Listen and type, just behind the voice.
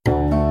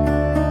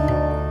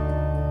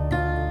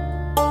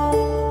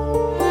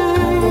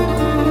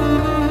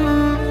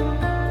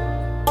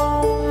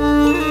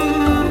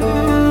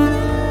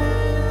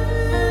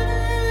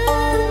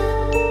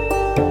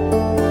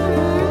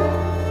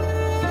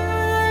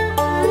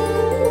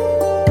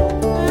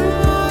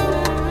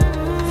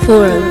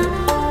Forum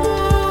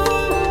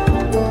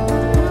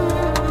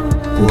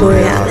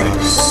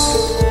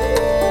Borealis.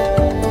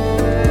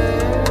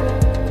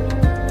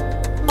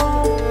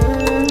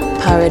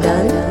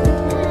 Paradigm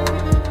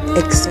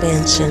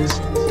Expansion.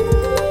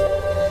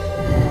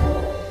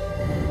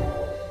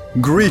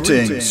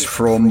 Greetings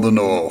from the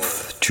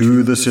north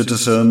to the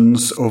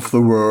citizens of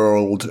the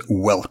world.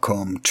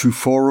 Welcome to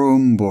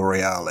Forum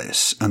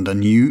Borealis and a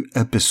new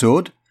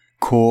episode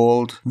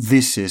called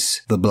This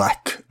is the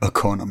Black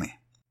Economy.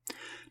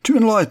 To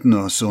enlighten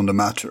us on the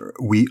matter,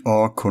 we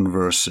are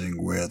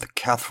conversing with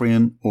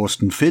Catherine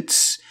Austin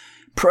Fitts,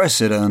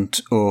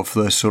 President of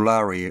the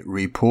Solari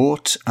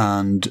Report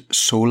and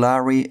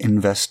Solari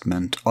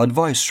Investment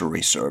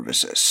Advisory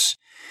Services.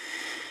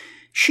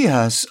 She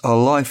has a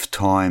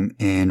lifetime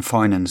in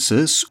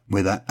finances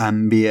with an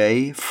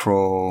MBA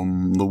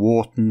from the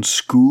Wharton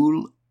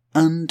School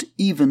and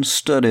even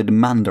studied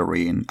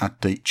Mandarin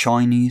at the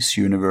Chinese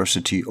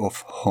University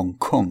of Hong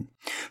Kong.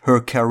 Her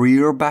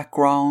career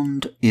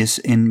background is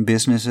in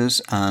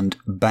businesses and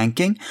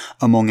banking,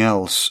 among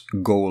else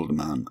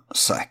Goldman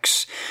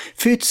Sachs.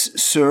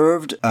 Fitts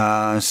served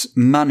as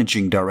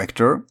managing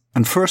director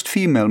and first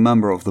female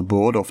member of the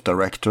board of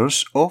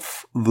directors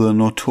of the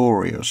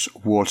notorious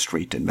Wall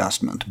Street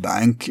investment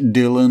bank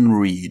Dillon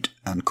Read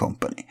and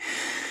Company.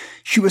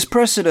 She was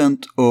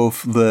president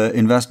of the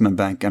investment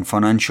bank and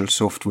financial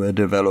software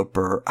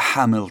developer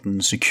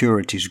Hamilton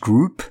Securities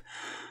Group,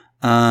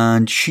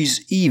 and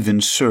she's even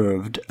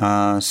served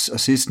as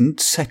assistant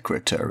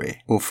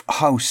secretary of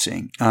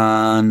housing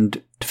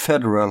and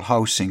federal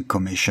housing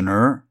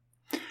commissioner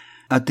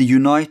at the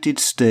United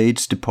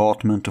States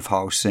Department of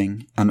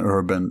Housing and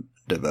Urban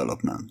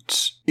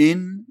Development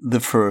in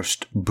the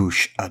first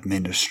Bush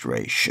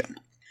administration.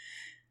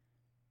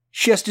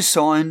 She has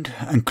designed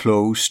and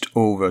closed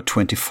over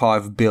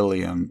 $25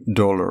 billion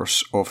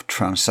of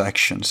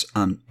transactions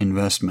and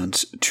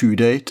investments to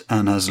date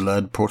and has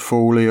led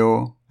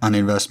portfolio and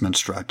investment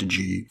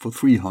strategy for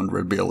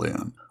 $300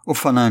 billion of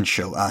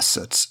financial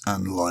assets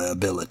and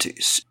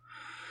liabilities.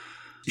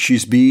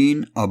 She's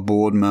been a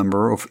board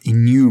member of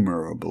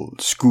innumerable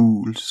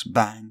schools,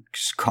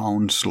 banks,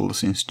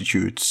 councils,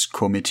 institutes,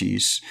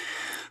 committees,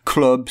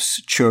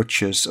 clubs,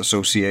 churches,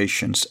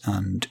 associations,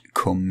 and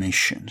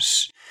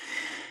commissions.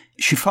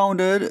 She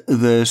founded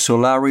the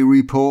Solari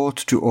Report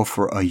to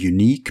offer a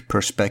unique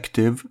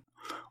perspective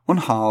on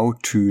how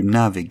to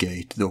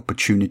navigate the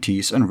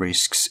opportunities and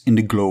risks in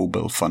the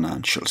global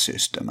financial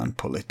system and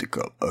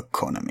political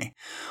economy,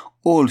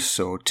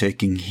 also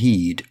taking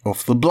heed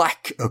of the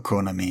black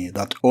economy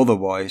that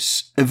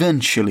otherwise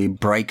eventually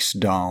breaks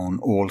down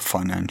all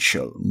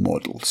financial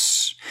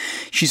models.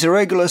 She's a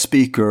regular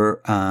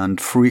speaker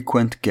and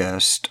frequent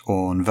guest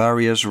on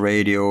various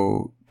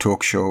radio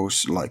talk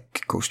shows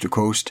like Coast to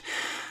Coast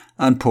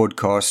and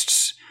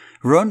podcasts,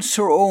 runs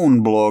her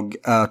own blog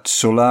at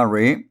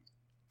Solari,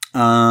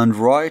 and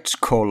writes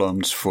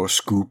columns for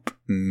Scoop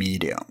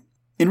Media.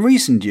 In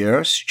recent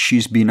years,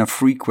 she's been a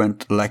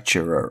frequent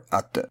lecturer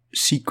at the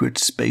Secret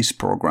Space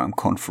Program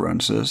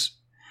conferences,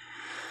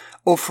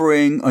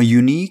 offering a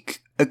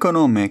unique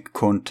economic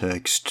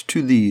context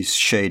to these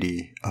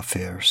shady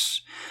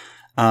affairs,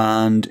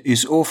 and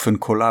is often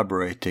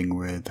collaborating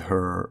with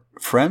her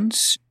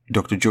friends,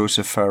 Dr.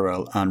 Joseph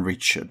Farrell and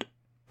Richard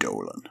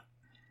Dolan.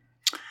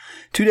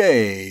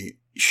 Today,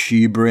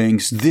 she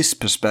brings this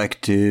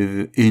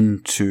perspective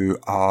into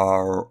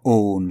our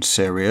own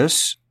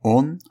series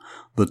on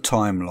the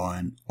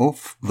timeline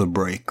of the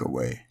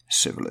breakaway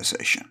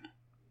civilization.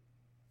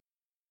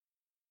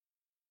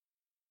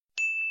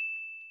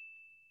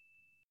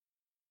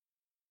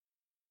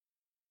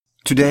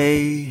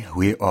 Today,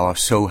 we are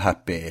so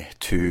happy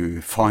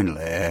to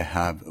finally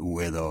have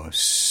with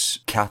us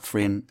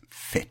Catherine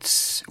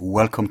Fitts.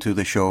 Welcome to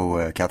the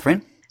show,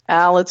 Catherine.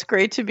 Al, it's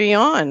great to be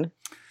on.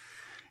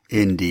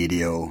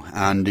 Indeedio.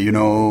 And, you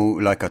know,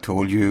 like I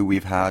told you,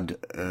 we've had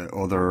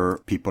other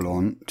people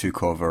on to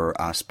cover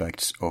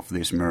aspects of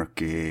this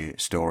murky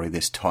story,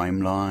 this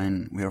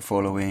timeline we are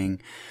following.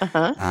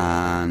 Uh-huh.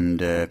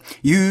 And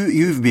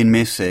you've been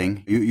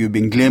missing, you've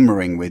been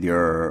glimmering with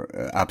your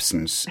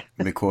absence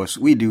because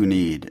we do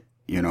need,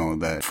 you know,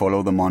 the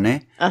follow the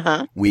money.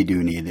 Uh-huh. We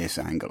do need this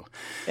angle.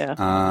 Yeah.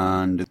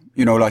 And,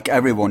 you know, like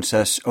everyone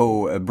says,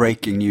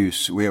 breaking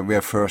news,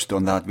 we're first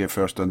on that, we're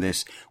first on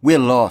this. We're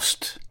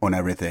last on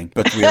everything,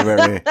 but we're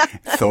very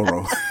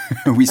thorough.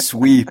 We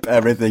sweep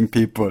everything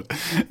people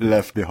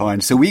left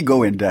behind. So we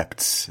go in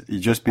depths. You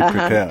just be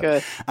prepared.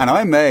 Good.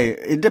 And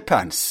it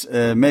depends.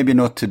 Maybe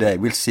not today.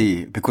 We'll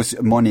see,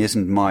 because money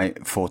isn't my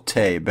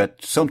forte,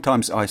 but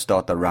sometimes I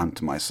start a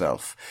rant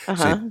myself.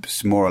 So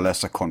it's more or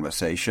less a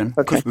conversation.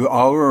 Okay. Because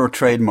our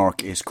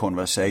trademark is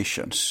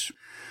conversations.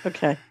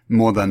 Okay.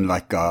 More than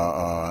like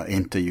a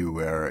interview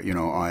where, you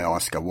know, I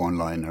ask a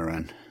one-liner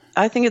and...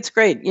 I think it's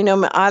great. You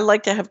know, I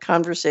like to have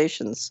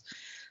conversations.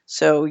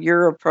 So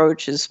your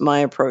approach is my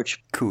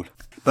approach. Cool.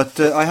 But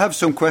I have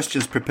some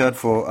questions prepared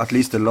for at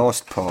least the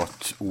last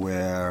part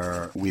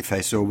where we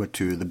face over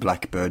to the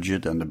black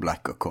budget and the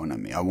black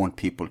economy. I want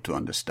people to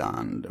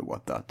understand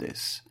what that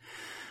is.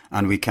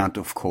 And we can't,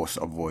 of course,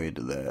 avoid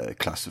the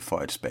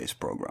classified space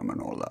program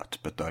and all that,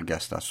 but I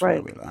guess that's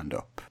where we'll end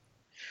up.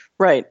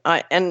 Right.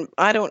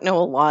 I don't know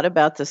a lot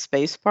about the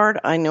space part.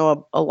 I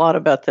know a lot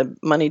about the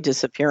money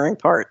disappearing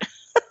part.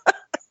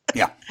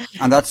 Yeah,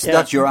 and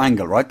that's your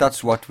angle, right?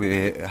 That's what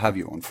we have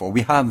you on for.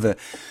 We have,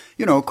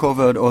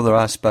 covered other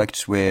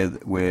aspects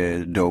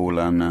with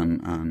Dolan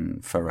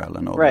and Farrell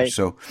and others. Right.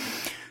 So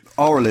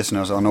our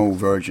listeners are no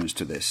virgins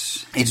to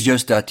this. It's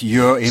just that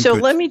your input. So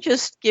let me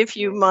just give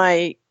you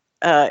my.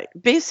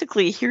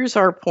 Basically, here's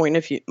our point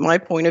of view. My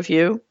point of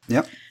view.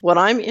 Yep. What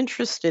I'm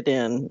interested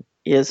in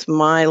is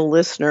my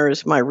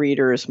listeners, my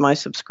readers, my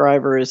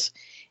subscribers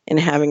in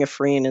having a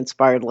free and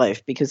inspired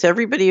life, because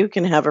everybody who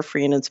can have a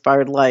free and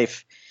inspired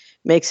life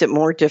makes it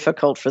more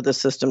difficult for the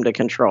system to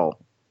control.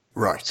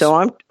 Right.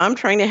 So I'm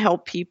trying to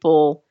help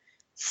people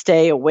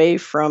stay away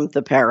from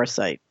the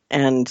parasite.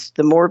 And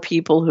the more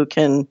people who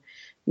can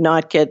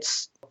not get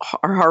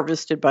are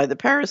harvested by the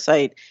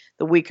parasite,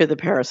 the weaker the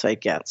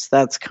parasite gets.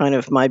 That's kind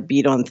of my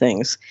beat on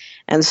things.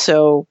 And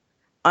so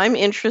I'm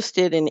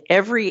interested in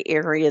every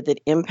area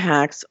that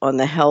impacts on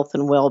the health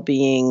and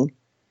well-being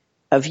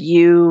of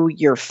you,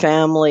 your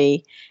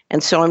family.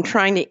 And so I'm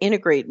trying to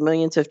integrate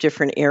millions of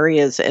different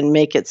areas and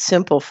make it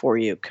simple for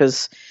you,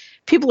 because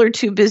people are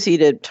too busy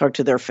to talk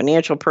to their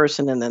financial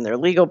person and then their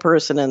legal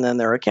person and then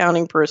their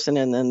accounting person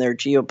and then their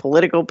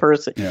geopolitical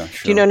person. Yeah,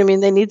 sure. Do you know what I mean?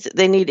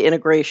 They need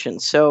integration.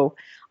 So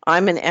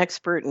I'm an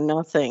expert in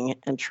nothing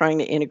and trying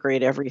to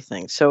integrate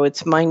everything. So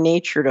it's my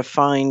nature to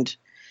find,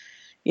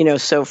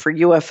 so for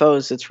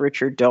UFOs, it's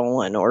Richard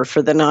Dolan, or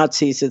for the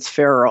Nazis, it's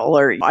Farrell,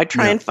 or I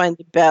try and find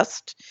the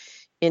best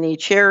in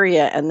each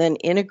area and then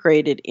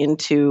integrate it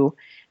into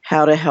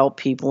how to help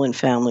people and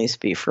families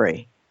be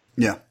free.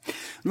 Yeah.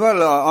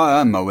 Well, I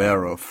am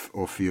aware of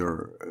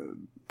your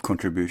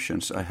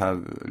contributions. I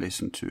have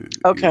listened to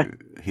you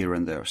here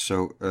and there.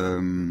 So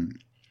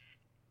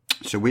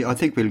I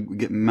think we'll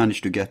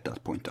manage to get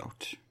that point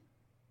out.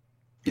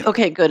 Yeah.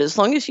 Okay, good. As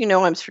long as you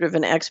know I'm sort of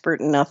an expert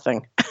in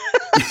nothing.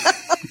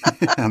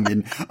 I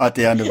mean, at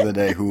the end of the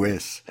day, who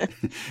is?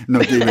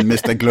 Not even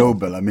Mr.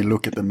 Global. I mean,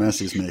 look at the mess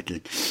he's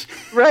making.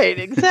 Right,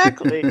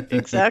 exactly.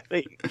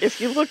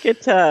 If you look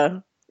at,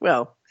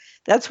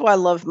 that's why I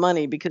love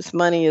money, because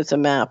money is a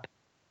map.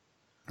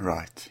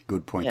 Right,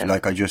 good point. Yeah.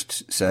 Like I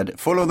just said,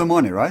 follow the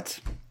money, right?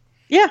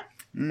 Yeah,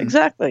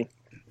 exactly.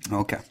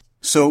 Okay.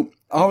 So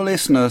our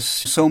listeners,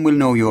 some will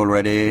know you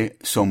already,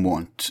 some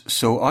won't.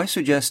 So I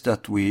suggest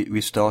that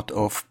we start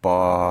off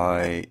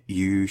by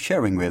you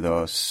sharing with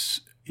us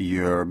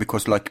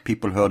because like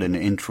people heard in the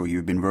intro,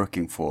 you've been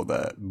working for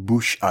the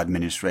Bush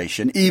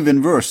administration,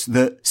 even worse,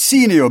 the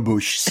senior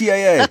Bush,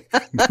 CIA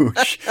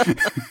Bush.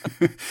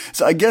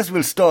 So I guess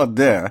we'll start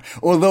there.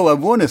 Although I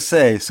want to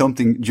say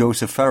something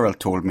Joseph Farrell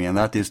told me, and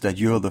that is that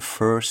you're the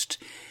first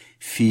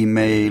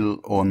female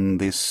on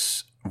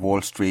this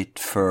Wall Street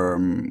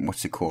firm.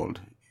 What's it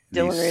called?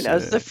 Dillon Read. I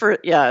was the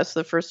first. Yeah, I was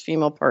the first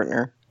female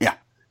partner. Yeah,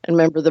 and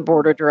member of the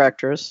board of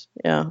directors.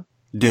 Yeah,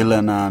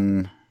 Dillon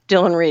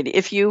Read.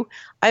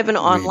 I have an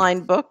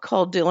online book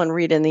called Dillon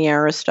Read and the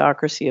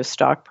Aristocracy of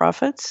Stock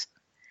Profits,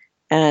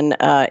 and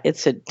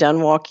it's at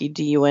Dunwalke,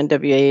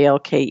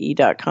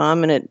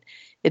 DUNWALKE.com, and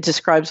it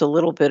describes a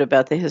little bit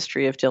about the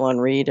history of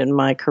Dillon Read and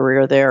my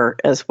career there,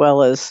 as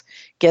well as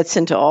gets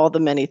into all the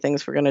many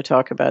things we're going to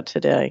talk about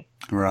today.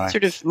 Right.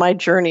 Sort of my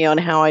journey on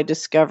how I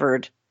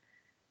discovered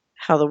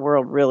how the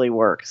world really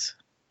works.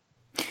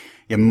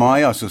 Yeah, my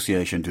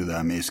association to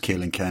them is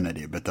killing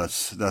Kennedy, but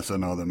that's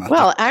another matter.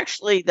 Well,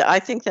 actually, I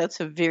think that's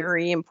a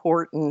very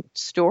important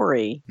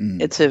story.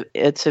 It's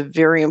a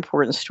very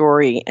important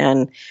story,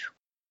 and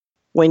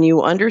when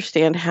you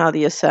understand how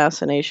the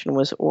assassination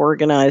was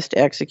organized,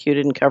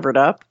 executed, and covered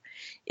up,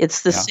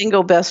 it's the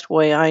single best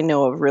way I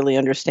know of really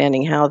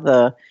understanding how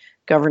the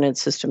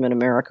governance system in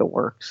America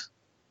works.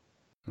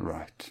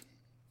 Right.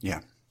 Yeah.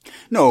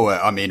 No,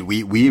 I mean,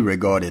 we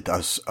regard it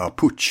as a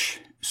putsch.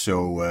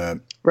 So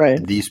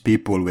these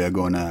people we are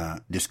going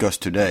to discuss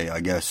today, I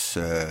guess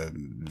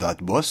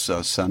that was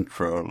a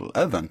central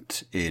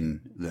event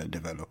in the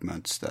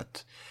developments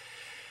that,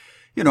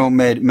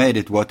 made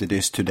it what it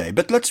is today.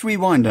 But let's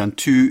rewind then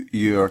to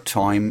your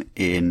time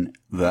in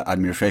the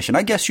administration.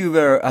 I guess you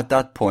were at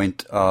that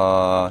point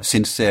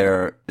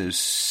sincere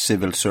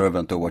civil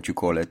servant, or what you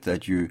call it,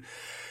 that you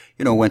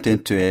went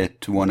into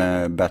it, want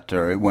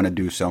to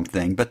do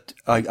something. But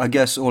I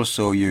guess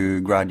also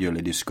you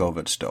gradually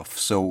discovered stuff.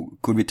 So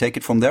could we take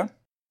it from there?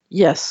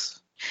 Yes.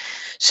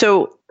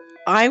 So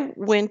I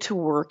went to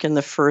work in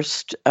the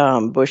first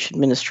Bush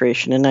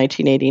administration in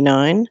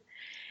 1989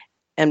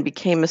 and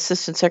became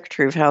Assistant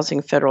Secretary of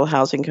Housing, Federal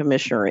Housing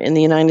Commissioner. In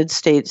the United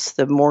States,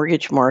 the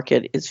mortgage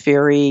market is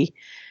very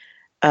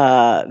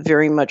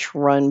much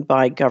run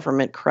by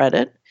government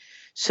credit.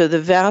 So the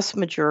vast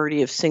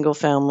majority of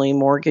single-family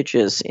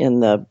mortgages in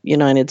the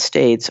United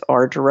States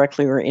are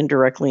directly or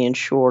indirectly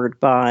insured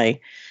by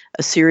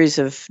a series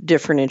of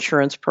different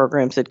insurance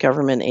programs at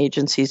government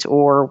agencies,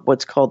 or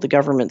what's called the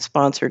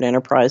government-sponsored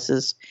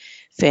enterprises,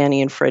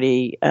 Fannie and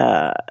Freddie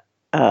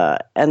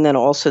and then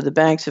also the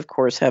banks, of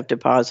course, have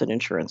deposit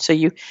insurance. So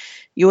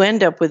you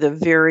end up with a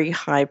very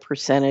high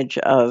percentage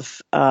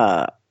of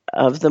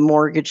the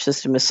mortgage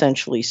system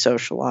essentially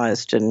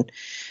socialized and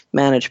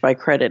managed by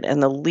credit.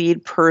 And the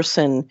lead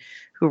person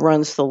who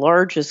runs the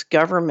largest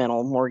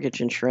governmental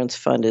mortgage insurance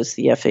fund is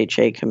the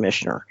FHA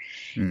commissioner.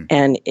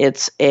 And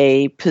it's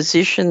a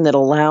position that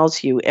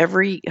allows you,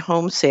 every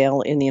home sale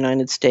in the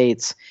United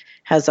States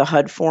has a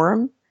HUD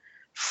form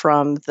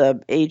from the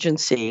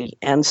agency.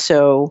 And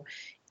so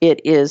it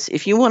is,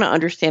 if you want to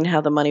understand how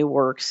the money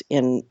works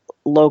in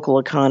local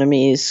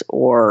economies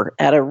or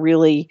at a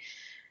really,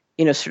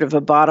 sort of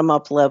a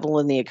bottom-up level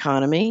in the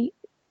economy,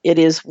 it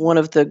is one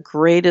of the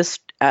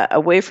greatest,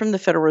 away from the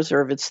Federal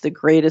Reserve, it's the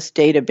greatest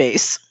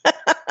database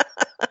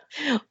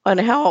on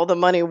how all the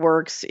money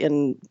works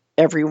in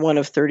every one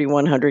of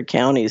 3,100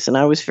 counties. And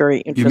I was very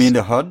interested. You mean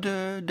the HUD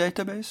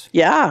database?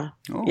 Yeah.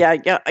 Oh.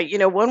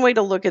 Yeah. One way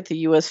to look at the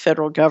U.S.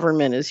 federal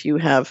government is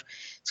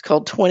it's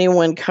called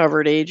 21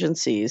 covered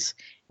agencies.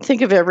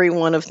 Think of every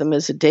one of them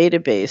as a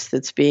database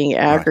that's being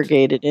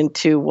aggregated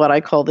into what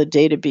I call the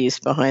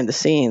database behind the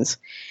scenes.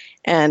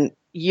 And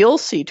you'll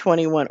see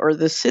 21, or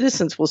the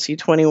citizens will see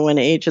 21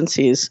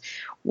 agencies.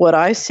 What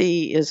I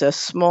see is a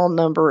small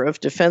number of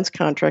defense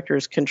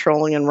contractors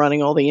controlling and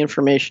running all the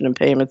information and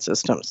payment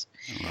systems.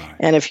 Right.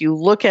 And if you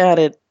look at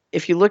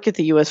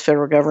the U.S.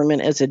 federal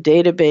government as a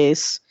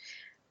database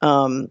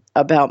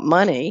about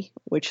money,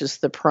 which is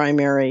the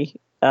primary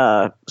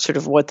sort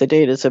of what the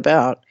data is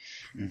about,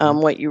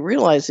 what you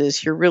realize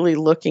is you're really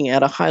looking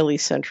at a highly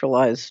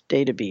centralized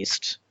data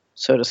beast,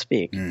 so to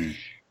speak.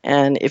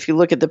 And if you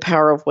look at the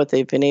power of what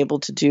they've been able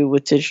to do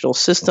with digital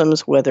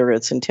systems, whether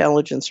it's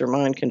intelligence or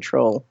mind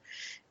control,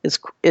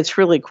 it's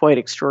really quite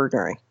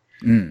extraordinary.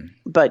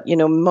 But,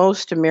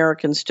 most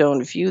Americans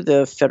don't view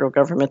the federal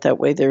government that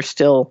way. They're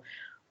still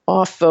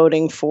off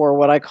voting for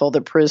what I call the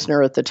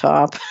prisoner at the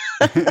top.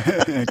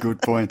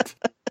 Good point.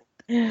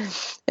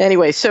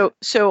 Anyway, so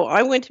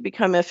I went to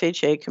become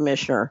FHA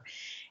commissioner,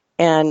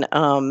 and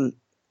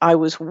I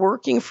was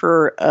working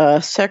for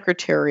a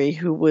secretary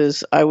who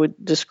was, I would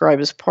describe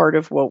as part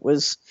of what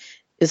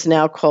is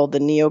now called the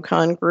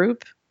Neocon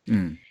Group.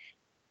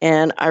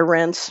 And I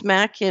ran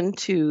smack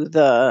into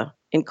the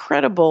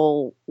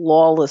incredible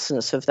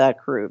lawlessness of that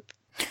group.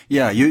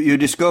 Yeah, you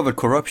discovered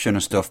corruption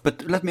and stuff,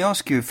 but let me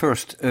ask you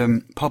first,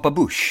 Papa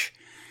Bush,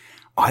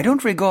 I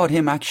don't regard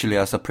him actually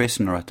as a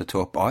prisoner at the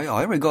top.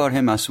 I regard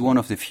him as one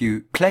of the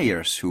few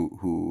players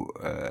who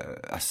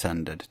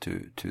ascended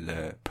to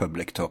the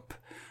public top.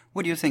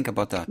 What do you think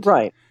about that?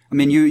 Right. I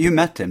mean, you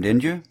met him,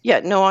 didn't you?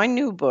 Yeah, no, I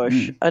knew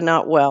Bush,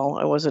 not well.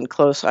 I wasn't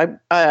close. I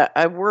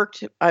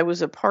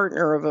was a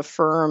partner of a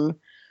firm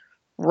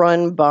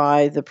run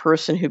by the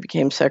person who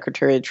became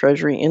Secretary of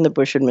Treasury in the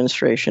Bush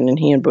administration, and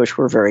he and Bush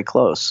were very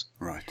close.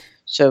 Right.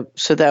 So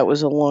that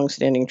was a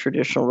longstanding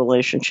traditional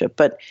relationship.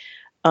 But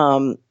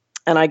and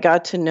I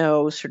got to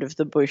know sort of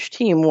the Bush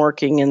team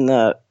working in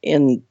the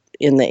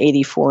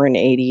 84 and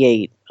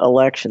 88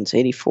 elections.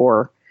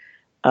 84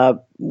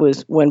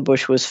 was when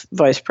Bush was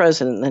vice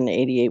president, and then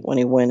 88 when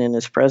he went in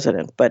as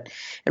president.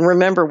 And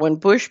remember, when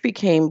Bush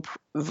became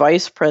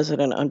vice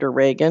president under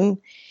Reagan,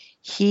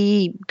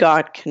 he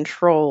got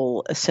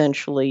control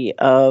essentially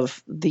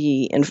of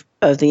the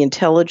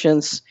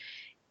intelligence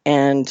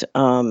and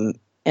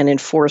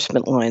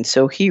enforcement line.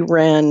 So he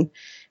ran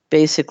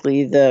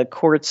basically the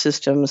court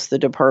systems, the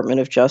Department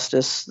of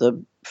Justice,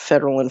 the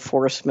federal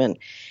enforcement,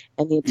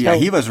 and the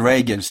he was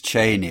Reagan's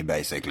Cheney,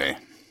 basically.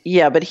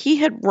 Yeah, but he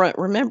had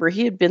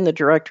been the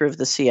director of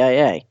the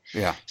CIA.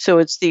 Yeah. So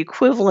it's the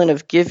equivalent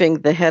of giving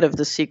the head of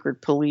the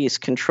secret police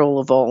control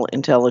of all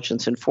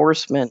intelligence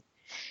enforcement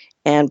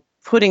and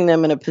putting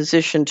them in a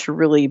position to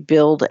really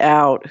build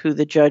out who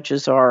the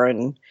judges are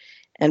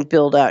and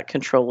build out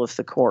control of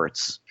the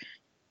courts.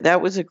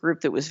 That was a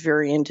group that was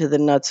very into the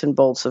nuts and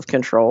bolts of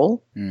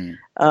control.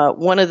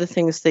 One of the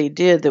things they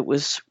did that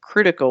was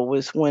critical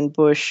was when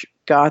Bush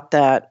got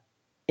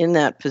in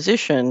that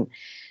position,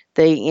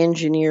 they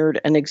engineered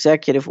an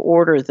executive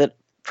order that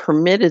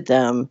permitted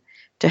them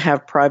to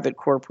have private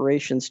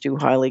corporations do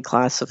highly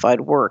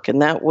classified work.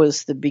 And that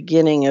was the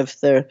beginning of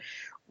the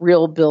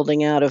real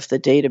building out of the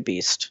data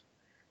beast.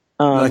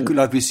 Like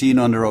we've seen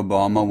under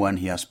Obama when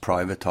he has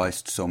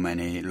privatized so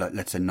many,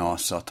 let's say,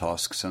 NASA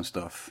tasks and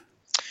stuff.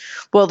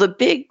 Well, the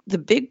big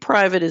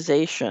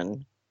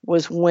privatization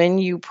was when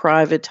you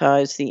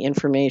privatize the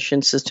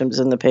information systems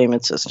and the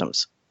payment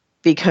systems,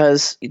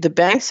 because the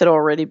banks had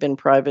already been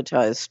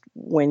privatized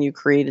when you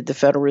created the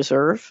Federal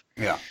Reserve.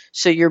 Yeah.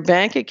 So your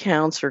bank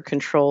accounts are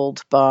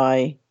controlled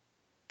by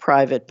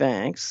private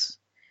banks,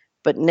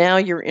 but now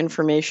your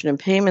information and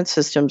payment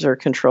systems are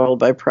controlled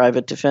by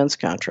private defense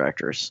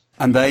contractors.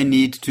 And they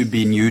need to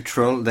be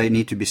neutral. They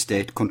need to be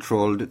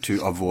state-controlled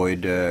to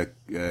avoid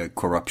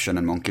corruption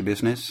and monkey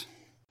business.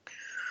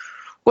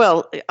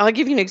 Well, I'll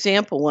give you an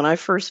example. When I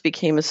first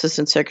became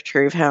Assistant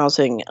Secretary of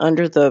Housing,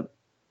 under the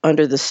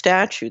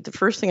statute, the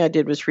first thing I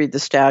did was read the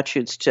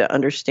statutes to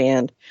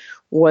understand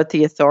what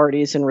the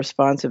authorities and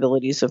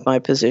responsibilities of my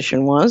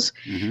position was.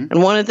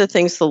 And one of the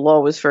things the law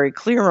was very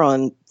clear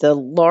on, the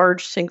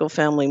large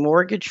single-family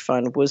mortgage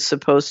fund was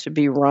supposed to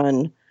be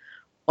run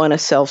on a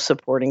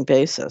self-supporting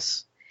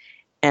basis.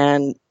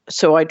 And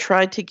so I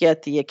tried to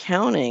get the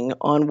accounting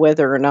on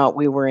whether or not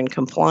we were in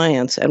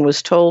compliance, and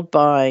was told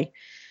by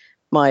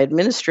my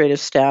administrative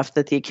staff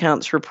that the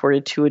accountants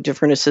reported to a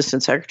different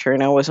assistant secretary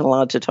and I wasn't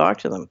allowed to talk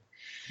to them.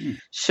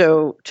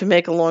 So to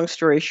make a long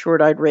story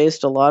short, I'd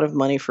raised a lot of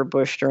money for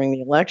Bush during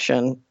the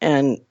election.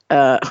 And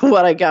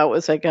what I got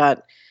was I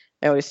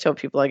always tell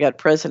people I got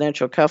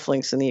presidential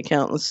cufflinks, and the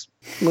accountants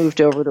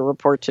moved over to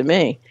report to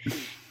me.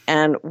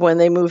 And when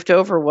they moved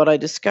over, what I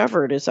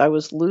discovered is I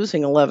was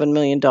losing $11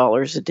 million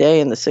a day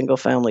in the single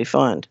family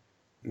fund.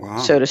 Wow.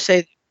 So to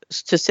say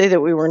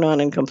that we were not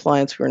in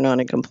compliance, we were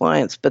not in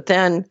compliance. But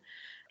then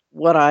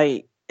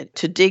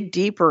to dig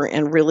deeper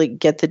and really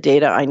get the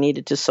data I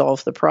needed to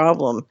solve the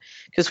problem,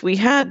 because we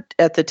had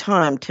at the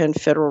time 10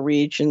 federal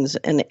regions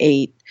and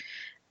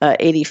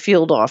 80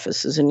 field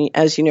offices. And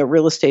as you know,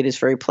 real estate is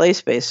very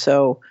place-based.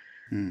 So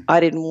I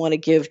didn't want to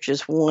give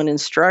just one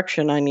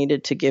instruction. I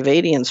needed to give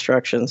 80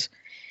 instructions.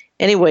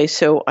 Anyway,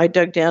 so I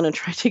dug down and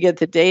tried to get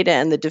the data,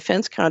 and the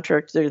defense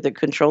contractor that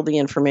controlled the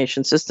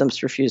information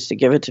systems refused to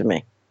give it to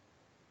me.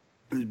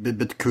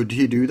 But could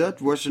he do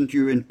that? Wasn't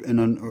you in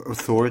an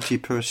authority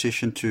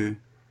position to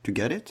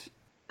get it?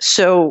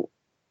 So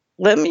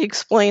let me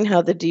explain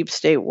how the deep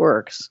state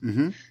works.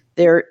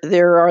 There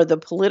are the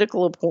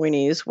political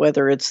appointees,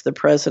 whether it's the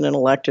president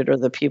elected or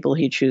the people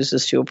he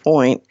chooses to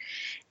appoint,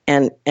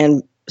 and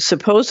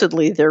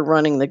supposedly they're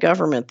running the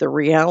government. The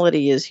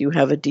reality is you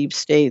have a deep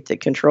state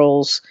that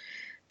controls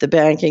the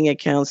banking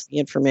accounts, the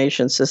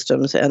information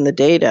systems, and the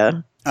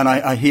data. And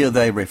I hear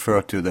they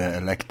refer to the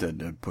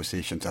elected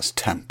positions as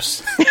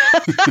temps.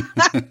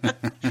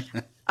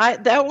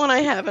 That one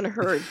I haven't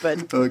heard,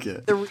 but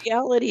okay. The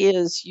reality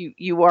is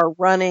you are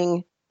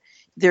running.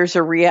 There's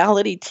a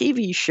reality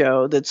TV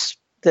show that's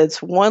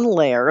one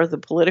layer, the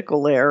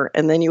political layer,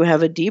 and then you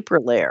have a deeper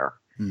layer.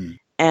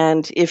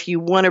 And if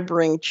you want to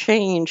bring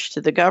change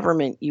to the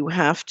government, you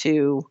have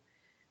to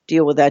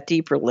deal with that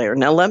deeper layer.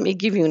 Now, let me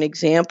give you an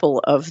example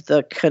of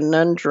the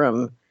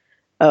conundrum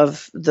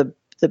of the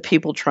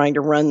people trying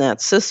to run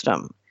that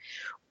system.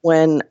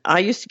 When I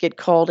used to get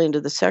called into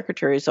the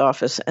secretary's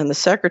office, and the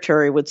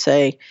secretary would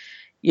say,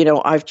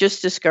 I've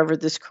just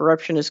discovered this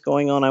corruption is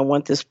going on. I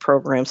want this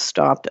program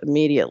stopped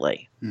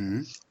immediately.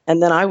 And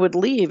then I would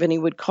leave, and he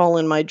would call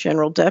in my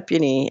general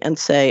deputy and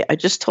say, I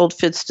just told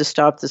Fitz to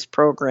stop this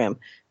program.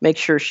 Make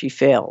sure she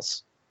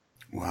fails.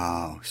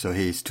 Wow. So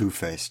he's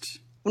two-faced.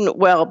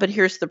 Well, but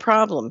here's the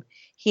problem.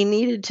 He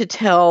needed to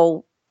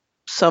tell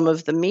some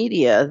of the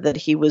media that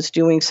he was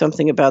doing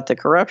something about the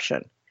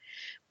corruption,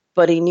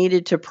 but he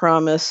needed to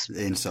promise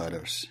the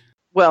insiders.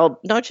 Well,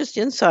 not just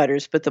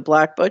insiders, but the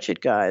black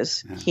budget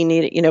guys. Yeah. He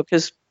needed,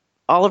 because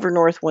Oliver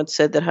North once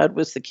said that HUD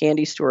was the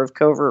candy store of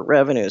covert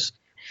revenues.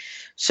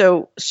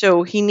 So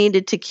he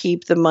needed to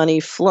keep the money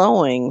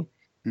flowing.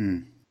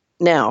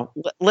 Now,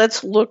 let's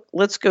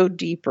go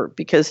deeper,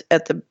 because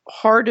at the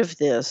heart of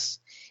this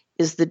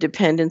is the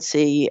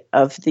dependency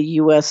of the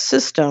U.S.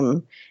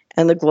 system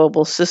and the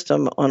global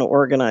system on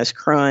organized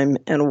crime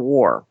and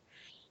war.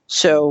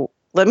 So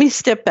let me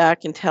step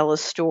back and tell a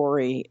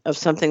story of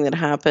something that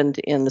happened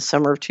in the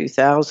summer of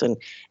 2000,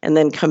 and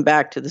then come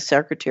back to the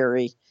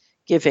secretary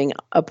giving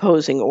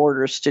opposing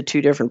orders to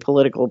two different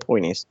political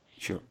appointees.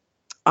 Sure.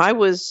 I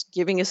was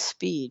giving a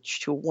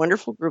speech to a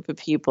wonderful group of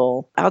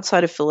people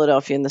outside of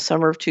Philadelphia in the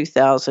summer of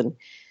 2000.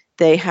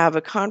 They have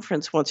a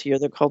conference once a year.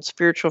 They're called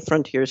Spiritual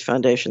Frontiers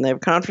Foundation. They have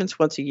a conference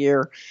once a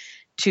year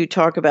to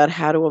talk about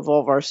how to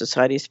evolve our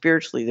society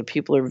spiritually. The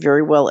people are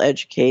very well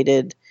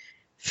educated,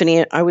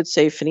 I would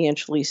say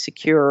financially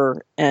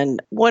secure,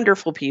 and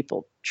wonderful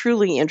people,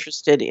 truly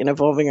interested in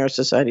evolving our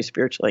society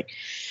spiritually.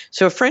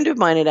 So a friend of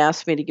mine had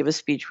asked me to give a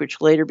speech, which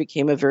later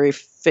became a very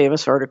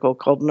famous article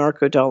called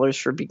Narco Dollars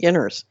for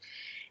Beginners.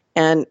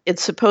 And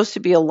it's supposed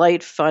to be a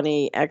light,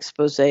 funny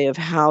expose of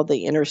how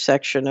the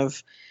intersection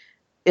of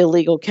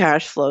illegal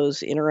cash flows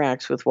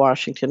interacts with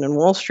Washington and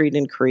Wall Street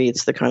and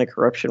creates the kind of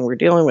corruption we're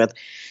dealing with.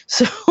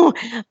 So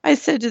I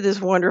said to this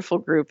wonderful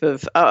group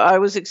of, I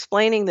was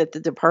explaining that the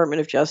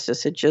Department of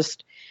Justice had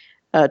just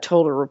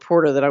told a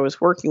reporter that I was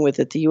working with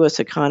that the U.S.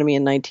 economy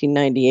in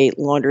 1998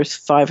 launders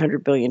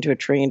 $500 billion to $1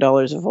 trillion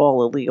of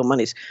all illegal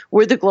monies.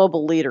 We're the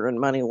global leader in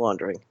money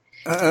laundering.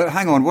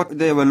 Hang on, what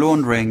they were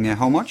laundering?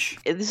 How much?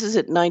 This is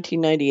at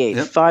 1998.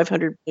 Yep.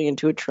 $500 billion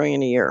to $1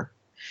 trillion a year.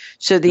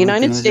 So the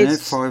United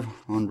States,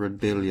 $500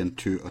 billion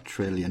to $1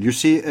 trillion. You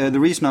see, the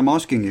reason I'm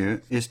asking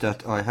you is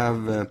that I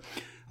have.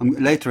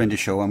 Later in the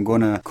show, I'm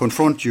going to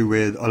confront you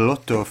with a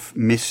lot of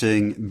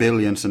missing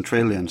billions and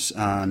trillions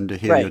and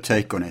hear your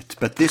take on it.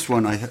 But this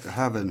one I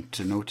haven't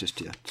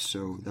noticed yet,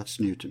 so that's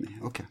new to me.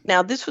 Okay.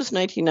 Now, this was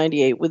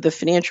 1998. With the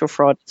financial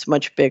fraud, it's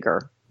much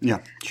bigger. Yeah,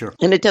 sure.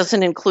 And it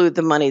doesn't include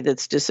the money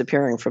that's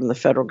disappearing from the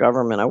federal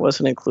government. I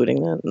wasn't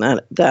including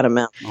that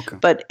amount. Okay.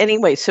 But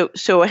anyway, so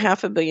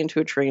 $500 billion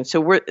to $1 trillion.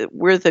 So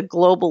we're the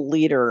global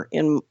leader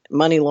in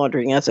money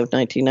laundering as of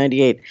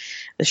 1998.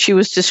 She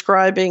was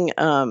describing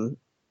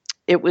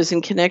it was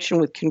in connection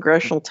with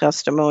congressional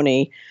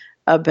testimony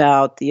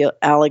about the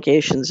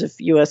allegations of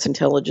U.S.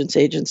 intelligence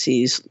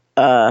agencies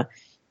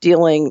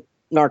dealing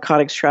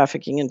narcotics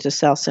trafficking into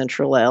South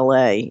Central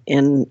LA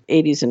in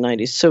 80s and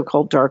 90s,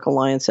 so-called Dark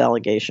Alliance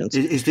allegations.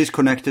 Is this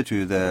connected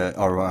to the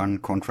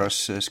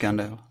Iran-Contras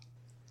scandal?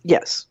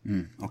 Yes.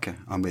 Okay,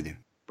 I'm with you.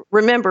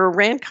 Remember,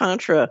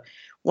 Iran-Contra,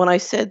 when I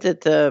said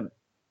that the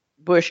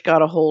Bush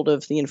got a hold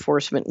of the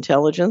enforcement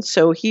intelligence,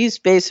 so he's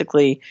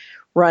basically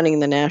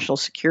running the National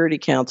Security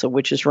Council,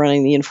 which is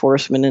running the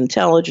enforcement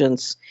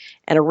intelligence,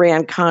 and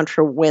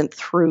Iran-Contra went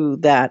through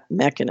that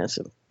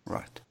mechanism.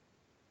 Right.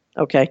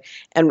 Okay.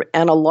 And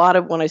a lot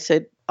of, when I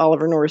said,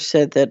 Oliver North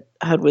said that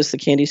HUD was the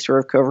candy store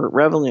of covert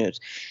revenues,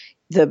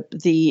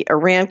 the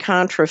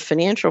Iran-Contra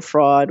financial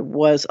fraud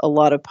was a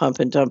lot of pump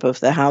and dump of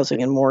the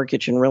housing and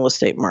mortgage and real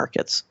estate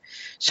markets.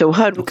 So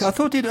HUD was, Okay,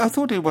 I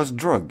thought it was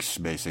drugs,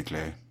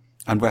 basically,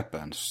 and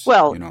weapons.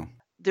 Well, you know.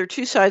 There are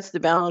two sides to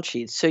the balance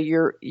sheet. So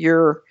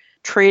you're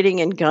trading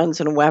in guns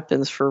and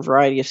weapons for a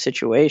variety of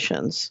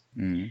situations.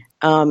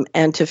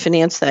 And to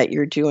finance that,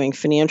 you're doing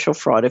financial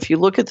fraud. If you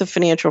look at the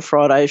financial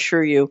fraud, I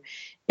assure you,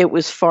 it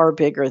was far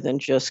bigger than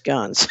just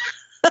guns.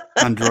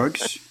 And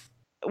drugs?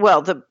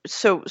 Well,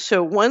 so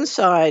one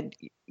side,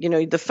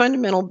 the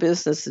fundamental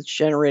business that's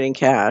generating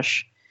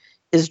cash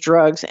is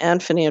drugs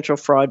and financial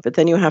fraud, but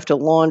then you have to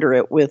launder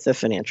it with the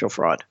financial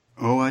fraud.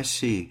 Oh, I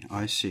see.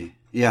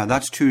 Yeah,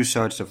 that's two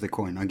sides of the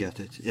coin. I get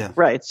it. Yeah.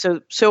 Right.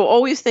 So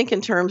always think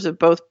in terms of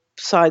both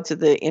sides of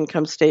the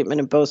income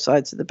statement and both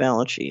sides of the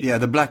balance sheet. Yeah,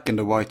 the black and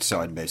the white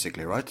side,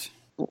 basically, right?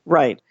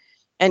 Right.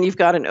 And you've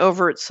got an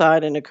overt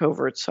side and a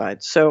covert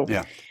side. So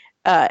yeah.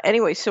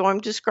 Anyway, so I'm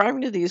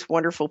describing to these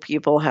wonderful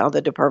people how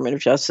the Department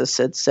of Justice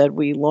had said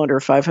we launder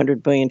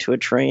 $500 billion to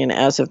 $1 trillion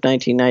as of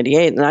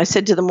 1998. And I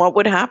said to them, what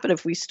would happen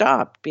if we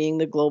stopped being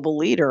the global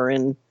leader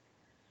in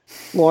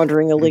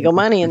laundering illegal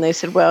money? And they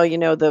said, well,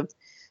 the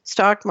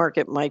stock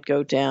market might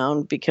go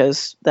down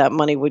because that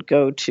money would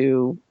go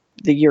to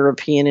the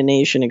European and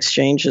Asian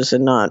exchanges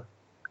and not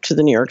to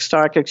the New York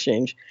Stock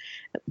Exchange.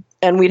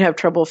 And we'd have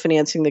trouble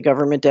financing the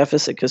government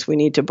deficit because we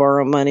need to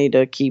borrow money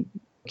to keep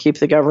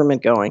the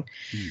government going.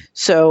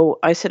 So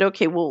I said,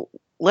 okay, well,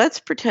 let's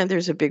pretend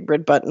there's a big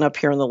red button up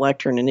here on the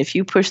lectern. And if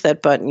you push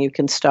that button, you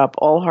can stop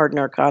all hard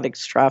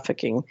narcotics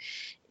trafficking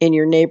in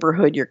your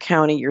neighborhood, your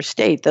county, your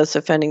state, thus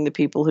offending the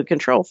people who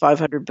control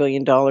 $500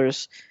 billion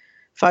to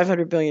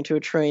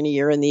 $1 trillion a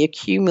year, and the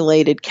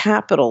accumulated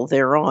capital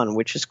thereon,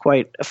 which is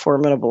quite a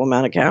formidable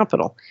amount of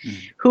capital.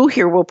 Who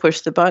here will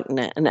push the button?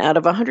 And out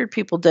of 100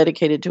 people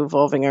dedicated to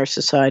evolving our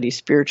society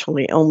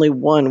spiritually, only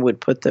one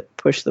would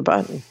push the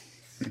button.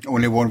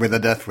 Only one with a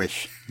death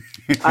wish.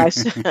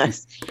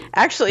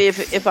 Actually,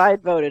 if I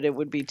had voted, it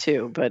would be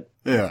two. But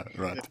yeah,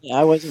 right. Yeah,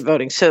 I wasn't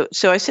voting. So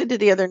I said to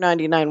the other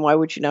 99, why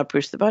would you not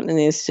push the button? And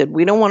they said,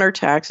 we don't want our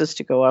taxes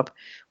to go up.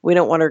 We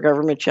don't want our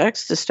government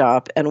checks to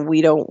stop. And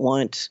we don't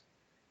want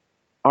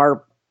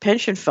our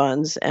pension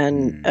funds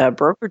and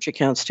brokerage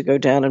accounts to go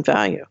down in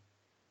value.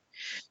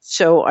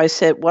 So I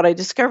said, what I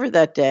discovered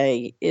that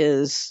day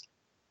is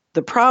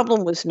the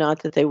problem was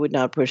not that they would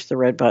not push the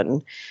red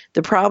button.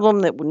 The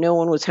problem that no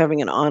one was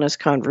having an honest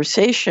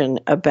conversation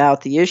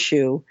about the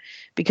issue,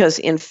 because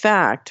in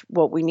fact,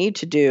 what we need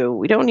to do,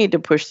 we don't need to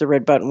push the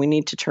red button. We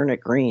need to turn it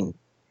green.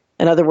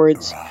 In other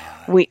words,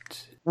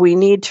 we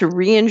need to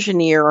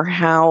re-engineer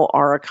how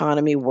our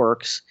economy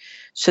works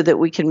so that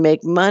we can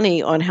make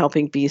money on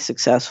helping be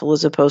successful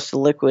as opposed to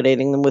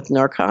liquidating them with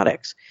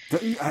narcotics.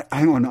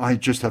 Hang on, I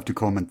just have to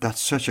comment. That's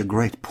such a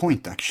great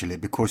point, actually,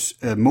 because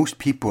most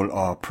people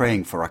are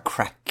praying for a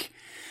crack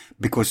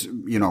because,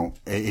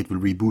 it will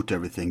reboot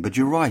everything. But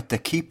you're right, they're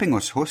keeping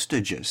us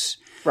hostages.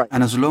 Right.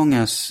 And as long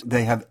as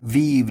they have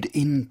weaved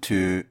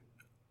into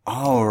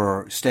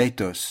our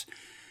status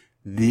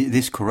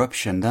this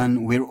corruption,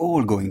 then we're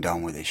all going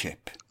down with the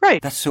ship.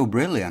 Right. That's so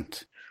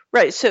brilliant.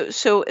 Right.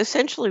 So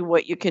essentially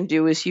what you can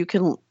do is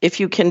if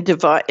you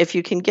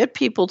can get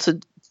people to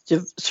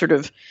sort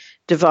of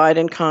divide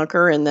and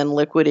conquer and then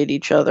liquidate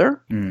each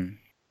other,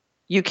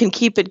 you can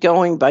keep it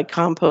going by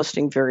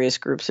composting various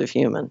groups of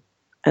human.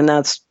 And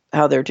that's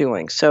how they're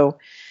doing. So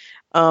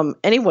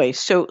anyway,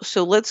 so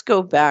let's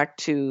go back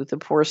to the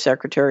poor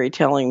secretary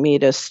telling me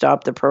to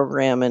stop the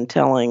program and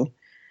telling,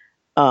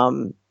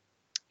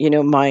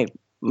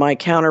 my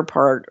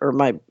counterpart or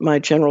my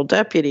general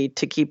deputy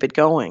to keep it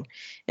going.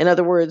 In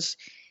other words,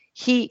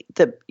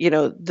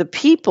 the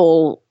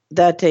people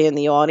that day in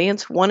the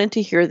audience wanted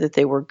to hear that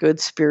they were good,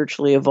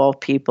 spiritually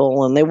evolved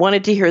people, and they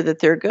wanted to hear that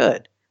they're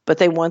good, but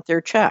they want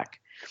their check.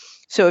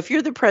 So if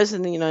you're the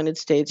president of the United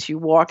States, you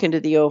walk into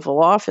the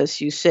Oval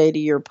Office, you say to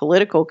your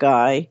political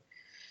guy,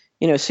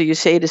 So you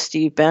say to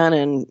Steve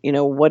Bannon,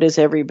 what does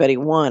everybody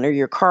want? Or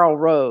you're Karl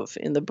Rove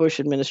in the Bush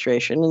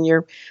administration, and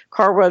your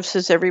Karl Rove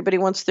says everybody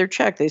wants their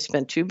check. They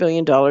spent $2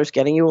 billion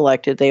getting you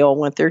elected. They all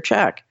want their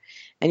check.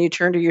 And you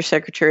turn to your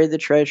Secretary of the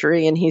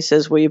Treasury, and he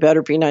says, well, you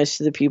better be nice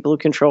to the people who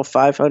control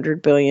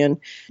 $500 billion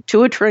to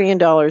 $1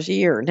 trillion a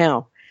year.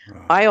 Now,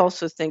 I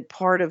also think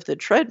part of the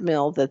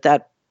treadmill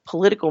that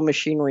political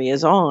machinery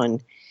is on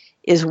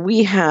is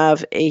we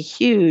have a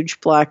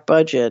huge black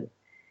budget,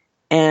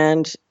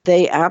 and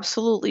they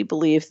absolutely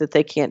believe that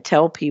they can't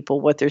tell people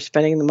what they're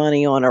spending the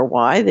money on or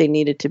why. They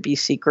need it to be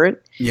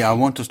secret. Yeah, I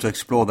want us to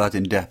explore that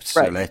in depth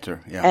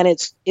later. Yeah. And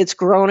it's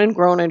grown and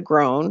grown and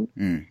grown.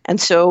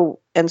 And so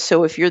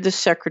if you're the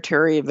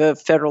secretary of a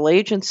federal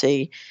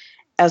agency,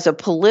 as a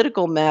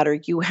political matter,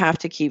 you have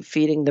to keep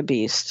feeding the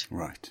beast.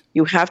 Right.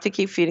 You have to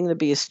keep feeding the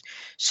beast.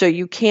 So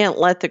you can't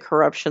let the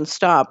corruption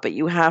stop, but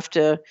you have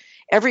to.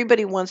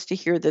 Everybody wants to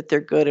hear that they're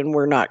good and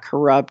we're not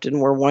corrupt and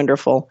we're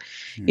wonderful.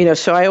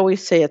 So I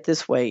always say it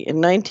this way.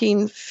 In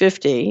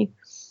 1950,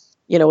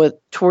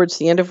 towards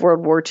the end of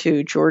World War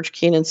II, George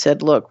Kennan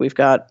said, look, we've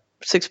got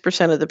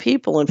 6% of the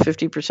people and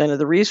 50% of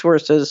the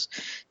resources.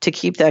 To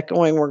keep that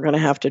going, we're going to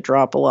have to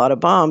drop a lot of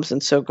bombs.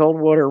 And so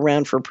Goldwater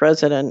ran for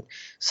president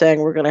saying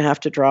we're going to have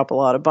to drop a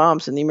lot of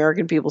bombs. And the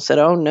American people said,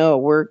 oh, no,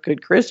 we're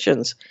good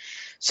Christians.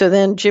 So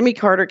then Jimmy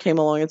Carter came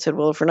along and said,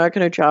 well, if we're not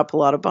going to drop a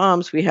lot of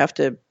bombs, we have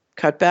to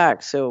cut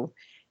back. So,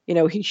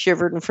 he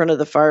shivered in front of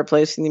the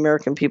fireplace, and the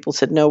American people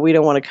said, no, we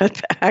don't want to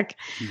cut back.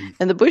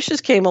 And the Bushes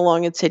came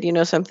along and said,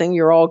 something,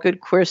 you're all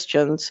good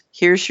Christians.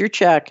 Here's your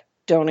check.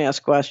 Don't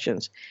ask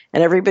questions.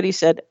 And everybody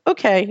said,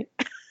 okay.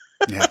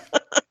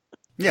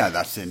 Yeah,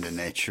 that's in the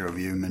nature of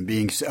human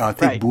beings. I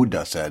think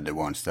Buddha said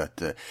once that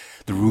the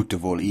root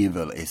of all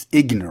evil is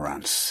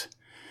ignorance.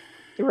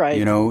 Right.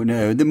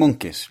 The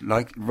monkeys,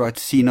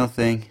 see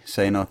nothing,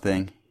 say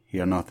nothing,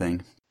 hear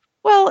nothing.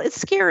 Well, it's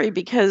scary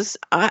because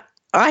I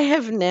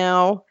have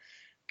now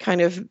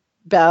kind of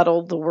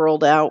battled the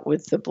world out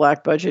with the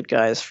black budget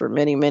guys for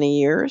many, many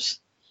years.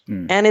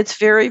 And it's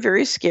very,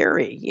 very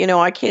scary.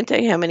 I can't tell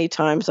you how many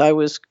times I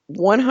was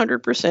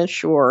 100%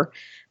 sure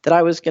that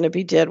I was going to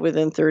be dead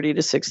within 30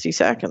 to 60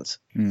 seconds.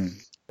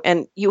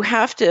 And you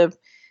have to,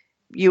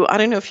 I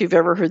don't know if you've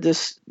ever heard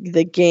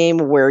the game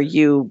where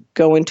you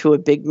go into a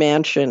big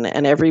mansion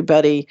and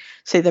everybody,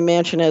 say the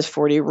mansion has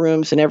 40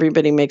 rooms and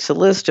everybody makes a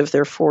list of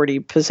their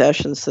 40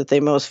 possessions that they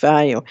most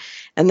value.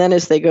 And then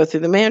as they go through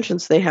the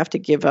mansions, they have to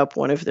give up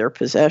one of their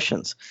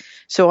possessions.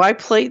 So I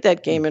played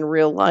that game in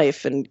real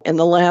life. And in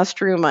the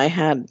last room I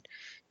had,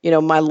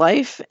 my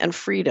life and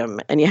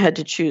freedom, and you had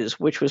to choose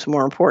which was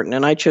more important.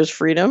 And I chose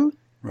freedom.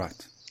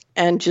 Right.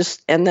 And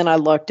then I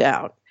lucked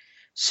out.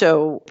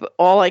 So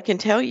all I can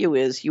tell you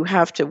is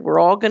we're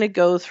all going to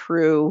go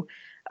through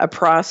a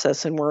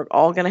process, and we're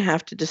all going to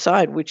have to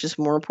decide which is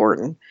more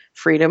important,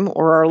 freedom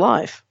or our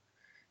life.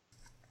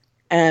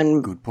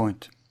 And good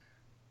point.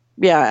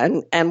 Yeah.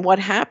 And what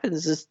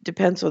happens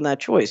depends on that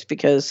choice,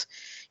 because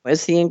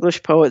as the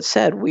English poet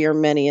said, we are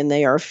many and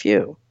they are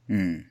few.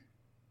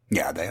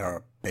 Yeah, they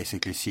are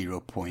basically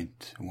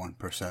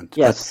 0.1%.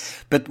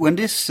 Yes. But when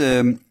this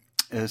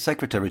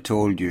secretary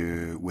told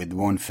you with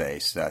one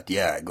face that,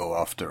 go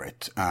after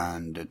it,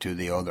 and to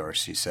the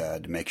others he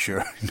said, make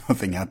sure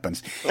nothing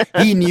happens.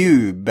 He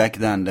knew back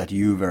then that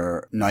you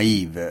were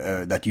naive,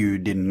 that you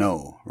didn't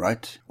know,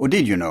 right? Or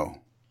did you know?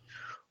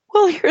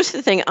 Well, here's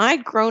the thing.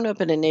 I'd grown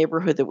up in a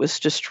neighborhood that was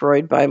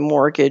destroyed by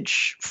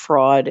mortgage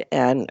fraud,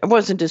 and it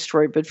wasn't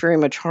destroyed, but very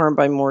much harmed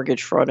by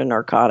mortgage fraud and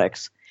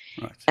narcotics.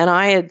 Right. And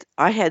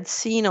I had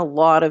seen a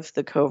lot of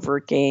the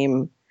covert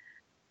game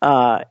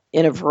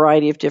in a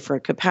variety of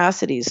different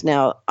capacities.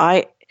 Now,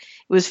 it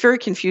was very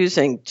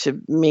confusing to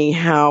me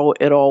how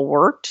it all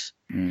worked,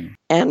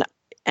 and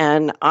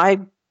I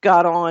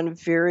got on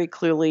very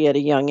clearly at a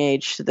young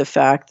age to the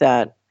fact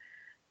that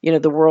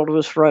the world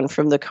was run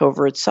from the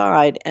covert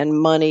side, and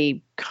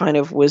money kind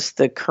of was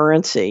the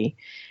currency.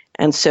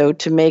 And so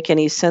to make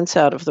any sense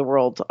out of the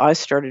world, I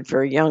started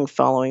very young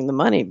following the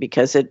money,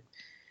 because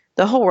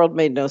the whole world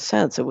made no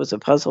sense. It was a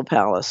puzzle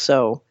palace.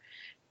 So,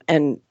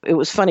 and it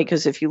was funny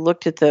because if you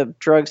looked at the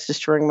drugs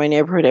destroying my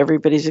neighborhood,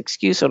 everybody's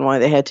excuse on why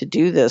they had to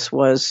do this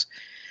was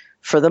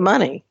for the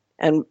money.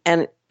 And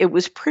it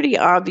was pretty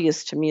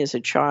obvious to me as a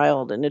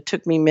child, and it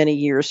took me many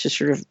years to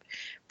sort of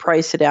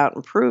price it out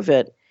and prove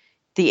it.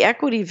 The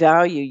equity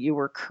value you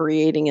were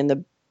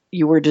creating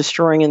you were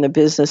destroying in the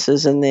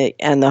businesses and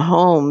the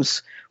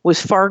homes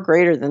was far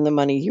greater than the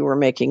money you were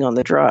making on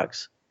the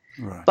drugs.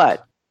 Right.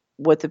 But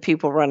what the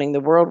people running the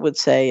world would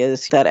say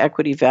is that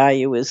equity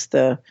value is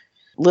the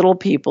little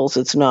people's,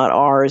 it's not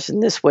ours.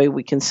 And this way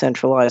we can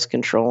centralize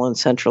control and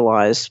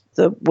centralize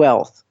the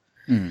wealth.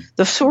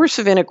 The source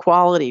of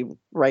inequality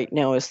right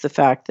now is the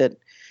fact that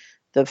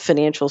the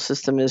financial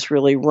system is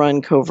really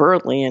run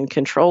covertly and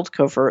controlled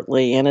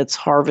covertly, and it's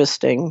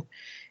harvesting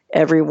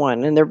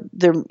everyone. And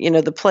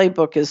the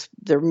playbook is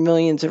there are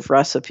millions of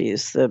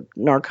recipes. The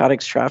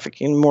narcotics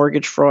trafficking,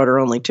 mortgage fraud are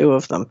only two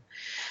of them.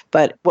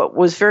 But what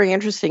was very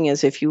interesting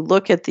is if you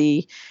look at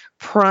the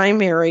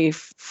primary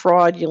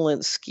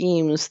fraudulent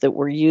schemes that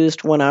were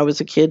used when I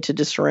was a kid to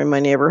destroy my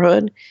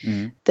neighborhood.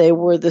 Mm. They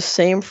were the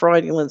same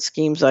fraudulent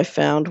schemes I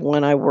found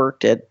when I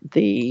worked at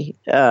when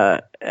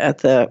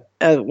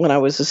I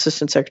was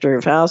Assistant Secretary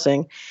of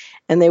Housing,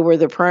 and they were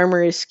the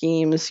primary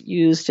schemes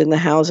used in the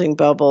housing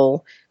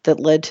bubble that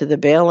led to the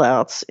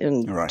bailouts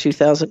in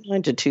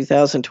 2009 to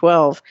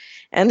 2012,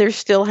 and they're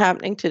still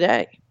happening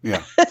today.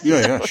 Yeah,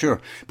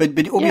 sure. But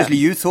obviously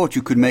you thought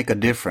you could make a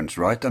difference,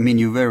 right? I mean,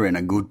 you were in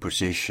a good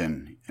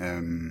position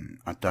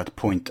at that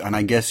point, and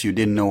I guess you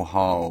didn't know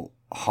how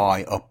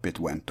high up it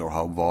went or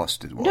how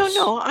vast it was.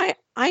 No,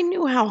 I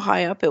knew how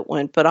high up it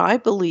went, but I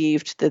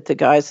believed that the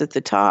guys at the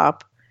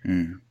top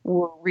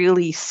were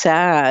really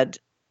sad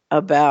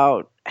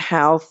about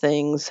how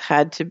things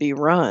had to be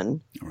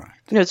run. Right.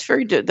 It's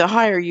the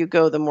higher you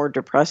go, the more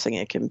depressing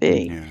it can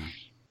be. Yeah.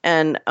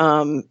 And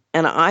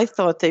I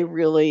thought they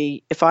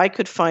really, if I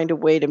could find a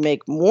way to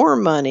make more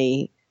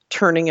money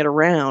turning it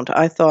around,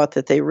 I thought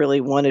that they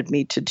really wanted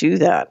me to do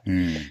that.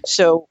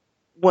 So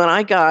when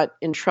I got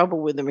in trouble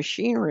with the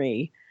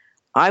machinery,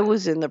 I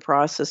was in the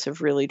process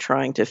of really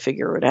trying to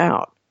figure it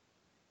out.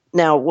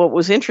 Now, what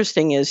was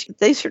interesting is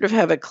they sort of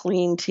have a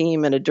clean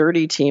team and a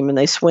dirty team, and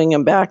they swing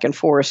them back and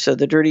forth. So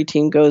the dirty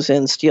team goes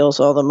in,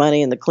 steals all the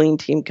money, and the clean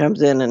team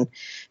comes in and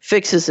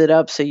fixes it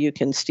up so you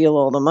can steal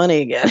all the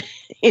money again.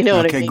 You know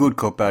what I mean? Okay, good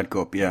cop, bad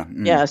cop, yeah.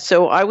 Yeah,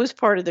 so I was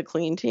part of the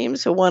clean team.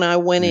 So when I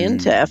went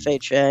into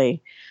FHA,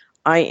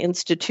 I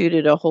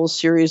instituted a whole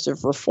series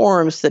of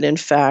reforms that, in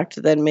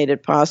fact, then made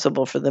it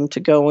possible for them to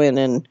go in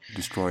and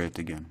destroy it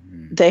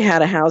again. They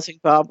had a housing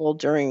bubble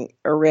during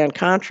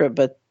Iran-Contra,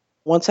 but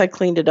once I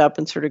cleaned it up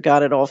and sort of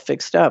got it all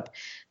fixed up,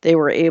 they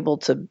were able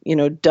to,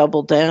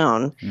 double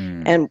down.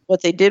 And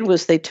what they did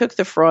was they took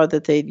the fraud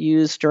that they'd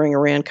used during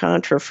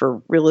Iran-Contra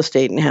for real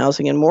estate and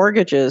housing and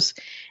mortgages,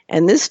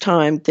 and this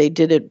time they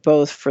did it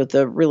both for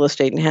the real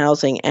estate and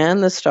housing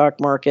and the stock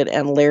market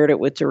and layered it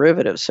with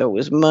derivatives. So it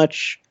was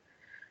much,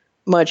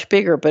 much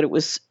bigger, but it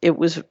was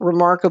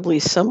remarkably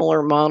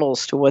similar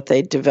models to what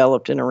they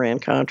developed in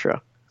Iran-Contra.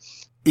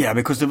 Yeah,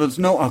 because there was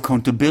no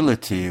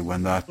accountability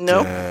when that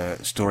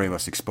story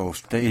was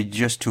exposed. They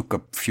just took a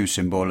few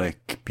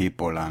symbolic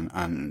people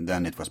and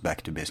then it was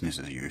back to business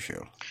as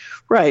usual.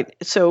 Right.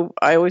 So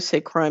I always say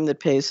crime that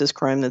pays is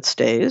crime that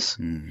stays.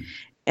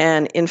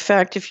 And in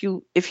fact, if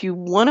you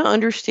want to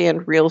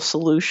understand real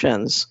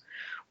solutions,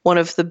 one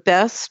of the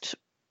best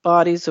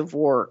bodies of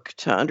work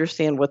to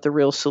understand what the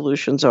real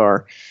solutions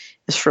are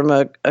is from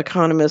an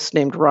economist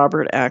named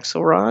Robert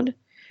Axelrod.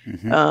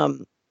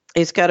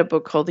 He's got a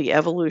book called The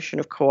Evolution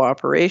of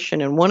Cooperation,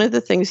 and one of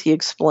the things he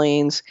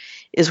explains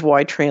is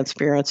why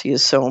transparency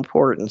is so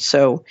important.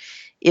 So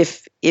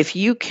if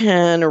you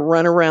can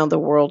run around the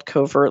world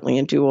covertly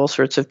and do all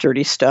sorts of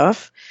dirty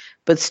stuff,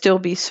 but still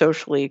be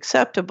socially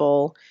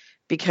acceptable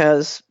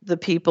because the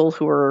people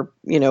who are,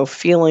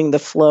 feeling the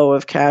flow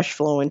of cash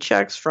flow and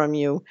checks from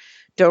you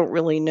don't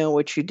really know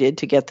what you did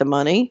to get the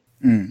money,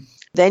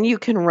 then you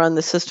can run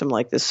the system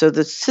like this. So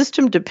the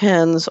system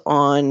depends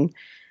on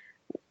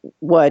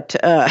what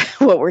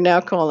we're now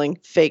calling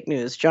fake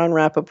news. John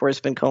Rappaport has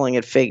been calling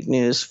it fake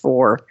news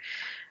for,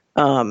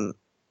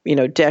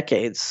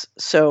 decades.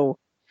 So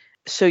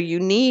you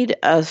need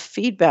a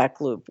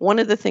feedback loop. One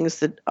of the things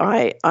that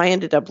I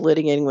ended up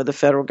litigating with the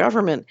federal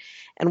government,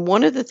 and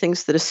one of the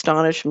things that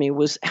astonished me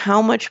was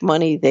how much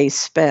money they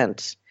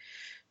spent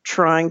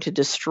trying to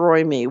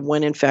destroy me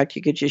when in fact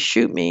you could just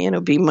shoot me and it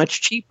would be much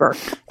cheaper.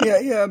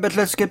 Yeah, but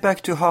let's get back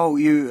to how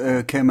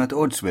you came at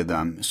odds with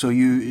them. So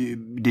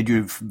did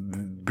you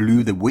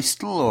blew the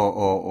whistle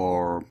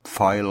or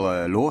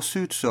file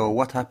lawsuits, or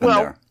what happened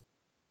there?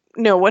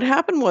 No, what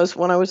happened was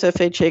when I was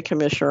FHA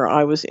commissioner,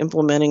 I was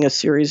implementing a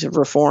series of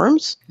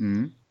reforms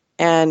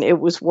and it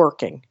was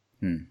working.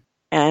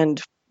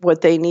 And what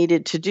they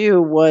needed to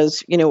do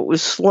was, it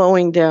was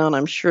slowing down,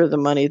 I'm sure, the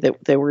money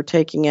that they were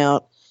taking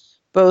out,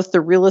 both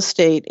the real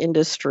estate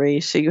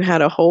industry. So you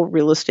had a whole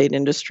real estate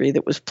industry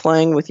that was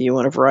playing with you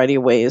in a variety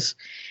of ways.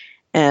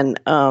 And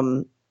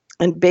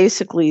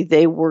basically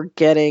they were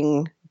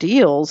getting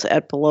deals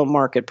at below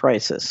market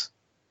prices.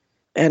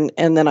 And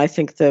then I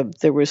think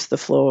there was the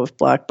flow of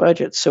black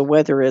budget. So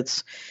whether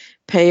it's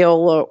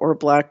payola or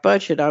black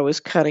budget, I was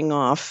cutting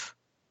off,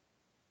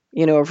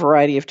 a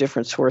variety of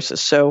different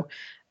sources. So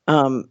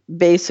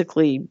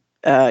basically,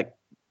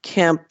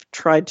 Kemp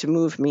tried to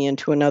move me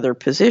into another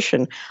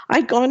position.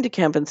 I'd gone to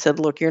Kemp and said,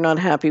 look, you're not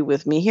happy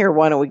with me here.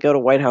 Why don't we go to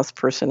White House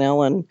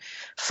personnel and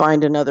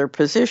find another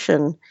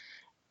position?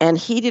 And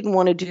he didn't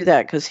want to do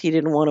that because he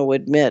didn't want to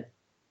admit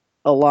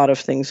a lot of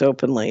things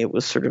openly. It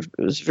was a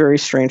very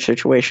strange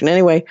situation.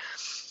 Anyway,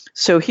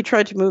 so he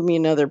tried to move me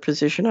another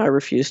position. I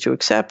refused to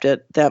accept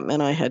it. That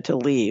meant I had to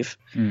leave.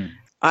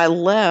 I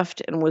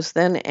left and was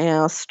then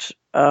asked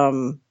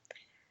by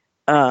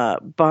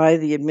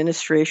the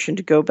administration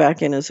to go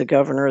back in as a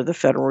governor of the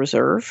Federal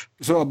Reserve.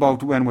 So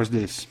about when was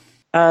this?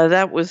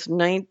 That was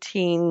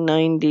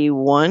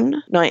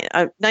 1991.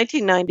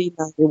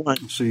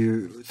 1990-91. So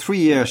 3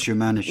 years you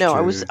managed to... No,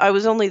 I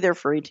was only there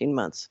for 18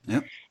 months.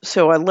 Yep.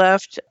 So I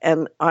left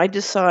and I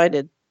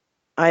decided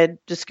I had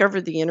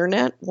discovered the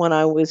internet when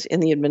I was in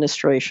the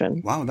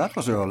administration. Wow, that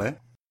was early.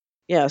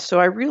 Yeah, so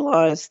I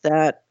realized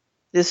that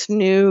this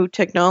new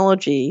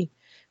technology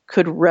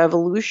could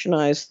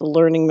revolutionize the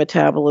learning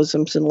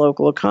metabolisms in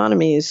local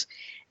economies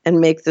and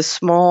make the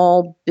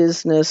small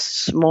business,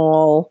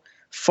 small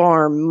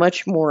farm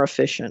much more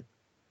efficient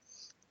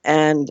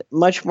and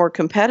much more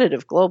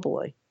competitive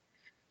globally.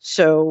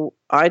 So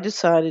I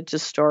decided to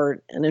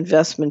start an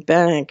investment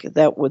bank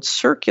that would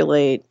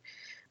circulate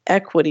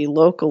equity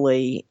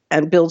locally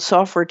and build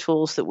software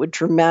tools that would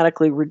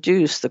dramatically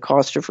reduce the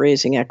cost of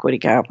raising equity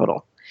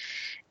capital.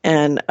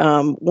 And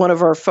one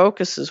of our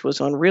focuses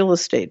was on real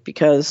estate,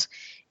 because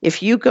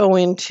if you go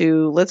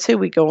into, let's say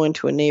we go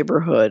into a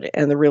neighborhood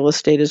and the real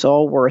estate is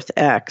all worth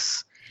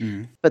X,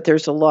 but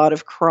there's a lot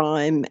of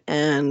crime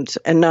and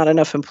not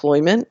enough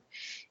employment.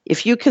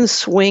 If you can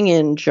swing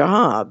in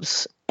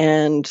jobs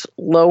and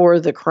lower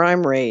the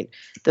crime rate,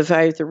 the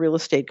value of the real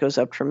estate goes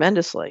up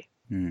tremendously.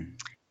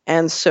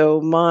 And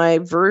so my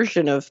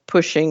version of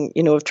pushing,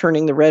 of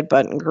turning the red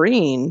button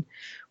green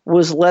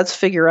was, let's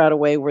figure out a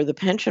way where the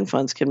pension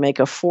funds can make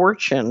a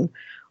fortune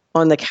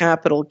on the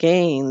capital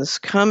gains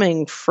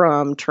coming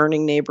from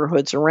turning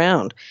neighborhoods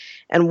around.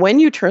 And when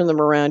you turn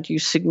them around, you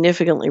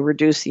significantly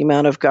reduce the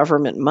amount of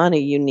government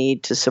money you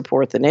need to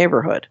support the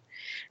neighborhood.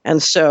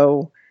 And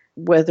so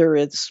whether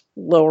it's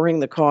lowering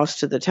the cost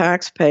to the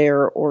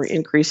taxpayer or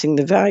increasing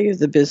the value of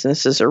the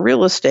businesses or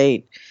real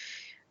estate.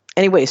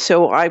 Anyway,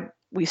 so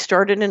we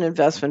started an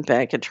investment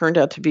bank. It turned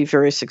out to be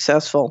very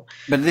successful.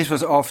 But this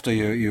was after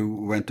you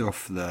went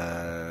off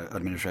the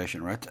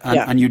administration, right? And,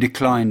 yeah. And you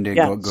declined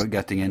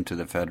getting into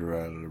the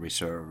Federal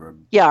Reserve.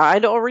 Yeah,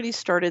 I'd already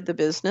started the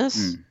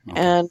business,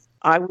 and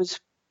I was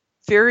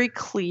very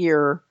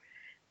clear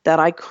that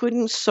I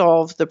couldn't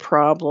solve the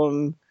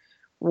problem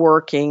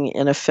working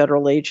in a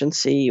federal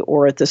agency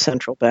or at the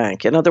central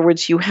bank. In other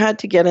words, you had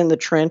to get in the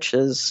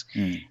trenches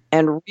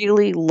and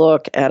really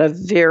look at a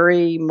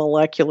very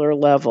molecular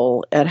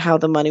level at how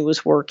the money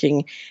was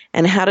working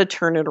and how to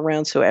turn it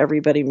around so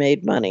everybody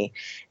made money.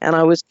 And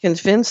I was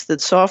convinced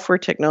that software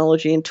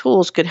technology and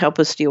tools could help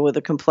us deal with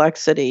the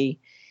complexity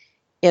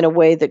in a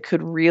way that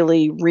could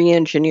really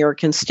re-engineer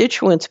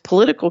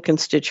political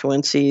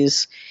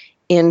constituencies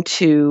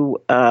into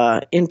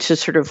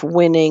sort of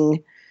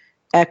winning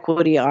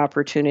equity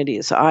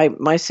opportunities.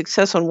 My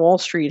success on Wall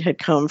Street had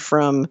come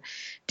from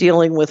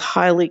dealing with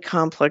highly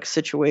complex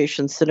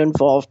situations that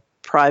involved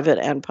private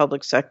and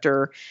public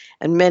sector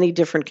and many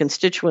different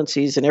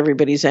constituencies, and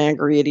everybody's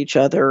angry at each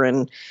other,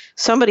 and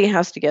somebody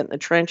has to get in the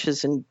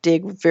trenches and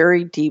dig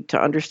very deep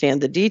to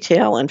understand the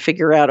detail and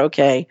figure out,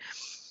 okay,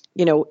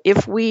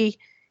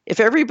 if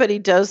everybody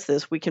does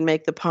this, we can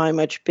make the pie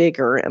much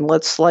bigger, and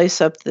let's slice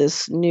up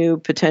this new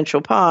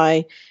potential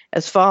pie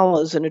as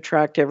follows and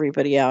attract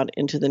everybody out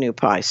into the new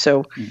pie.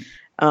 So,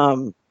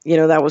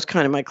 that was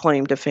kind of my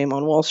claim to fame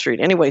on Wall Street.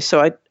 Anyway,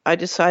 so I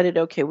decided,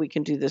 okay, we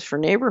can do this for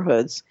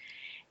neighborhoods.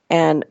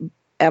 And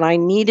I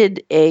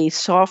needed a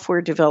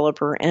software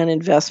developer and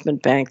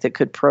investment bank that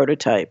could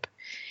prototype.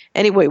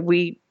 Anyway,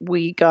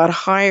 we got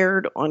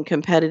hired on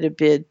competitive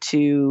bid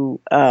to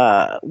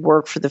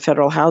work for the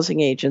Federal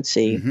Housing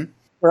Agency,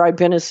 where I'd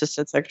been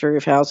Assistant Secretary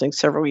of Housing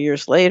several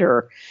years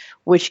later,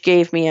 which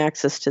gave me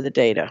access to the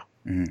data.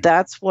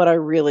 That's what I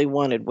really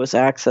wanted, was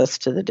access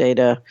to the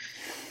data,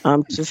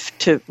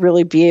 to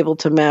really be able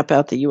to map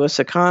out the U.S.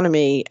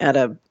 economy in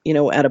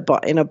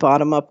a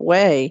bottom-up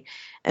way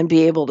and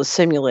be able to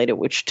simulate it,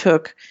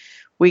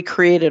 we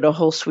created a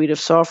whole suite of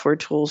software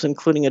tools,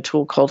 including a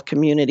tool called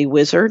Community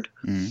Wizard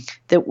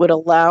that would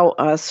allow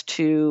us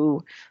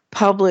to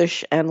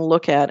publish and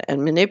look at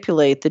and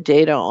manipulate the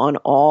data on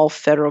all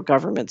federal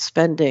government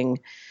spending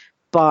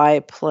by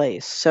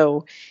place.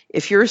 So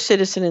if you're a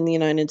citizen in the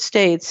United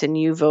States and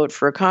you vote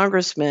for a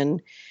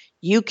congressman,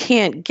 you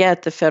can't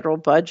get the federal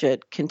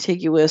budget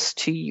contiguous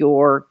to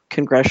your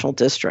congressional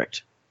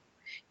district.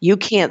 You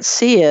can't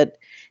see it.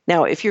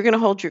 Now, if you're going to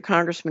hold your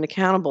congressman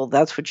accountable,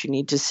 that's what you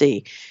need to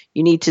see.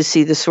 You need to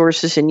see the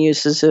sources and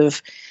uses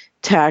of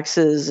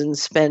taxes and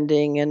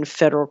spending and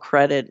federal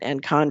credit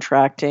and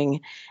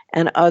contracting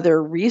and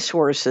other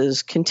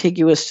resources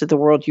contiguous to the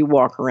world you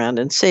walk around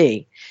and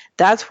see.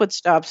 That's what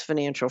stops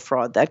financial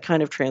fraud, that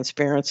kind of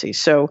transparency.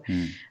 So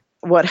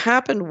what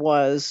happened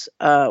was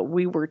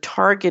we were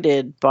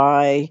targeted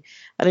by,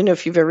 I don't know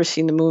if you've ever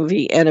seen the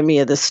movie Enemy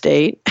of the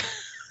State.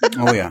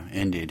 Oh, yeah,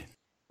 indeed.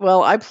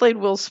 Well, I played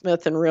Will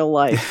Smith in real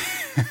life.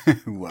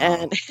 Wow.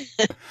 And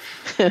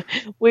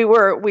we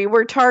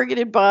were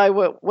targeted by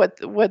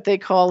what they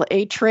call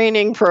a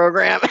training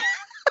program.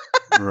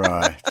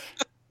 Right.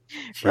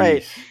 Jeez.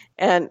 Right.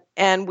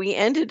 And we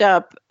ended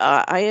up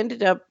I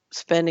ended up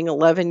spending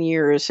 11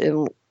 years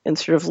in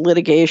sort of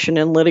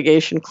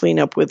litigation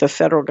cleanup with the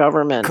federal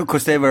government.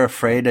 Because they were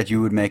afraid that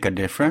you would make a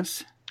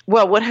difference?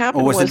 Well, what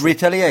happened was it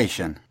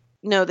retaliation?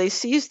 No, they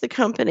seized the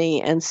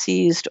company and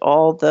seized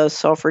all the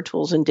software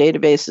tools and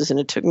databases, and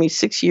it took me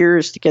 6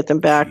 years to get them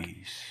back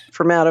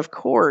from out of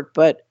court.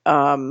 But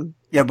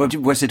Yeah, but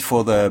was it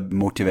for the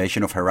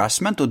motivation of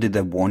harassment, or did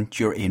they want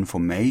your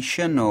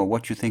information, or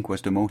what do you think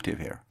was the motive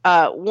here?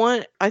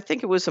 I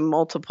think it was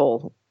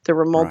there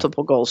were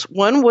multiple goals.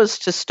 One was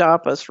to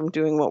stop us from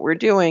doing what we're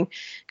doing,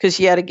 because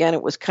yet again,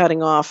 it was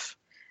cutting off.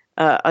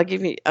 I'll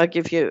give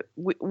you,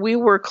 we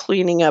were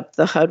cleaning up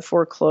the HUD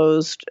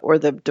foreclosed or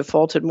the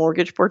defaulted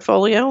mortgage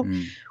portfolio.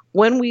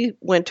 When we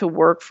went to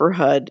work for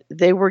HUD,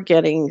 they were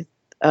getting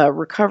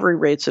recovery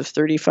rates of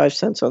 35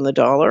 cents on the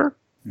dollar.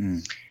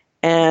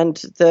 And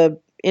the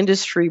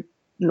industry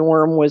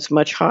norm was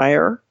much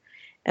higher.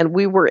 And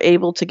we were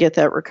able to get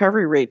that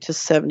recovery rate to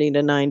 70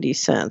 to 90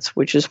 cents,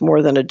 which is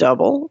more than a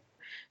double.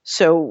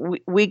 So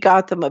we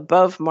got them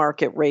above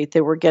market rate.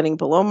 They were getting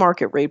below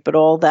market rate, but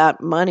all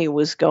that money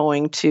was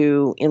going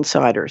to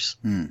insiders.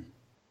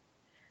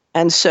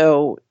 And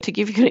so to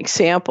give you an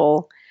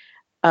example,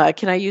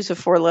 can I use a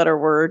 4-letter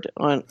word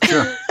on?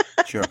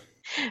 Sure.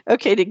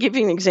 Okay, to give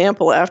you an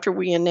example, after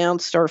we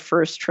announced our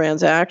first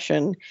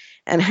transaction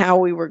and how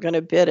we were going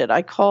to bid it,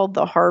 I called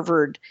the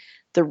Harvard,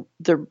 the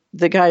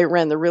guy who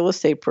ran the real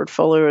estate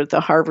portfolio at the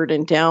Harvard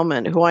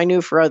Endowment, who I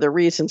knew for other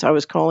reasons. I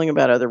was calling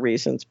about other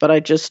reasons, but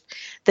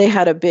they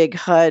had a big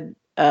HUD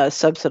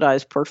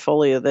subsidized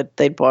portfolio that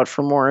they'd bought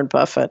from Warren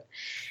Buffett.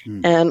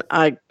 And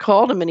I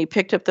called him and he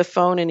picked up the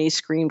phone and he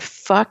screamed,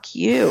 "Fuck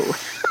you."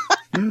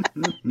 And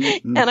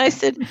I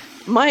said,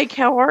 "Mike,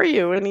 how are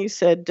you?" And he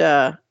said,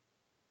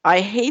 "I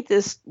hate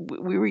this."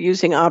 We were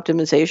using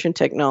optimization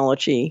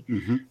technology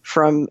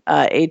from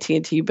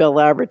AT&T Bell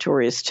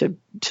Laboratories to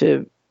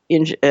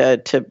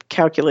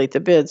calculate the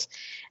bids.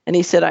 And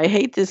he said, "I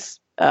hate this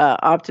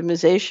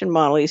optimization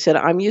model." He said,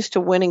 "I'm used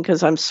to winning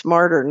because I'm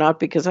smarter, not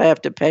because I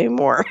have to pay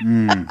more."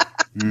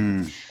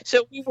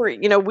 So we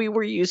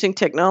were using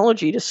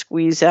technology to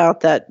squeeze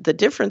out the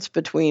difference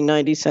between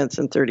 90 cents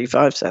and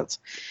 35 cents.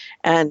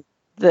 And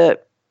the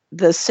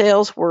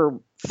sales were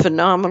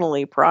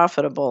phenomenally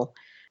profitable,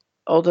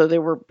 although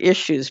there were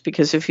issues,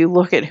 because if you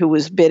look at who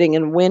was bidding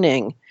and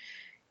winning,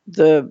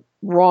 the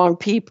wrong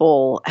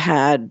people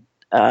had,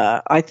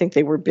 I think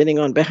they were bidding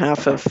on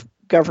behalf of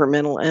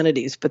governmental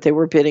entities, but they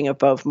were bidding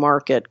above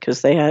market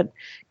because they had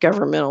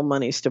governmental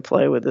monies to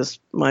play with, is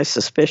my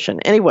suspicion.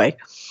 Anyway,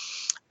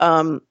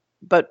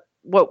 but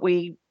what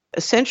we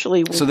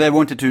essentially... So they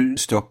wanted to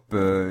stop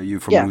you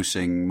from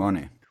losing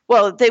money?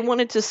 Well, they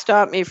wanted to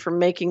stop me from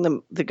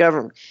making the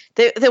government.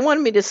 They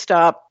wanted me to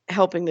stop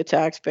helping the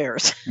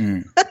taxpayers.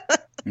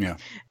 Yeah.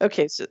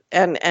 Okay.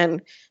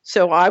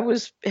 So I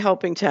was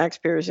helping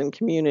taxpayers and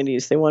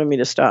communities. They wanted me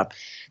to stop.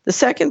 The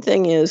second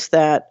thing is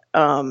that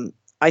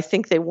I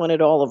think they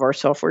wanted all of our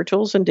software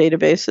tools and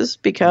databases,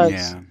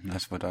 because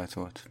that's what I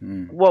thought.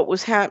 What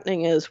was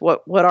happening is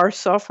what our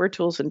software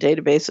tools and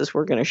databases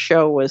were going to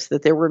show was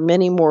that there were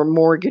many more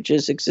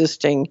mortgages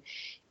existing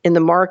in the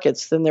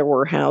markets than there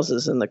were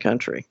houses in the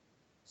country.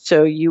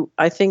 So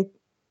I think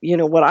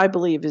what I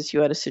believe is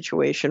you had a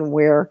situation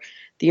where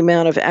the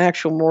amount of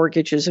actual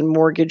mortgages and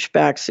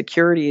mortgage-backed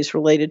securities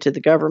related to the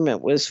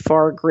government was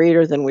far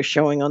greater than was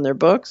showing on their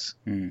books.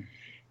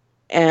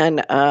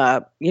 And,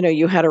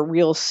 you had a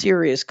real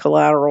serious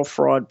collateral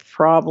fraud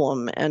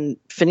problem and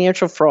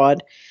financial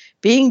fraud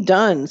being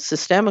done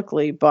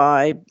systemically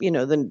by,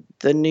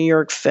 the New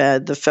York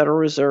Fed, the Federal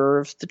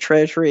Reserve, the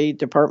Treasury,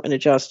 Department of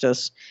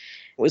Justice.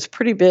 Was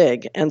pretty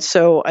big. And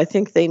so I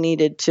think they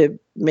needed to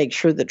make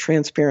sure that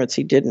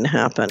transparency didn't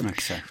happen.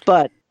 Exactly.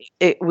 But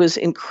it was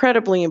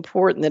incredibly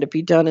important that it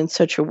be done in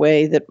such a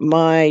way that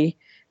my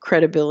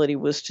credibility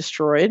was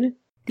destroyed.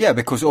 Yeah,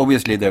 because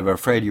obviously they were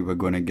afraid you were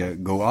going to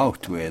go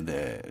out with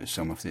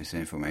some of this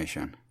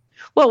information.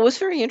 Well, it was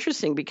very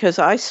interesting because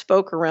I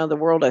spoke around the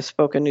world. I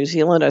spoke in New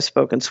Zealand, I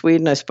spoke in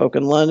Sweden, I spoke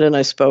in London,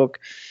 I spoke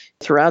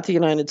throughout the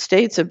United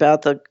States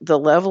about the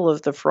level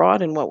of the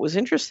fraud. And what was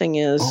interesting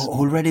is... Oh,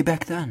 already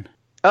back then?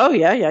 Oh,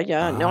 yeah.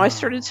 No, I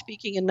started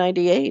speaking in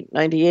 98.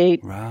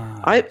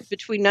 Right.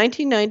 Between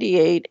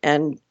 1998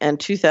 and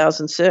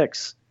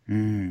 2006,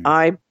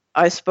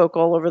 I spoke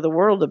all over the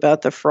world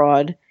about the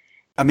fraud.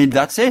 I mean,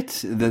 that's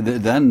it.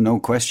 Then no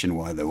question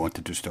why they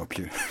wanted to stop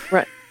you.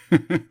 Right.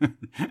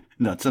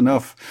 That's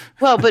enough.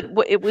 Well, but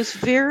it was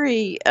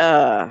very,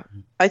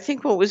 I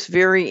think what was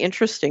very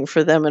interesting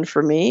for them and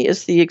for me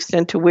is the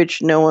extent to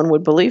which no one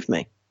would believe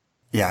me.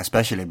 Yeah,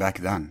 especially back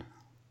then.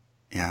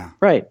 Yeah.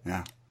 Right.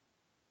 Yeah.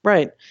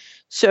 Right.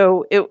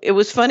 So it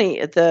was funny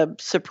at the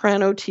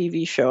Soprano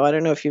TV show. I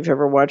don't know if you've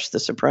ever watched The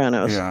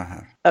Sopranos. Yeah, I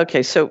have.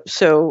 Okay,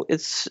 so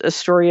it's a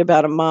story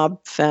about a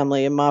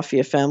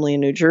mafia family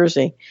in New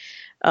Jersey.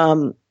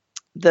 In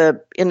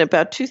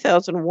about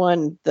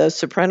 2001, the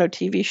Soprano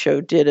TV show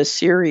did a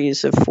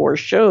series of 4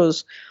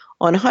 shows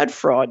on HUD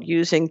fraud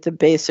using the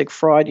basic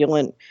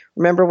fraudulent.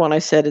 Remember when I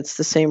said it's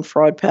the same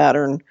fraud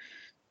pattern,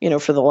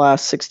 for the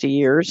last 60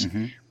 years?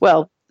 Mm-hmm.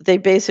 Well, they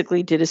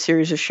basically did a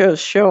series of shows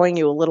showing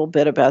you a little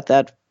bit about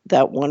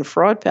that one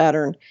fraud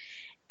pattern.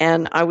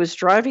 And I was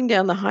driving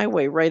down the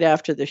highway right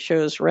after the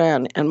shows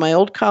ran, and my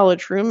old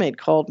college roommate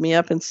called me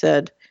up and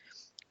said,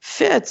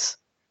 "Fitz,"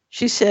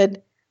 she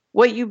said,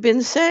 "what you've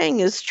been saying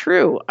is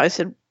true." I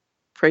said,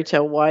 pray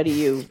tell, why do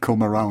you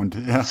come around.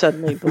 Yeah.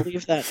 suddenly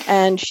believe that?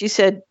 And she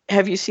said,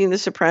 have you seen the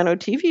Soprano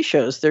TV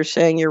shows? They're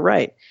saying you're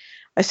right.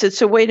 I said,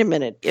 so wait a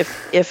minute.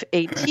 If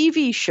a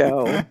TV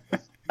show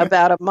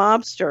about a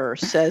mobster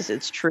says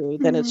it's true,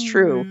 then it's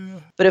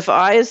true. But if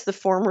I, as the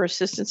former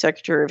Assistant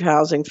Secretary of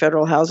Housing,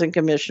 Federal Housing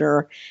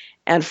Commissioner,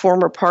 and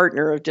former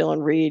partner of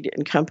Dillon Read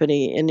and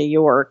Company in New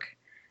York,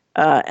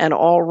 an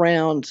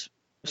all-round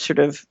sort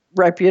of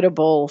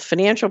reputable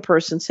financial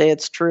person say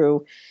it's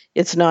true,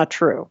 it's not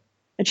true.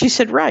 And she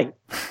said, right.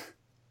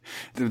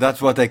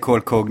 That's what they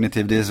call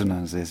cognitive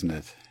dissonance, isn't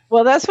it?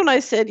 Well, that's when I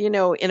said, in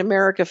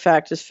America,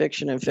 fact is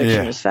fiction and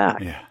fiction is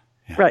fact. Yeah.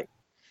 Right.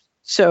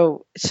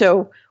 So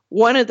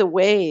one of the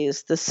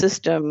ways the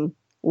system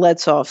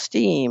lets off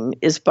steam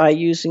is by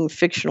using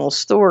fictional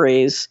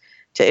stories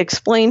to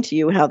explain to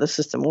you how the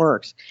system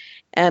works.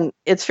 And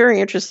it's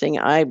very interesting.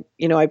 I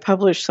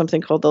published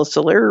something called the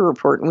Solari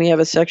Report, and we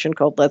have a section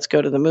called Let's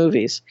Go to the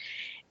Movies.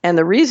 And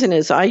the reason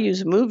is I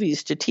use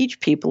movies to teach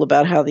people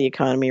about how the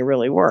economy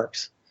really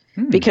works.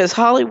 Because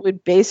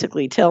Hollywood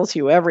basically tells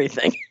you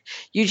everything.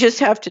 You just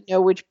have to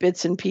know which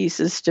bits and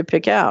pieces to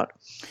pick out.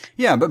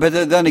 Yeah, but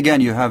then again,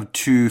 you have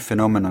two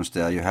phenomena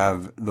there. You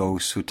have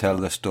those who tell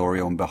the story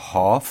on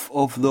behalf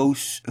of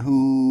those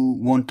who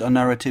want a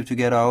narrative to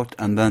get out,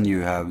 and then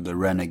you have the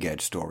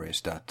renegade stories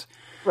that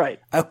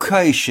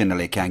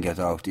occasionally can get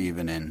out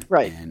even in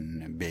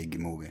a big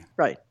movie.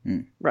 Right.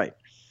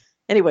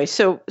 Anyway,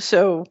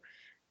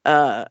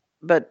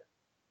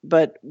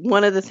 but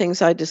one of the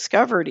things I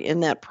discovered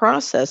in that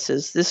process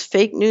is this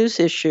fake news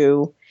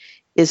issue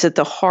is at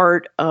the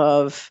heart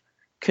of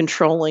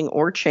controlling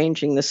or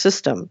changing the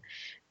system.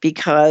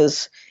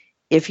 Because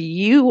if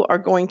you are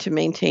going to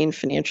maintain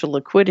financial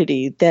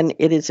liquidity, then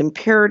it is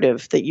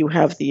imperative that you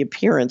have the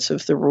appearance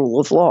of the rule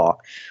of law,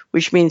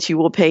 which means you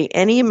will pay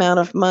any amount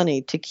of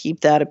money to keep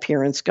that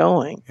appearance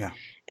going. Yeah.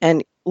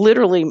 And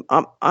literally,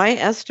 I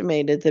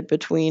estimated that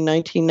between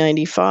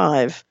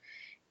 1995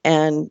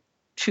 and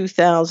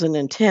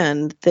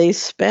 2010, they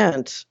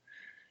spent,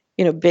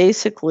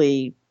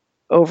 basically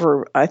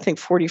over, I think,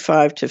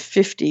 $45 to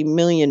 $50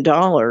 million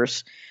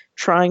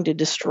trying to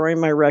destroy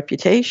my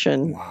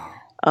reputation.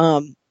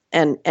 Wow.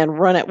 And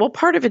run it. Well,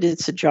 part of it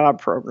is a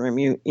job program.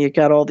 You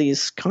got all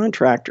these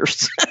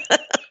contractors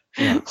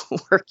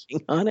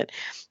working on it.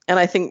 And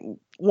I think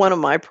one of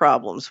my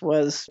problems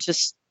was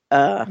just...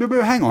 But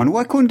hang on,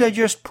 why couldn't they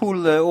just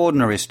pull the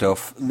ordinary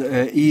stuff,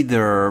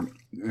 either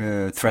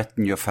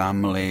threaten your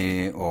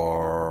family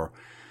or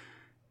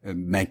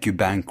make you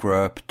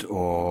bankrupt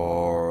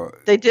or...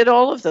 They did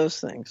all of those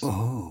things.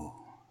 Oh.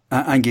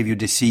 And give you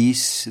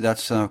disease.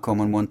 That's a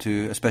common one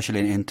too,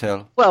 especially in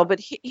Intel. Well, but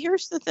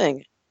here's the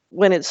thing.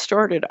 When it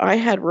started, I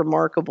had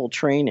remarkable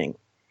training.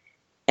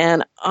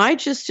 And I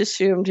just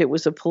assumed it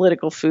was a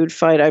political food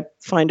fight. I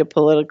find a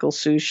political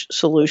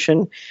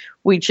solution.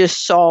 We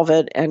just solve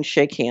it and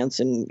shake hands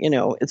and,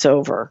 it's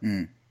over.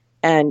 Mm.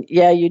 And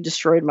yeah, you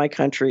destroyed my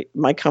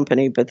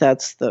company, but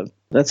that's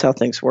how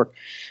things work.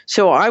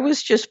 So I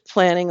was just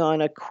planning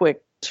on a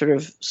quick sort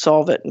of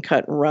solve it and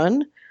cut and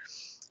run.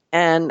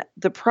 And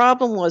the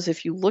problem was,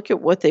 if you look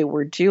at what they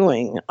were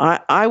doing,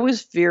 I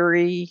was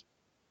very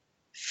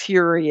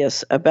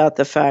furious about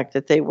the fact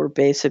that they were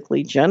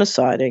basically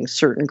genociding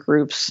certain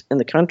groups in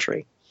the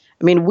country.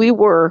 I mean,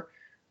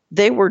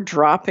 they were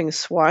dropping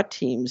SWAT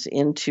teams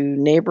into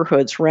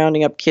neighborhoods,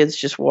 rounding up kids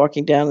just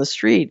walking down the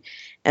street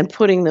and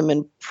putting them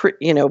in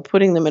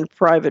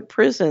private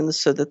prisons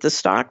so that the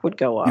stock would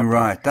go up.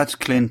 Right. That's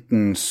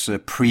Clinton's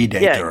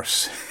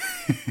predators.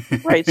 Yeah.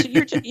 Right. So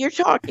you're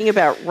talking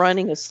about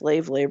running a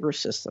slave labor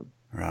system.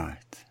 Right.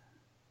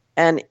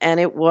 And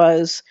it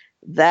was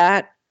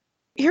that.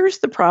 Here's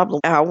the problem,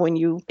 Al,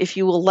 if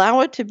you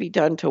allow it to be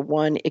done to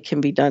one, it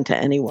can be done to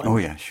anyone. Oh,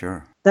 yeah,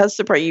 sure. That's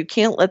the part. You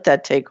can't let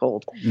that take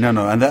hold.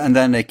 No. And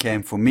then they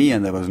came for me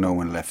and there was no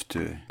one left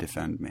to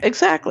defend me.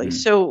 Exactly.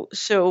 Mm.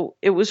 So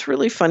it was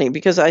really funny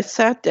because I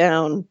sat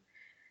down.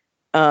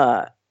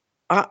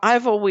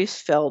 I've always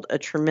felt a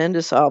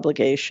tremendous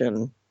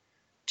obligation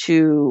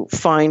to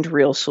find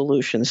real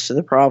solutions to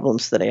the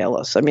problems that ail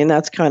us. I mean,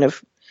 that's kind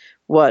of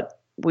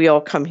what we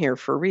all come here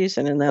for a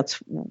reason. And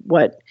that's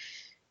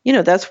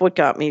what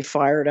got me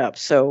fired up.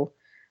 So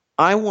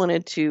I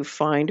wanted to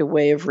find a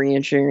way of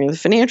re-engineering the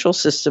financial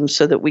system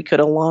so that we could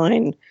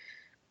align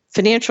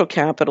financial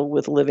capital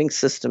with living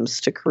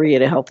systems to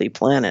create a healthy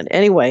planet.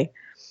 Anyway,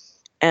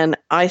 and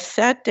I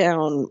sat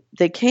down,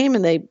 they came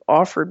and they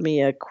offered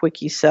me a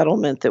quickie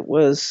settlement that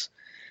was,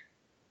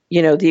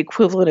 the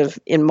equivalent of,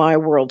 in my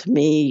world,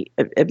 me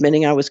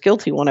admitting I was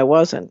guilty when I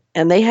wasn't.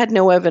 And they had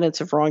no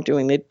evidence of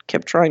wrongdoing. They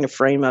kept trying to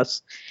frame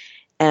us.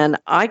 And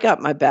I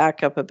got my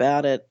back up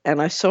about it,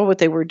 and I saw what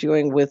they were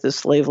doing with the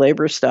slave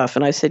labor stuff,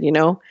 and I said,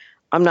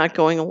 I'm not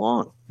going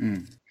along.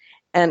 Mm.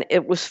 And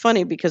it was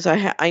funny because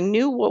I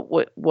knew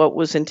what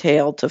was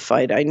entailed to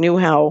fight. I knew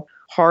how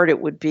hard it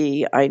would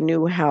be. I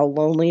knew how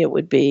lonely it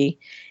would be.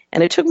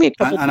 And it took me a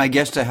couple. And I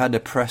guess they had the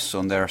press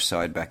on their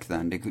side back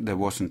then. There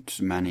wasn't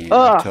many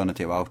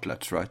alternative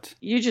outlets, right?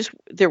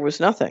 There was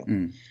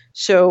nothing.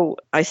 So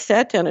I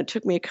sat down. It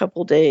took me a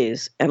couple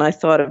days, and I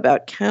thought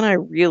about, can I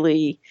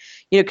really,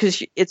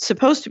 because it's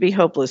supposed to be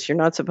hopeless. You're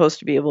not supposed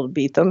to be able to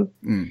beat them.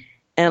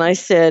 And I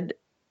said,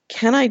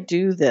 can I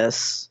do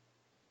this?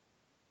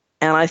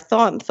 And I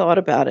thought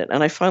about it,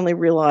 and I finally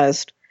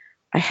realized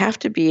I have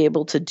to be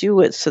able to do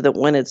it so that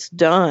when it's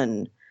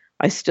done,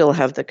 I still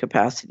have the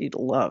capacity to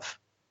love.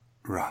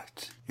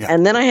 Right. Yeah.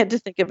 And then I had to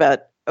think about,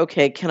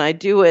 okay, can I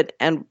do it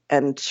and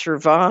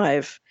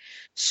survive?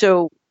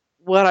 So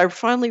what I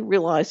finally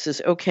realized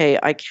is, okay,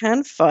 I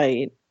can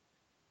fight,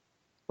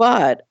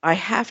 but I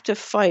have to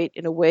fight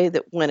in a way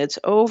that when it's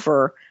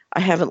over, I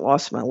haven't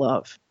lost my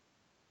love.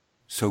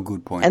 So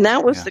good point. And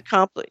that was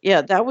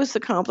that was the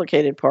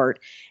complicated part.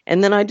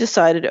 And then I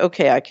decided,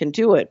 okay, I can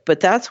do it. But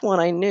that's when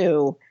I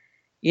knew,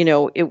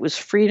 it was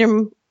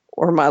freedom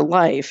or my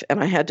life, and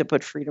I had to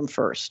put freedom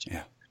first.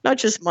 Yeah. Not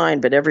just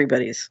mine, but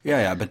everybody's.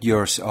 Yeah, but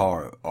yours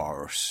are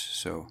ours.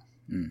 So.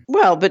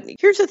 Well, but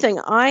here's the thing.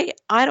 I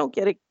don't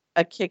get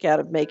a kick out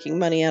of making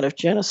money out of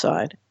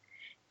genocide.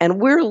 And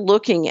we're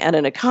looking at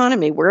an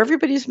economy where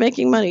everybody's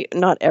making money.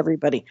 Not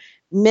everybody.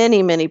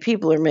 Many, many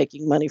people are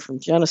making money from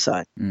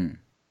genocide.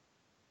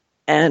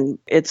 And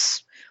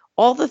it's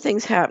all the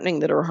things happening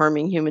that are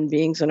harming human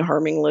beings and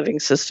harming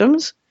living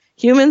systems.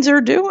 Humans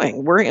are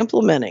doing. We're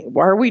implementing.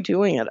 Why are we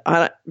doing it?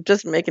 It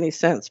doesn't make any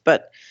sense.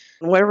 But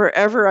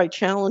whenever I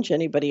challenge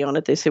anybody on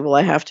it, they say, well,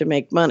 I have to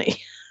make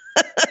money,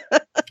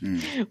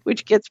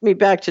 which gets me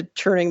back to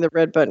turning the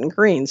red button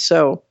green.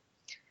 So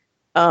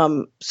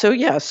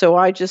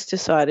I just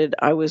decided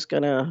I was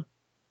gonna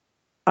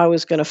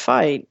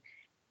fight.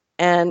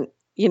 And,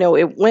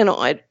 it went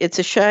on. It's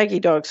a shaggy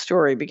dog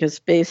story because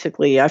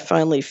basically I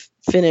finally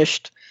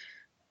finished,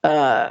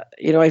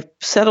 I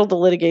settled the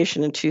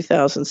litigation in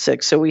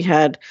 2006. So we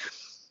had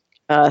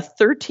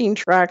 13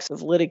 tracks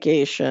of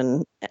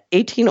litigation,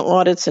 18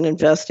 audits and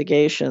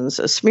investigations,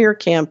 a smear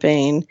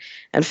campaign,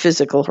 and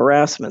physical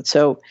harassment.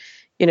 So,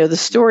 the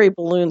story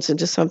balloons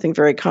into something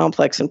very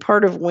complex, and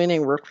part of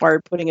winning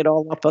required putting it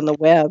all up on the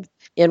web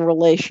in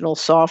relational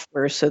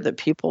software so that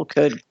people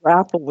could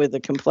grapple with the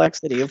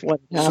complexity of what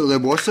happened. So there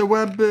was a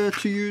web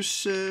to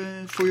use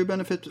for your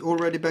benefit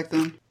already back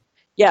then?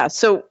 Yeah.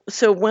 So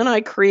when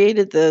I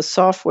created the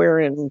software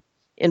and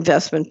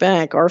investment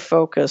bank, our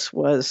focus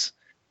was,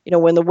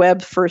 when the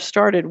web first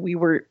started, we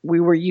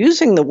were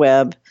using the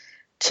web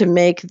to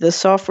make the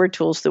software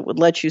tools that would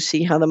let you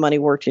see how the money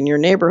worked in your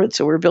neighborhood.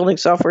 So we're building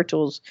software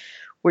tools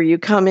where you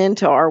come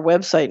into our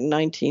website in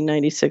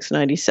 1996,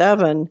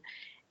 97,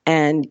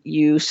 and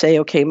you say,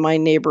 okay, my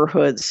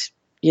neighborhood's,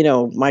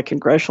 my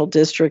congressional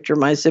district or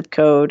my zip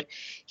code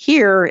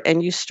here,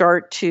 and you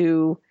start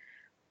to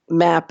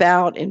map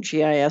out in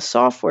GIS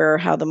software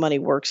how the money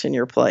works in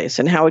your place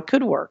and how it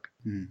could work.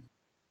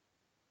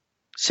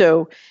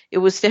 So it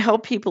was to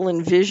help people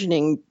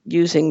envisioning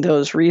using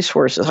those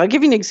resources. I'll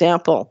give you an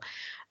example.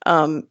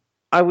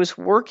 I was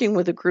working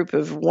with a group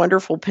of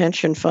wonderful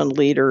pension fund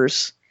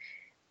leaders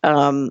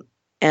on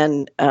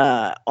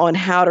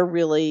how to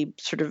really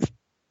sort of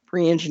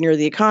re-engineer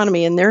the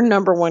economy. And their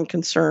number one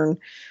concern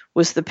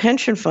was the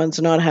pension funds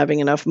not having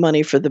enough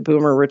money for the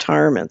boomer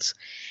retirements.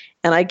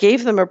 And I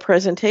gave them a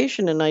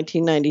presentation in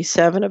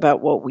 1997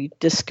 about what we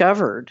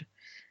discovered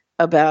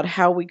about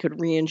how we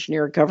could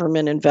re-engineer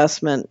government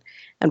investment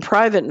and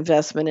private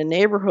investment in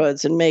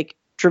neighborhoods and make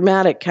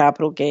dramatic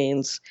capital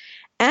gains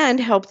and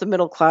help the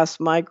middle class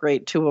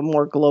migrate to a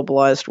more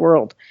globalized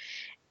world.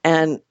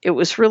 And it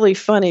was really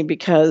funny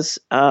because,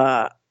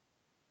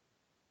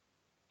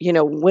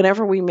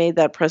 whenever we made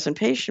that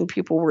presentation,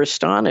 people were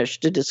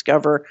astonished to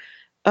discover,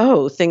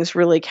 oh, things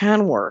really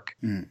can work.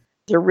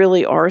 There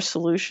really are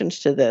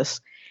solutions to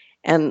this.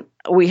 And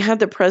we had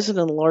the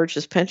president of the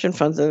largest pension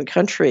funds in the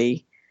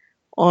country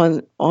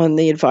on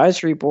the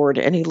advisory board,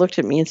 and he looked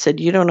at me and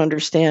said, you don't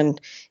understand.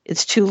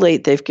 It's too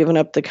late. They've given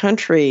up the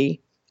country.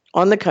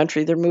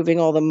 They're moving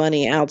all the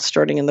money out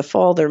starting in the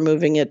fall. They're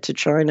moving it to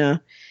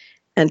China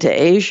and to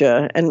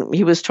Asia. And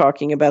he was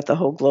talking about the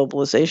whole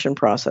globalization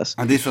process.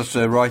 And this was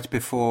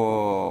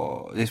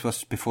before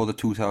the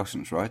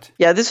 2000s, right?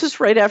 Yeah, this was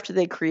right after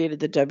they created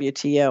the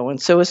WTO.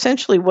 And so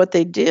essentially what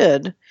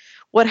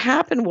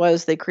happened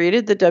was they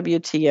created the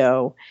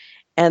WTO,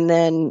 and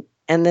then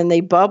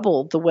they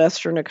bubbled the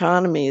Western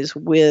economies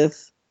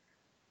with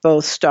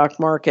both stock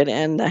market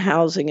and the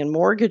housing and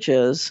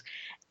mortgages.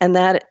 And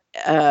that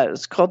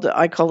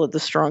I call it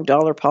the strong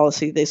dollar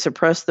policy. They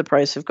suppressed the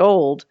price of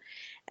gold,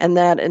 and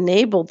that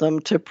enabled them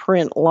to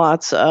print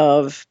lots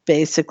of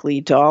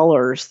basically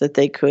dollars that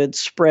they could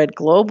spread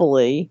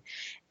globally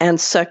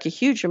and suck a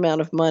huge amount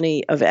of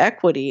money of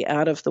equity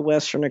out of the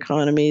Western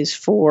economies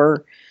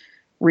for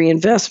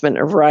reinvestment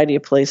in a variety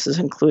of places,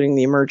 including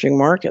the emerging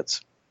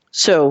markets.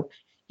 So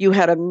you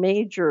had a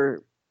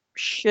major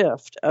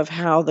shift of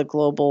how the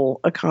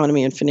global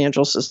economy and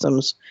financial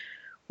systems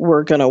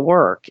were going to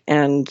work.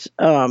 And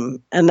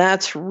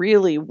that's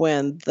really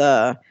when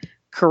the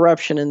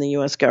corruption in the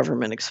U.S.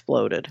 government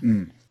exploded.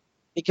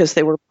 because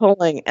they were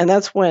pulling, and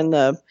that's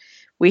when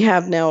we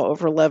have now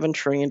over $11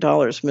 trillion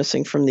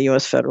missing from the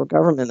U.S. federal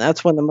government.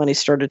 That's when the money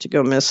started to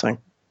go missing.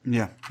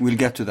 Yeah, we'll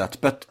get to that.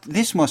 But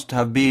this must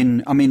have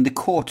been, I mean, the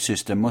court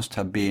system must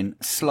have been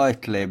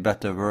slightly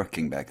better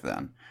working back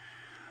then.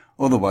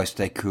 Otherwise,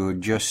 they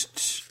could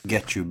just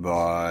get you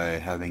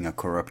by having a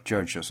corrupt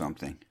judge or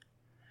something.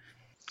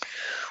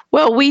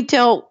 Well, we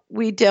dealt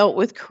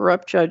with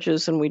corrupt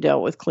judges and we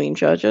dealt with clean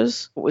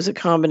judges. It was a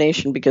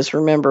combination because,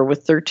 remember,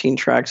 with 13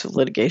 tracks of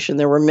litigation,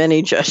 there were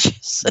many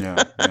judges.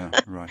 yeah,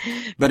 right.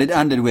 But it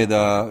ended with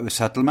a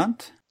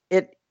settlement?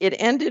 It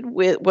ended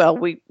with, well,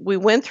 we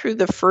went through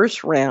the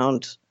first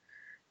round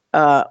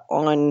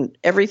on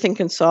everything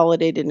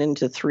consolidated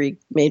into 3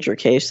 major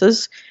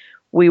cases.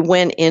 We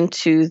went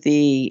into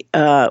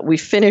we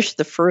finished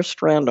the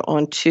first round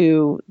on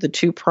the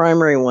 2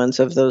 primary ones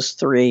of those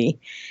 3,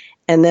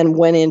 and then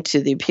went into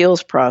the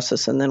appeals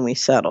process, and then we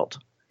settled.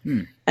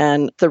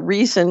 And the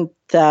reason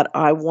that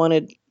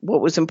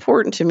what was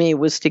important to me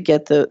was to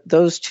get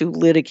those 2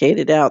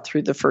 litigated out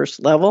through the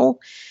first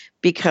level,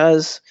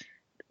 because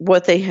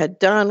what they had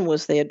done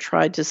was they had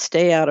tried to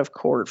stay out of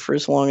court for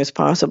as long as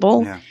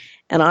possible. Yeah.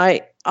 And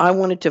I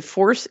wanted to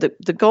force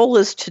the goal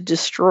is to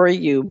destroy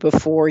you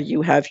before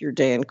you have your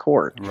day in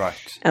court.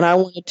 Right. And I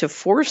wanted to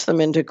force them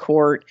into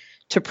court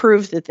to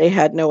prove that they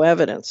had no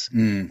evidence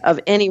of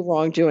any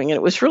wrongdoing. And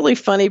it was really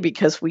funny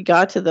because we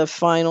got to the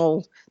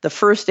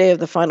first day of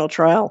the final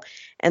trial,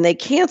 and they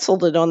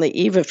canceled it on the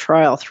eve of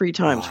trial 3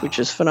 times, which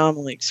is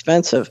phenomenally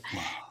expensive.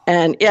 Wow.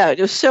 And yeah,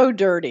 it was so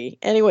dirty.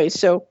 Anyway,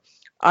 so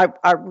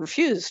I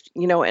refused,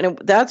 and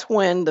that's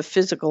when the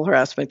physical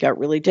harassment got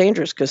really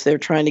dangerous, because they were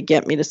trying to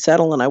get me to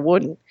settle and I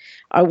wouldn't.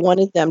 I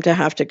wanted them to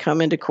have to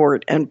come into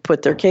court and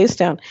put their case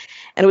down.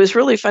 And it was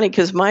really funny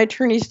because my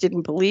attorneys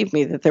didn't believe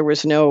me that there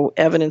was no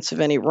evidence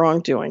of any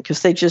wrongdoing,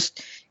 because they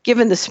just,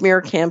 given the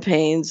smear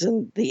campaigns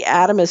and the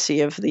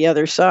adamancy of the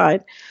other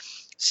side.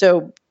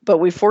 But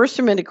we forced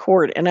them into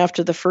court, and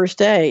after the first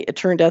day, it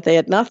turned out they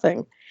had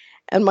nothing.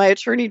 And my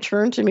attorney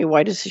turned to me,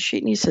 white as a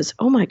sheet, and he says,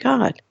 "Oh my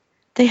God,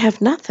 they have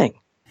nothing.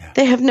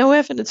 They have no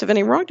evidence of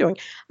any wrongdoing."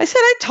 I said,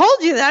 "I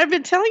told you that. I've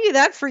been telling you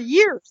that for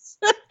years."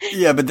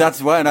 Yeah, but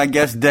that's why, and I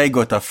guess they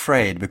got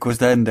afraid, because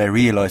then they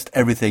realized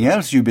everything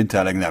else you've been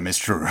telling them is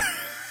true.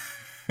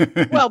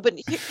 Well, but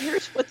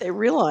here's what they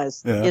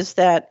realized is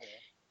that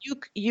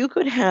you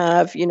could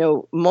have,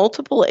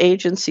 multiple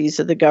agencies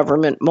of the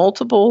government,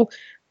 multiple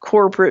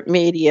corporate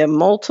media,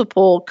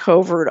 multiple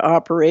covert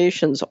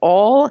operations,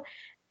 all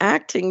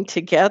acting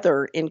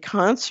together in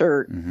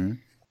concert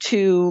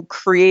to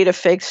create a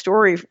fake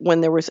story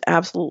when there was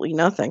absolutely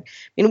nothing.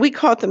 I mean, we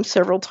caught them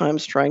several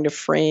times trying to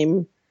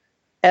frame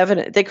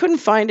evidence. They couldn't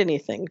find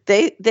anything.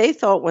 They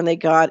thought when they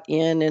got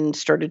in and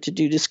started to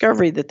do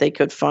discovery that they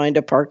could find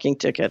a parking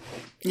ticket.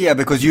 Yeah,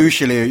 because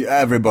usually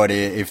everybody,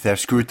 if they're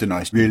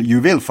scrutinized,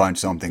 you will find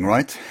something,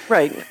 right?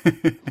 Right.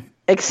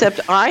 Except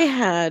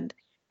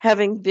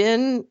having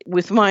been,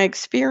 with my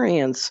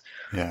experience,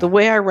 the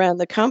way I ran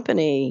the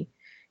company,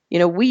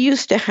 we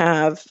used to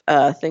have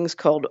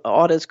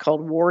audits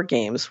called war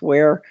games,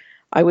 where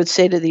I would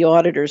say to the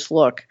auditors,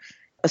 look,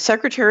 a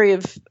secretary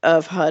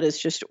of HUD has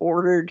just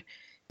ordered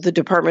the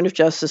Department of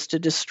Justice to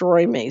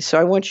destroy me. So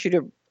I want you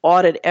to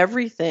audit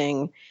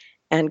everything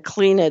and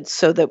clean it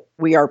so that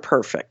we are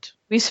perfect.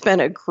 We spent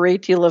a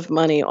great deal of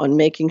money on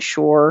making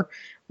sure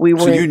we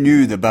were... So you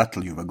knew the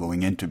battle you were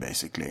going into,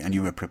 basically, and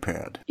you were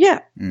prepared.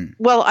 Yeah.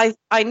 Well,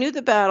 I knew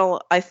the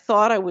battle. I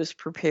thought I was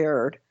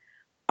prepared.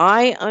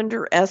 I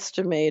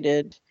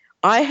underestimated.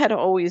 I had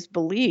always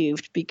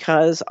believed,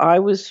 because I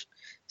was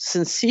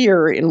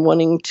sincere in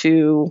wanting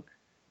to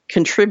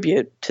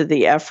contribute to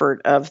the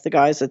effort of the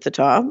guys at the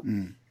top.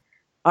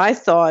 I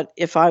thought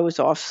if I was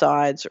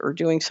offsides or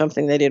doing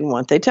something they didn't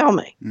want, they'd tell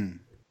me.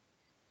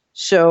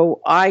 So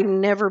I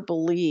never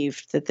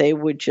believed that they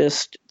would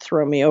just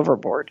throw me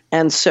overboard.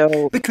 And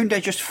so... But couldn't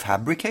they just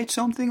fabricate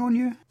something on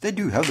you? They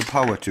do have the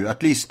power to,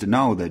 at least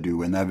now they do,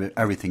 when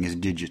everything is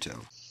digital.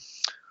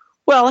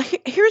 Well,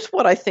 here's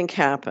what I think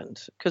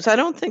happened, because I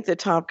don't think the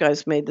top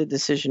guys made the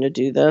decision to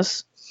do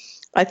this.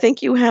 I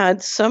think you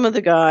had some of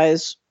the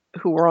guys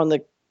who were on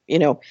the,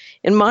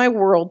 in my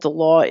world, the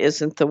law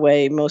isn't the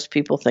way most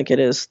people think it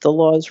is. The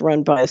law is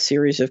run by a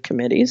series of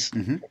committees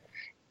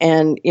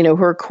and,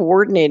 who are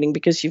coordinating,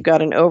 because you've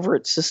got an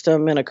overt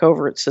system and a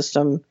covert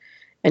system,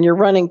 and you're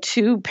running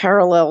 2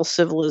 parallel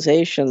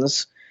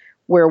civilizations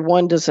where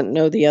one doesn't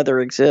know the other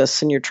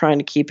exists, and you're trying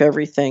to keep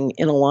everything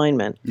in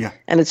alignment. Yeah.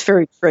 And it's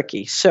very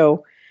tricky.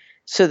 So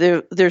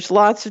there's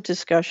lots of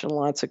discussion,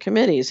 lots of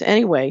committees.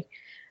 Anyway,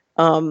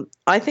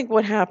 I think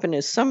what happened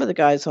is some of the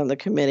guys on the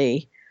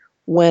committee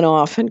went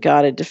off and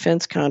got a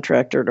defense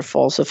contractor to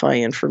falsify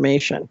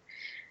information.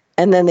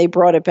 And then they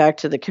brought it back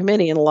to the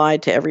committee and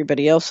lied to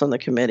everybody else on the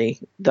committee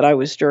that I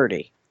was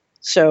dirty.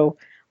 So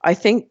I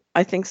think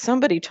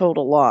somebody told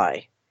a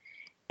lie.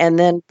 And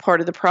then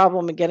part of the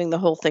problem in getting the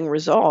whole thing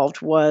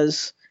resolved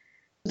was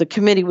the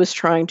committee was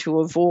trying to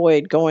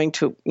avoid going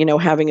to,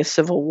 having a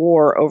civil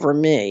war over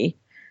me,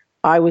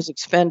 I was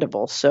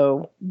expendable,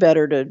 so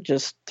better to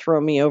just throw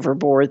me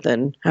overboard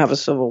than have a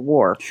civil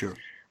war. Sure.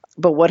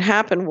 But what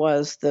happened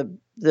was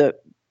the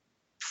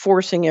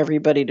forcing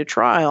everybody to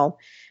trial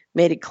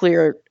made it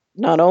clear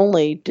not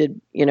only did,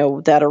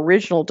 that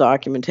original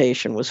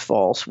documentation was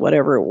false,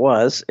 whatever it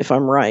was, if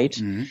I'm right,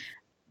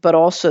 but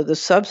also the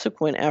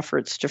subsequent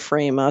efforts to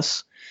frame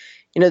us.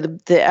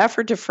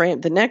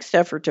 The next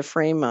effort to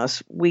frame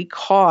us, we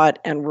caught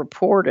and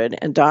reported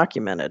and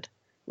documented.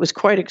 It was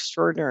quite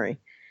extraordinary.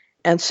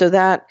 And so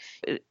that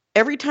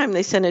every time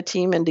they sent a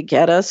team in to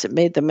get us, it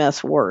made the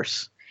mess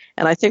worse.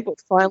 And I think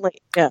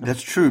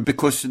That's true,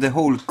 because the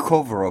whole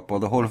cover-up or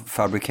the whole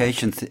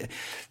fabrication,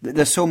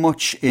 there's so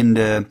much in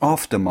the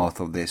aftermath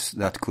of this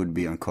that could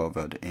be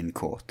uncovered in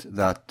court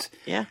that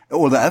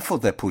all the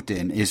effort they put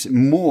in is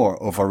more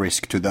of a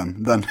risk to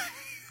them than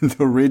the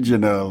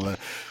original.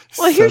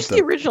 Well, here's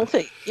the original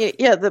thing.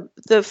 Yeah,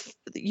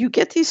 you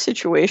get these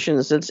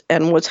situations,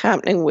 and what's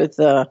happening with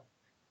the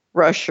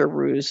Russia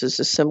ruse is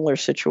a similar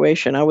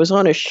situation. I was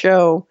on a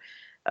show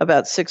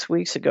about 6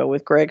 weeks ago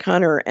with Greg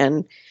Hunter,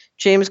 and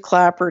James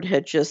Clapper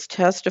had just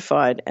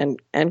testified, and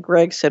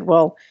Greg said,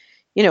 well,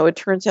 it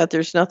turns out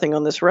there's nothing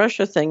on this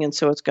Russia thing, and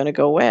so it's going to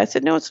go away. I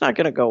said, no, it's not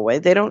going to go away.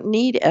 They don't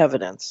need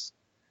evidence.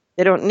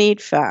 They don't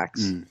need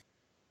facts.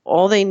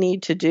 All they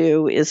need to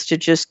do is to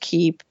just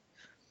keep,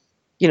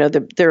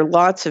 there are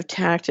lots of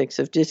tactics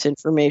of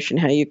disinformation,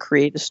 how you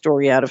create a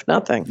story out of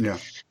nothing. Yeah.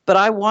 But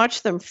I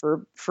watched them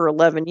for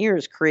 11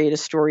 years create a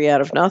story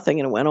out of nothing,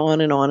 and it went on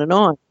and on and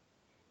on.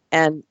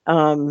 And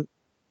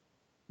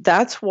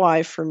that's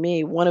why, for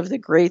me, one of the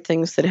great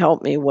things that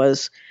helped me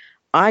was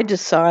I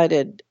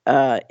decided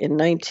in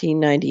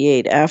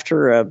 1998,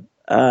 after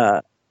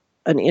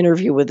an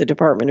interview with the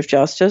Department of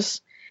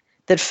Justice,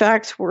 that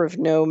facts were of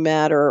no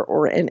matter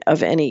or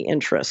of any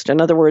interest.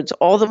 In other words,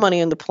 all the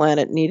money on the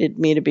planet needed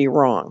me to be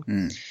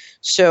wrong.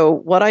 So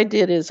what I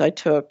did is I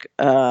took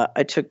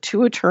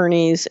 2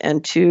 attorneys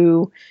and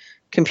 2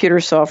 computer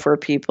software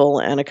people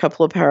and a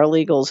couple of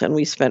paralegals, and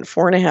we spent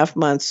 4.5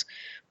 months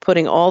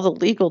putting all the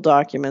legal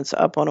documents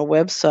up on a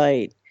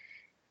website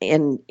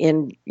in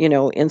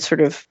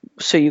sort of,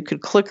 so you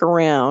could click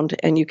around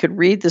and you could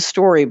read the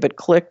story, but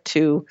click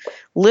to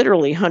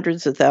literally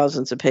hundreds of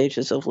thousands of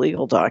pages of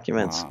legal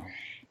documents. Wow.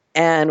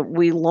 And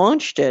we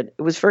launched it.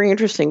 It was very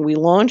interesting. We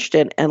launched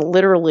it, and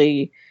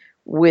literally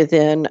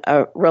within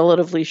a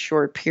relatively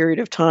short period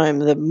of time,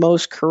 the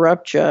most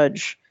corrupt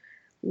judge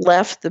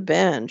left the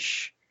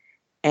bench,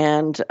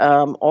 and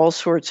all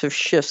sorts of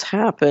shifts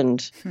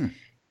happened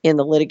in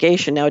the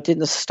litigation. Now, it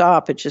didn't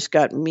stop. It just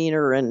got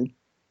meaner and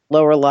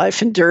lower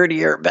life and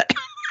dirtier. But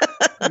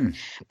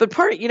but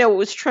part, it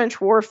was trench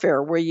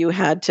warfare, where you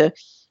had to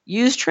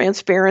use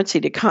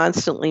transparency to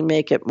constantly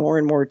make it more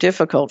and more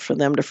difficult for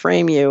them to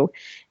frame you,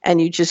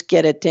 and you just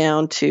get it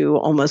down to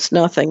almost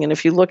nothing. And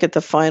if you look at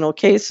the final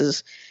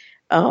cases,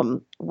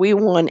 we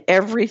won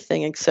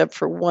everything except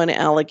for one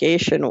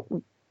allegation.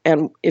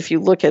 And if you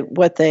look at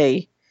what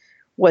they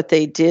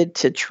did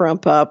to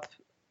trump up,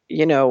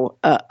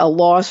 a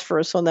loss for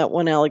us on that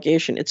one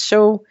allegation, it's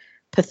so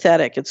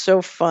pathetic. It's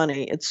so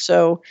funny.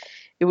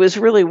 It was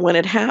really, when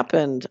it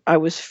happened, I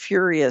was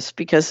furious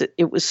because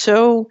it was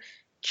so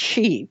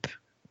cheap.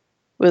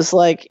 It was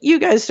like, you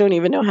guys don't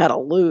even know how to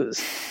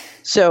lose.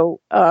 So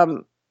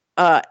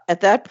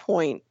at that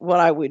point, what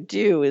I would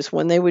do is,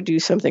 when they would do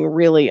something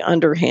really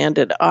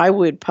underhanded, I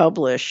would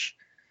publish,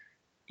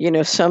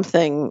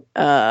 something,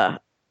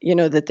 that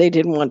they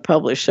didn't want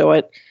published.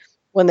 So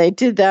when they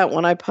did that,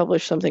 when I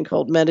published something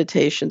called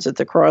Meditations at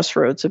the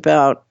Crossroads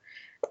about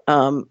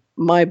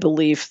my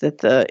belief that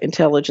the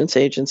intelligence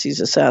agencies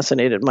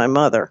assassinated my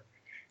mother.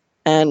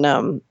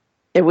 And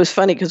it was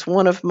funny because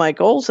one of my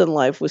goals in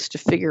life was to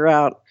figure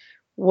out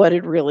what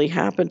had really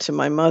happened to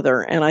my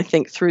mother. And I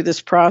think through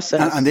this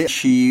process... And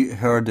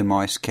her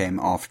demise came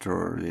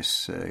after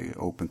this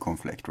open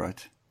conflict,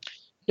 right?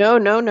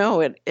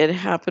 No. It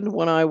happened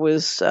when I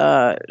was...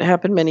 it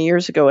happened many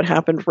years ago. It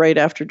happened right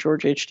after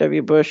George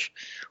H.W. Bush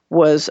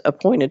was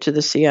appointed to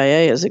the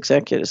CIA as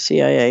executive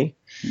CIA.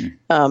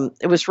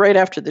 It was right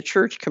after the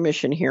Church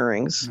Commission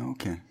hearings.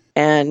 Okay.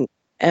 And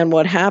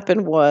what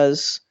happened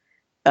was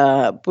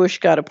Bush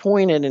got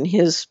appointed, and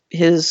his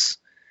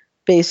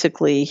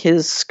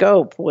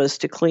scope was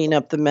to clean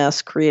up the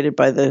mess created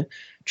by the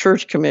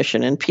Church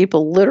Commission. And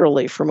people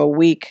literally, from a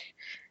week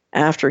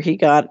after he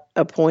got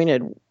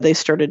appointed, they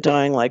started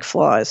dying like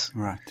flies.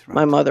 Right.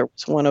 My mother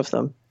was one of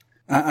them.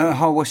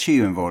 How was she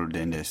involved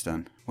in this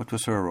then? What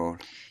was her role?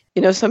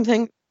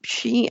 Something,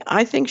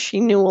 I think she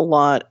knew a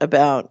lot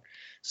about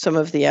some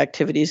of the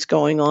activities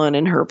going on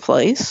in her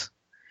place.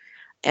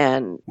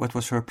 And what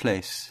was her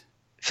place?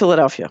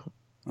 Philadelphia.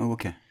 Oh,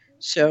 okay.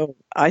 So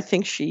I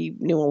think she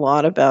knew a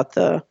lot about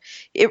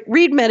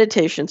read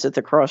Meditations at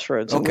the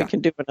Crossroads, and we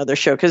can do another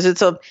show because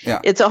it's a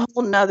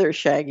whole nother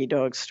Shaggy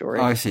Dog story.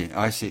 I see.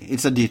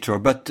 It's a detour,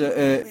 but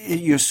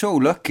you're so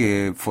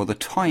lucky for the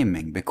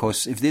timing,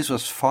 because if this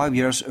was 5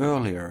 years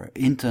earlier,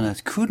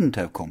 internet couldn't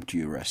have come to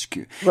your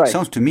rescue. Right.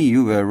 Sounds to me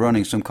you were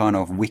running some kind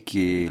of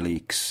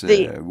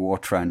WikiLeaks war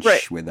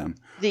trench with them.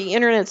 The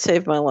internet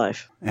saved my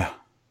life. Yeah.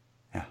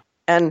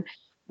 And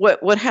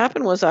what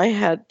happened was I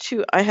had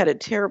a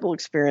terrible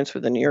experience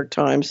with the New York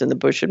Times and the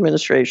Bush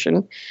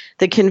administration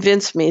that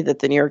convinced me that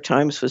the New York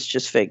Times was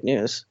just fake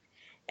news.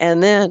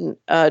 And then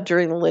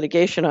during the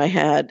litigation, I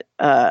had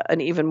an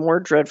even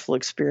more dreadful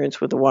experience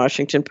with the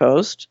Washington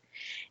Post.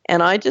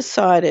 And I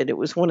decided it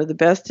was one of the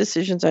best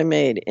decisions I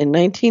made. In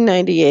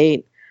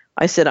 1998,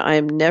 I said, I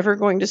am never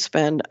going to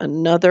spend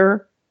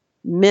another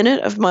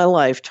minute of my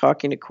life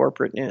talking to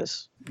corporate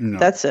news. No.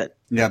 That's it.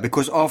 Yeah,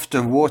 because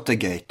after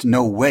Watergate,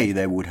 no way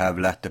they would have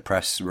let the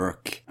press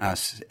work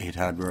as it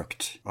had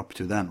worked up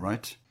to then,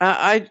 right?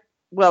 I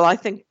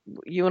think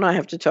you and I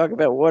have to talk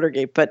about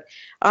Watergate, but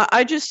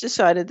I just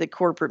decided that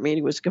corporate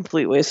media was a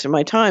complete waste of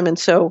my time. And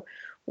so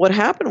what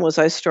happened was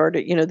I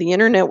started, the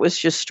internet was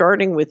just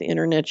starting with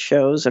internet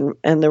shows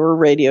and there were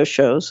radio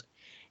shows.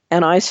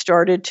 And I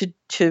started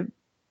to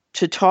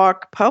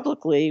talk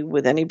publicly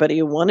with anybody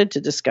who wanted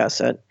to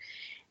discuss it.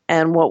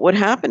 And what would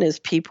happen is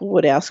people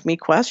would ask me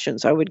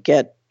questions. I would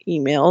get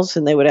emails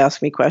and they would ask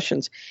me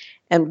questions.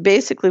 And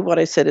basically what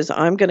I said is,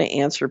 I'm going to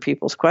answer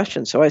people's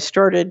questions. So I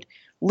started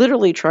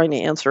literally trying to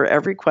answer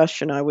every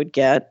question I would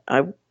get.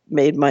 I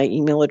made my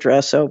email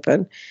address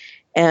open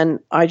and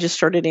I just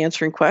started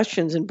answering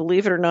questions. And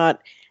believe it or not,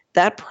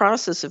 that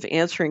process of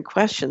answering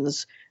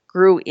questions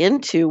grew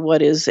into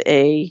what is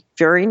a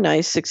very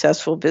nice,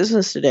 successful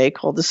business today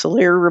called the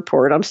Solari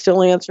Report. I'm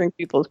still answering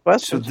people's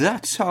questions. So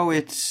that's how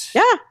it's...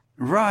 Yeah.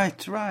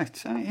 Right.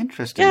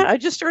 Interesting. Yeah, I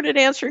just started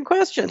answering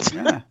questions.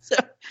 Yeah.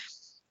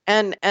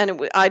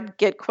 I'd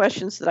get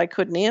questions that I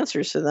couldn't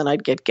answer, so then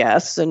I'd get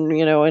guests, and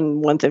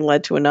and one thing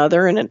led to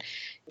another, and it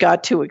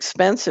got too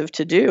expensive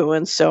to do,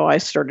 and so I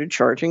started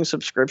charging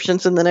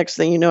subscriptions, and the next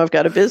thing you know, I've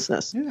got a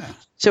business. Yeah.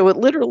 So it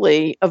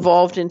literally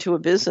evolved into a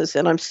business,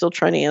 and I'm still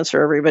trying to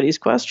answer everybody's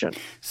question.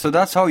 So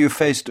that's how you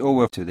phased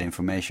over to the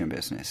information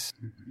business.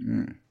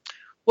 Mm.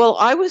 Well,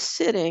 I was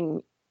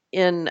sitting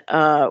in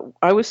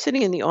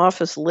the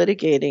office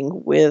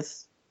litigating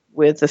with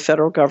the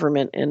federal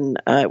government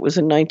it was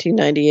in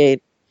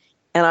 1998,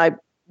 and I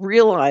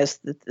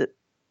realized that the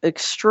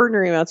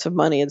extraordinary amounts of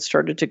money had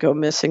started to go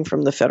missing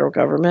from the federal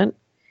government,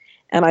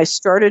 and I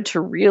started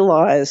to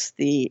realize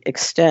the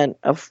extent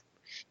of,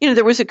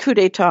 there was a coup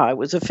d'état. It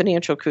was a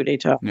financial coup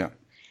d'état. Yeah.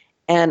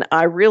 And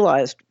I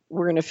realized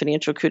we're in a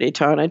financial coup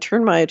d'état, and I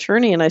turned to my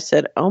attorney and I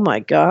said, oh my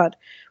God,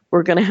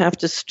 we're going to have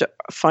to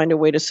find a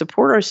way to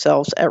support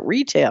ourselves at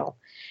retail.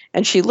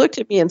 And she looked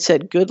at me and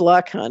said, good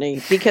luck,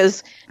 honey,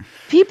 because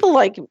people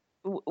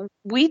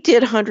we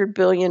did $1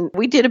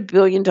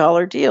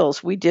 billion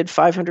deals. We did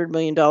 $500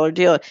 million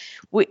deal.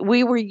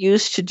 We were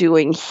used to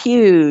doing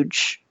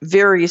huge,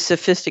 very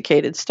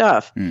sophisticated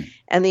stuff. Mm.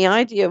 And the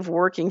idea of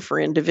working for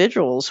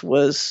individuals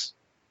was,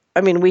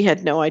 we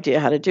had no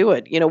idea how to do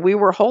it. We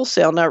were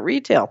wholesale, not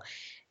retail.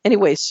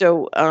 Anyway,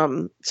 so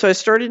I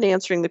started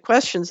answering the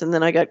questions, and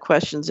then I got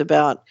questions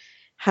about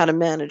how to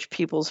manage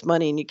people's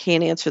money, and you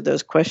can't answer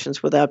those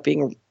questions without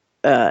being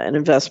an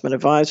investment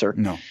advisor.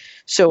 No.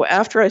 So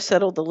after I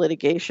settled the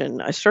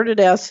litigation, I started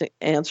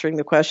answering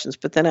the questions,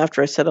 but then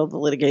after I settled the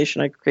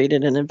litigation, I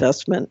created an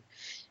investment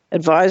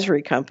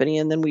advisory company,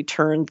 and then we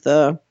turned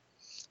the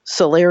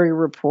Solari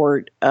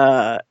Report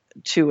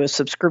to a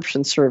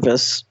subscription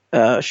service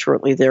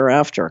shortly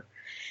thereafter.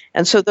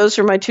 And so those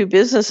are my two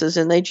businesses,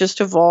 and they just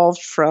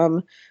evolved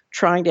from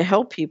trying to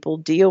help people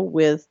deal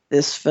with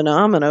this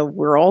phenomena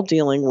we're all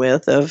dealing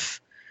with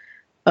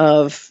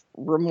of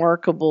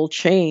remarkable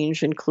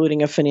change,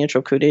 including a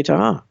financial coup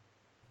d'etat.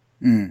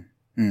 I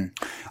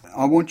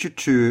want you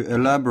to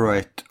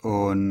elaborate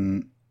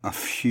on a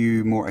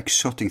few more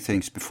exciting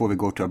things before we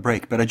go to a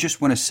break. But I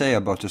just want to say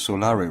about the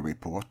Solari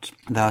Report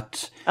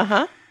that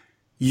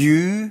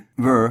you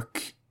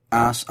work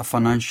as a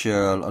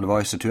financial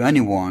advisor to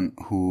anyone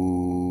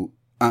who,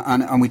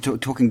 and we're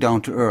talking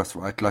down to earth,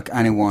 right? Like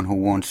anyone who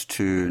wants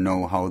to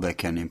know how they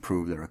can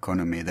improve their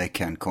economy, they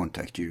can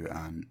contact you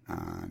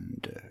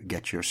and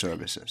get your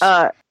services.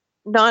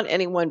 Not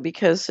anyone,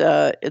 because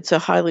it's a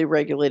highly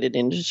regulated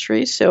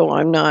industry, so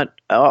I'm not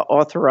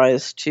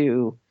authorized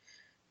to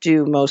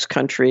do most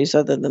countries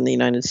other than the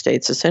United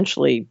States,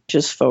 essentially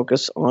just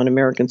focus on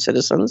American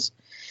citizens.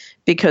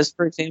 Because,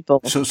 for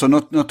example... So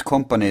not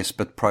companies,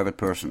 but private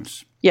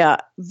persons? Yeah.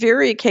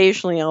 Very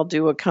occasionally I'll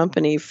do a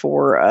company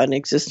for an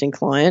existing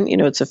client.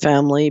 It's a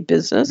family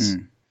business.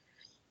 Mm.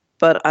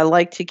 But I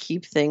like to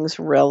keep things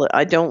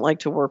I don't like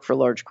to work for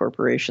large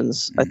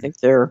corporations.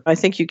 Mm. I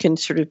think you can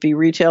sort of be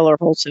retail or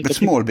wholesale. But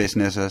small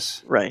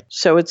businesses. Right.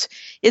 So it's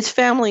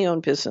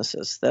family-owned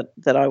businesses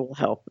that I will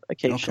help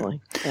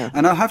occasionally. Okay. Yeah.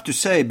 And I have to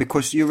say,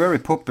 because you're very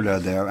popular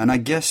there, and I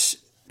guess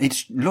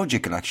it's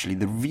logical actually.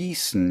 The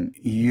reason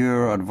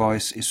your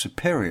advice is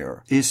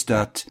superior is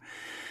that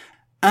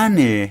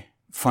any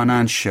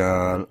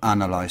financial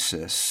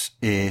analysis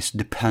is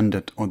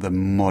dependent on the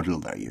model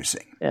they're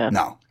using. Yeah.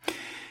 Now,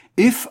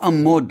 if a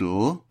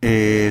model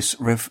is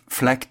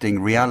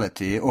reflecting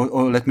reality,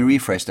 or let me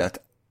rephrase that,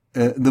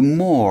 the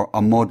more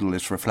a model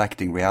is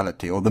reflecting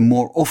reality, or the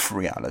more of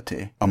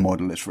reality a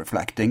model is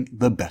reflecting,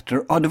 the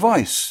better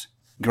advice.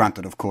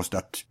 Granted, of course,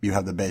 that you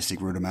have the basic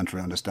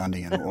rudimentary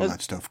understanding and all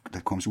that stuff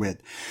that comes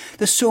with.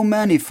 There's so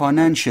many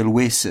financial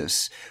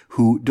whizzes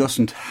who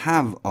doesn't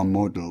have a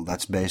model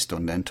that's based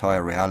on the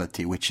entire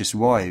reality, which is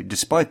why,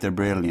 despite their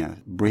the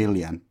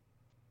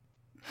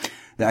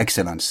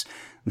excellence,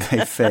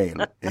 they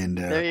fail in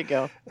their there you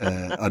go.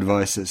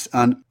 advices.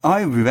 And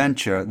I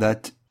venture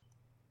that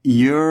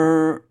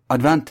your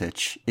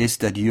advantage is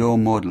that your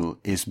model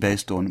is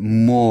based on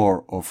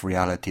more of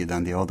reality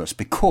than the others,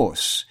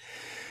 because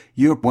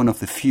you're one of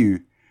the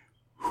few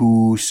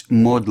whose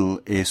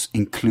model is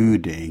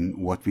including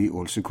what we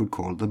also could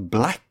call the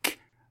black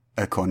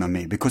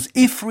economy. Because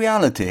if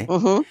reality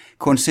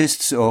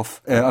consists of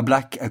a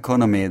black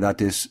economy that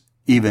is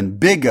even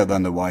bigger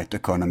than the white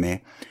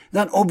economy,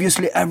 then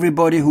obviously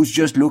everybody who's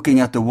just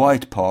looking at the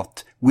white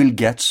part will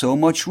get so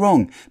much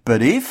wrong.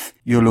 But if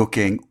you're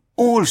looking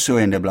also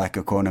in the black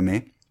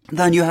economy,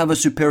 then you have a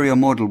superior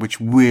model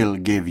which will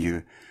give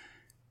you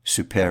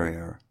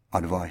superior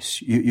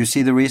advice. You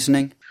see the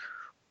reasoning?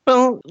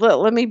 Well,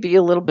 let me be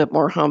a little bit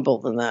more humble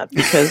than that,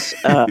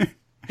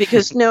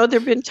 because no, there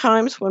have been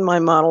times when my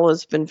model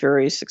has been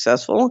very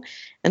successful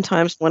and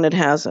times when it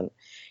hasn't.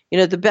 You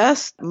know, the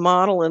best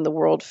model in the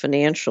world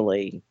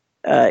financially,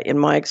 in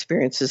my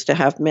experience, is to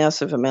have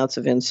massive amounts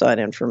of inside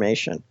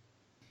information.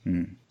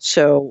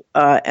 So,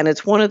 and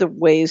it's one of the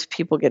ways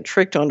people get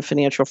tricked on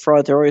financial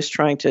fraud. They're always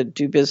trying to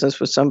do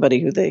business with somebody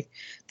who they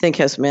think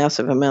has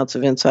massive amounts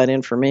of inside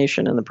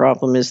information, and the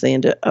problem is they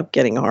end up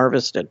getting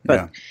harvested.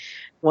 But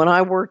when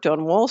I worked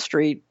on Wall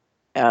Street,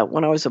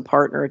 when I was a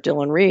partner at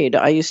Dillon Read,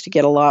 I used to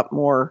get a lot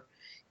more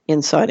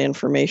inside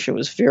information. It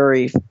was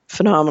very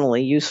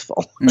phenomenally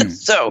useful.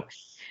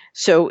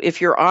 So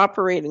if you're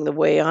operating the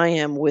way I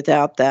am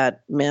without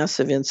that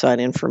massive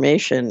inside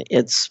information,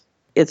 it's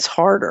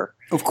harder.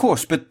 Of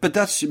course, but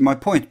that's my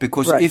point,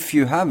 because if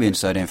you have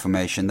inside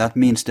information, that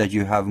means that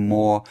you have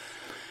more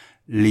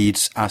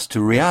leads as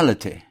to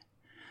reality.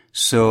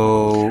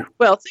 So,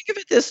 well, think of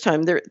it this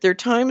time. There are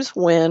times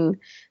when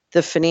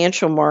the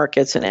financial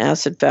markets and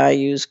asset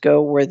values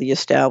go where the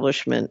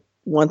establishment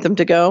want them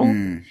to go,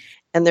 and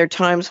there are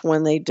times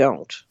when they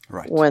don't.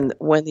 Right.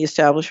 When the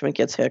establishment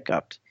gets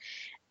hiccuped,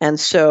 and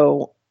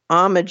so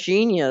I'm a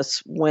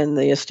genius when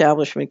the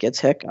establishment gets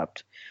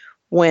hiccuped.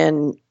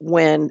 When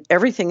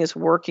everything is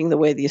working the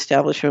way the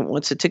establishment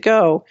wants it to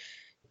go,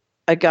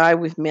 a guy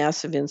with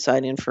massive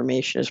inside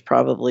information is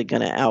probably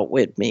going to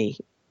outwit me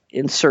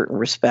in certain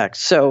respects.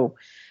 So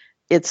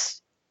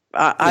it's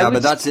but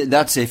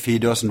that's if he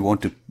doesn't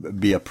want to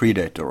be a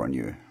predator on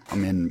you. I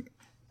mean,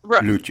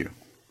 loot you.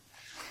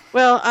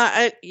 Well,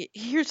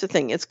 here's the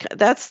thing.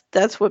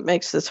 That's what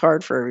makes this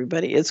hard for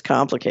everybody. It's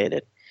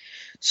complicated.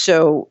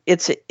 So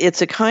it's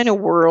a kind of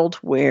world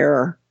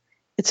where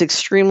it's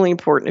extremely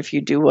important, if you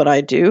do what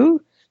I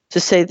do, to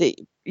say that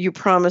you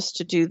promise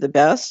to do the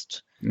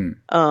best.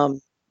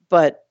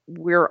 But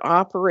we're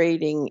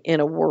operating in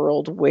a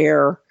world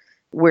where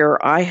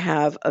I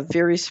have a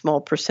very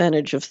small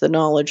percentage of the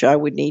knowledge I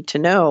would need to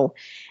know.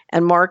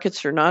 And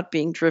markets are not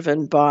being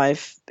driven by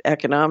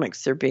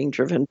economics. They're being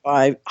driven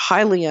by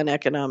highly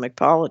uneconomic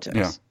politics.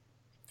 Yeah.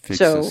 Fixes.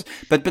 So,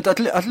 but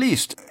at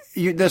least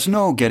there's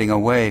no getting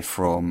away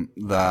from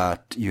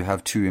that. You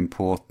have two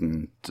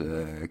important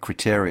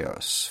criteria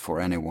for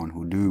anyone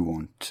who do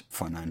want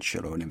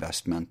financial or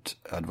investment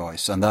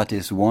advice, and that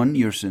is, one,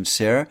 you're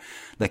sincere.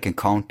 They can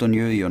count on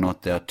you. You're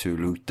not there to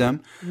loot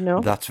them.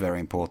 No, that's very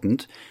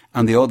important.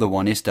 And the other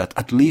one is that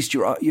at least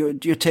you're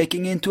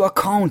taking into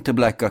account the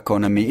black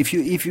economy. If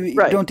you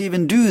don't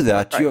even do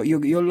that,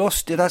 you're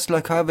lost. That's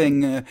like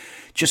having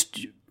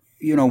just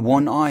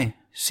one eye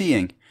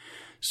seeing.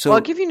 So, well,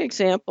 I'll give you an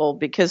example,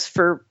 because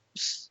for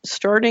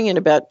starting in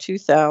about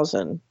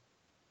 2000,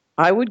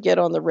 I would get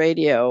on the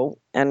radio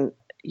and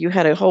you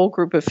had a whole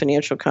group of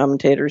financial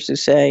commentators who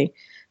say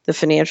the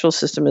financial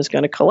system is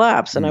going to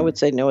collapse. And I would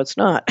say, no, it's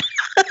not.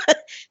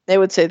 They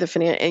would say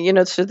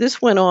so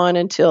this went on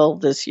until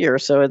this year.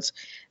 So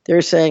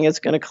they're saying it's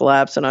going to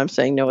collapse, and I'm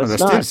saying, no, it's not.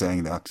 They're still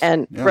saying that.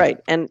 And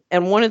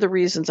And one of the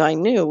reasons I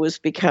knew was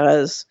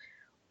because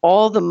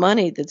all the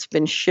money that's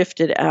been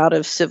shifted out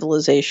of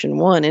Civilization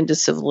 1 into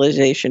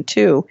Civilization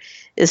 2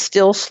 is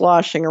still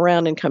sloshing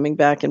around and coming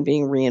back and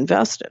being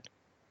reinvested.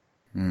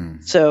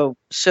 So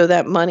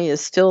that money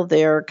is still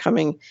there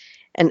coming,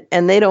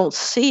 and they don't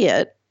see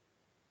it,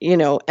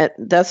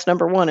 that's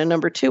number one. And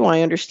number two,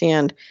 I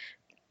understand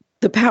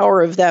the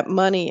power of that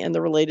money and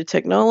the related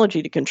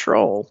technology to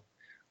control,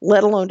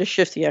 let alone to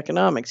shift the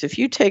economics. If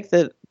you take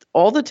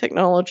all the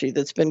technology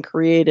that's been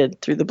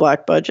created through the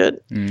black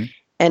budget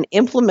and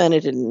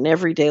implemented it in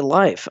everyday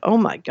life, oh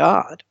my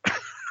God,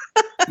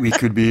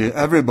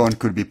 everyone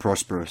could be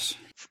prosperous.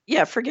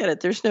 Yeah, forget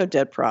it. There's no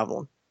debt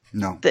problem.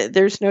 No.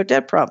 There's no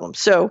debt problem.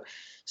 So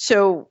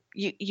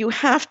you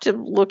have to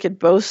look at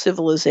both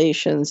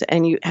civilizations,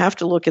 and you have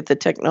to look at the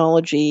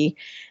technology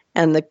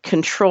and the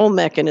control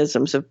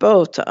mechanisms of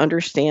both to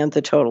understand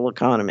the total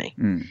economy.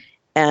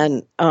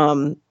 And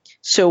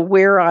so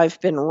where I've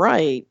been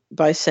right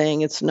by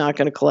saying it's not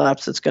going to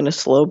collapse, it's going to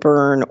slow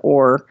burn,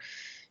 or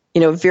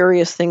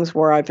various things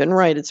where I've been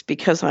right, it's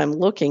because I'm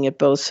looking at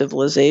both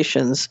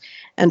civilizations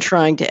and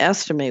trying to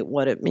estimate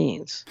what it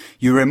means.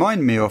 You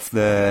remind me of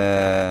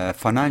the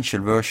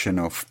financial version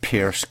of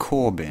Piers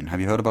Corbyn.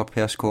 Have you heard about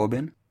Piers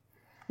Corbyn?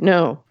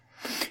 No.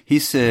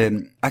 He's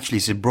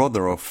he's a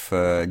brother of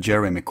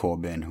Jeremy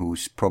Corbyn,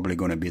 who's probably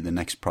going to be the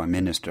next prime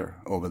minister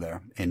over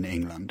there in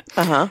England.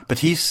 But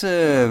he's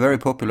very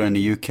popular in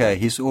the UK.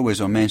 He's always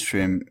on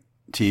mainstream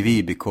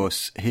TV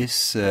because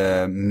his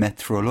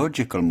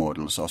meteorological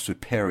models are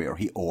superior.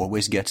 He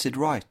always gets it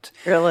right.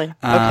 Really?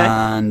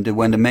 And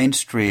when the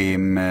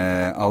mainstream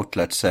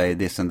outlets say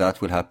this and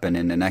that will happen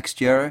in the next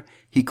year,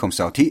 he comes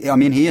out. He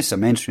is a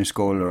mainstream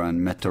scholar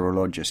and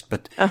meteorologist,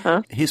 but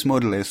his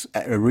model is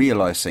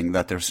realizing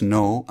that there's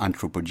no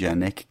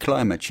anthropogenic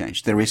climate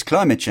change. There is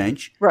climate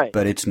change, right,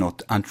 but it's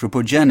not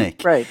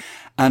anthropogenic. Right.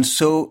 And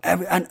so,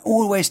 and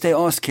always they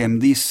ask him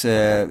these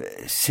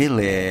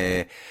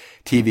silly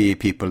TV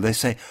people, they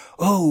say,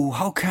 "Oh,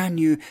 how can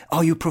you?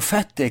 Are you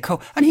prophetic?"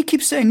 And he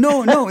keeps saying,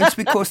 "No, it's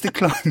because the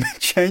climate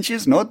change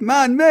is not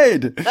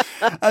man-made."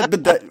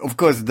 But that, of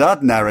course,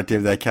 that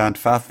narrative they can't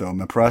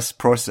fathom a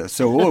process.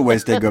 So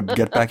always they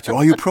get back to,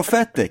 "Are you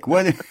prophetic?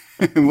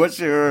 What's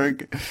your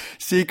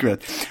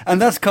secret?"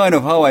 And that's kind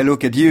of how I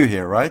look at you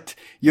here, right?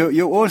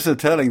 You're also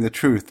telling the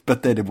truth,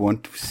 but they don't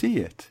want to see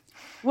it.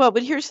 Well,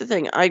 but here's the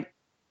thing: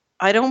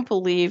 I don't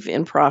believe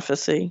in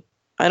prophecy.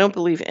 I don't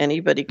believe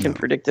anybody can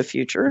predict the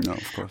future. No,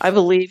 of course. I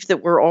believe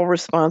that we're all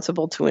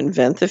responsible to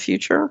invent the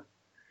future.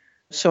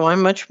 So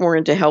I'm much more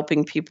into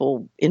helping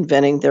people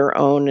inventing their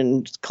own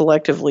and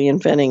collectively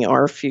inventing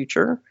our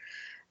future.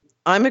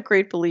 I'm a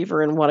great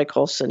believer in what I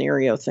call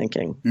scenario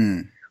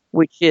thinking,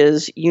 which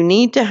is you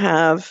need to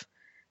have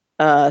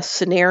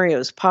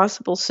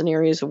possible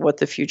scenarios of what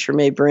the future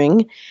may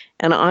bring.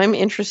 And I'm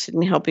interested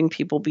in helping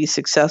people be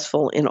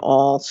successful in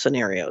all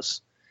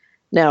scenarios.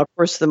 Now, of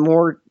course, the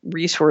more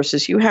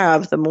resources you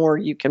have, the more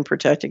you can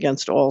protect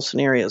against all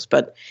scenarios.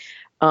 But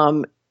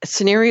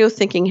scenario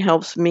thinking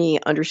helps me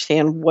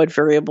understand what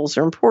variables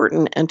are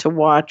important and to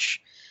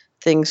watch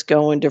things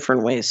go in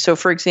different ways. So,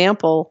 for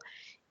example,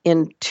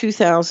 in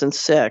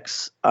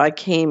 2006, I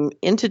came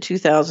into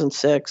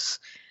 2006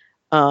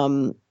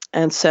 and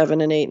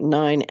 7 and 8 and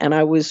 9, and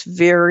I was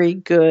very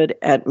good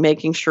at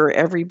making sure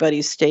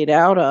everybody stayed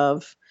out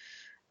of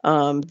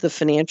the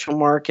financial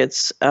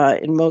markets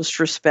in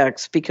most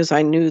respects, because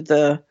I knew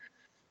the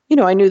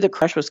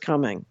crash was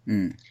coming.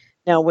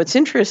 Now, what's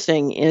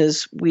interesting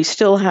is we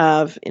still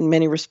have, in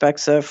many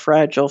respects, a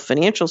fragile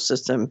financial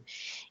system.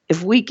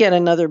 If we get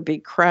another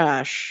big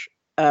crash,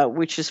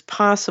 which is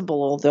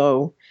possible,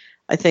 although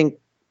I think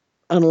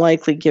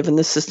unlikely given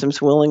the system's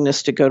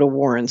willingness to go to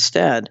war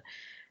instead,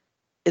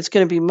 it's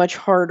going to be much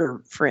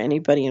harder for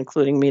anybody,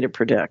 including me, to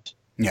predict.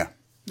 Yeah.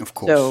 Of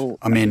course. So,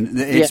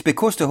 it's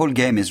because the whole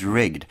game is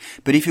rigged.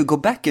 But if you go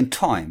back in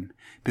time,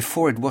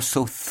 before it was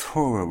so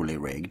thoroughly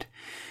rigged,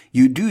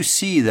 you do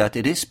see that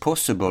it is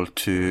possible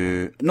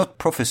to, not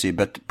prophecy,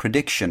 but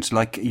predictions,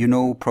 like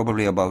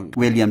probably about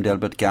William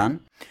Delbert Gann,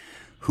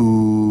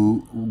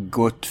 who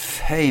got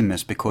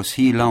famous because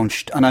he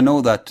launched, and I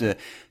know that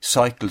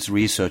Cycles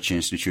Research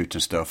Institute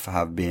and stuff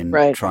have been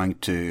trying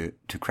to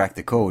crack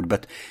the code,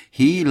 but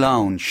he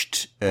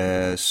launched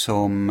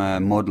some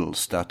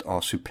models that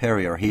are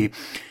superior. He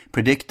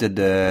predicted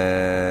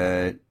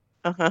the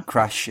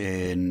crash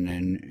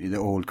in the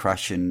old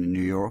crash in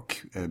New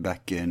York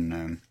back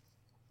in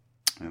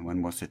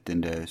when was it,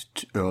 in the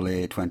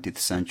early 20th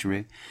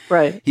century?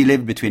 Right. He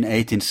lived between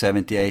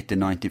 1878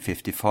 and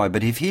 1955,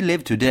 but if he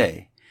lived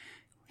today,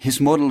 his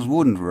models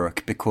wouldn't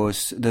work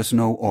because there's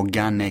no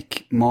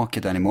organic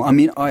market anymore. I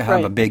mean, I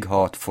have a big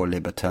heart for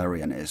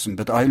libertarianism,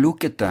 but I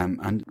look at them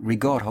and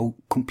regard how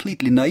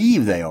completely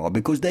naive they are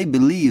because they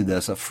believe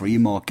there's a free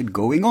market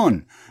going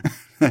on.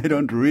 They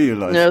don't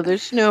realize. No,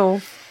 there's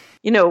no,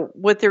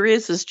 what there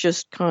is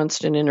just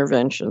constant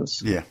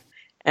interventions. Yeah.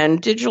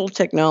 And digital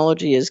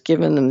technology has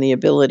given them the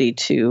ability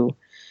to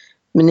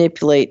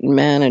manipulate and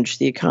manage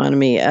the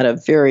economy at a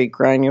very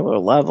granular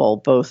level,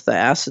 both the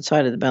asset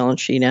side of the balance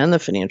sheet and the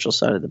financial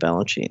side of the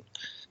balance sheet.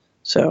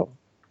 So,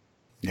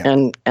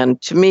 and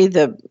to me,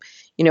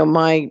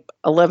 my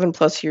 11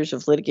 plus years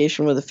of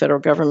litigation with the federal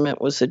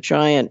government was a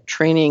giant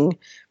training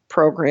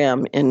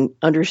program in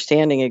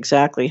understanding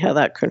exactly how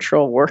that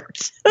control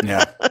works.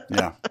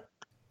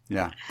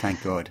 Yeah.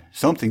 Thank God.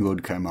 Something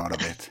good came out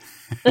of it.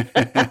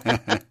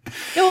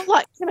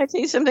 Can I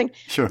tell you something?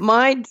 Sure.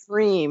 My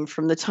dream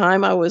from the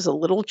time I was a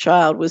little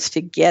child was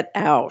to get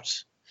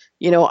out.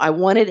 I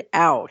wanted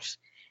out.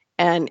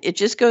 And it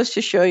just goes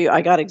to show you I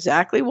got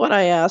exactly what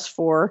I asked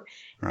for.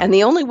 Right. And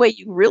the only way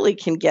you really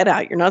can get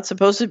out, you're not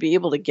supposed to be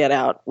able to get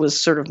out, was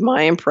sort of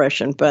my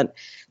impression. But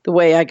the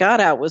way I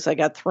got out was I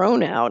got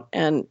thrown out.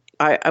 And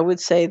I would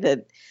say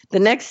that the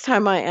next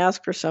time I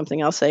ask for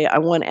something, I'll say I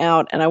want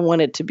out and I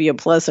want it to be a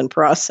pleasant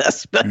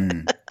process. But,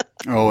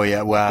 Oh,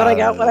 yeah. Wow. but I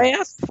got what I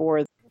asked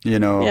for. You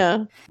know,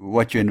 Yeah.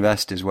 what you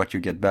invest is what you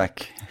get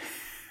back.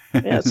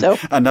 Yeah, so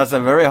And that's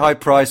a very high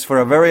price for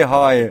a very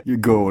high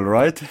goal,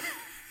 right?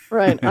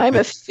 right. I'm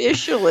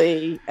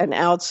officially an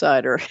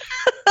outsider.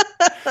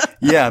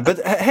 Yeah, but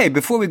hey,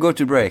 before we go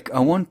to break, I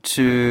want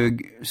to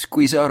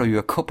squeeze out of you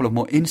a couple of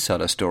more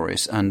insider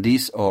stories, and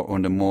these are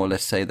on the more,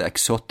 let's say, the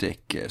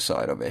exotic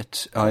side of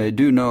it. I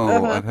do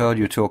know, I've heard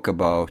you talk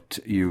about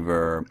you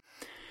were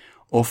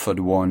offered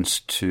once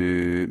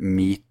to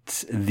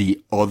meet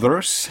the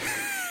others,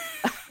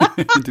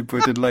 to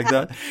put it like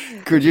that.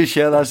 Could you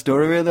share that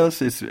story with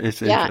us? It's Yeah,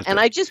 interesting. and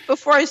I just,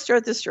 before I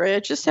start the story,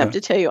 I just have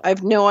to tell you, I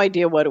have no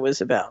idea what it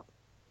was about.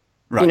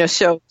 Right. You know,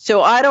 so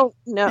I don't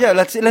know. Yeah,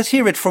 let's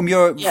hear it from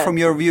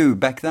your view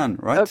back then,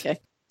 right? Okay.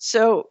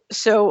 So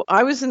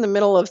I was in the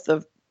middle of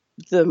the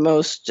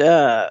most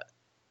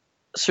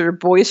sort of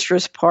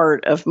boisterous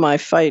part of my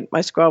fight,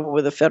 my squabble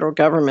with the federal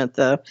government.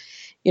 The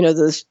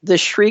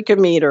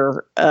shriekometer,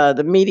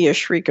 the media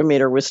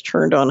shriekometer was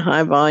turned on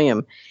high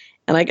volume,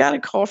 and I got a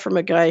call from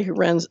a guy who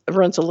runs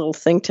a little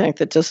think tank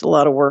that does a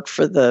lot of work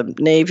for the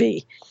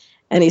Navy,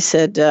 and he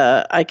said,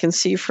 "I can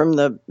see from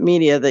the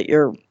media that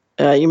you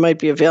might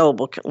be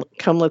available.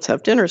 Come, let's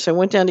have dinner." So I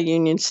went down to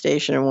Union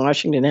Station in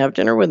Washington to have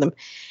dinner with him.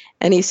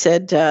 And he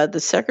said, the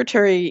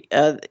secretary,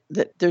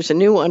 there's a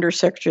new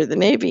undersecretary of the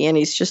Navy, and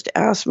he's just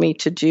asked me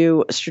to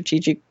do a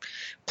strategic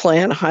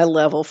plan, high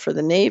level, for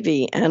the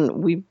Navy.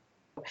 And we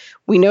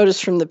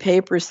noticed from the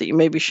papers that you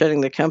may be shutting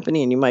the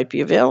company and you might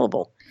be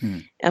available.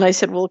 And I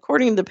said, well,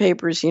 according to the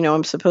papers,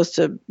 I'm supposed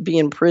to be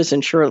in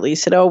prison shortly. He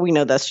said, oh, we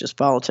know that's just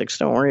politics.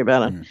 Don't worry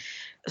about it.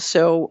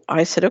 So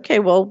I said, okay,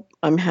 well,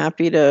 I'm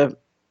happy to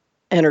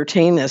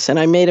entertain this. And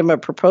I made him a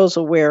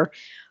proposal where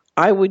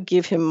I would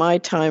give him my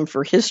time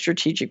for his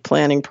strategic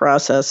planning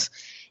process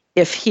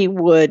if he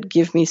would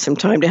give me some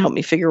time to help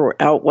me figure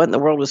out what in the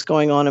world was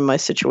going on in my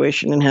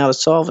situation and how to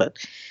solve it.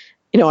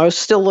 I was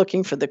still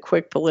looking for the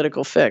quick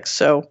political fix.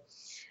 So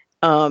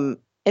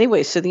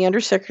anyway, so the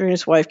undersecretary and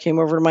his wife came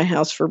over to my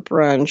house for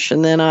brunch,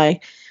 and then I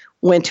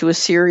went to a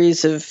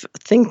series of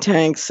think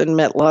tanks and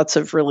met lots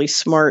of really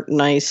smart,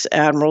 nice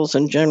admirals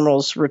and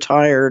generals,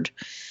 retired,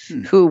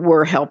 who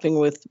were helping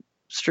with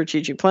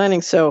strategic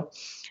planning. So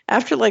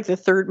after like the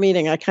third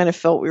meeting, I kind of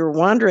felt we were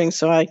wandering.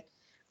 So I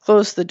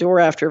closed the door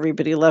after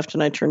everybody left,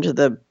 and I turned to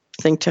the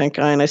think tank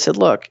guy and I said,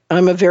 look,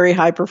 I'm a very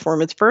high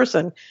performance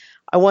person.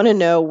 I want to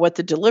know what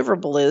the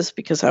deliverable is,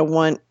 because I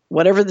want,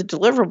 whatever the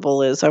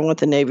deliverable is, I want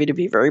the Navy to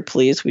be very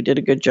pleased. We did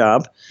a good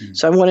job.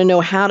 So I want to know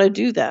how to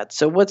do that.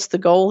 So what's the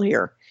goal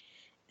here?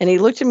 And he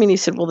looked at me and he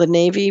said, well, the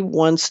Navy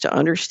wants to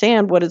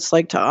understand what it's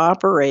like to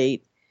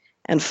operate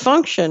and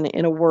function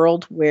in a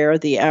world where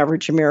the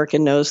average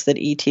American knows that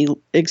ET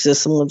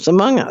exists and lives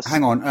among us.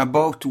 Hang on,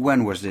 about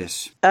when was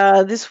this?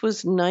 This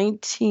was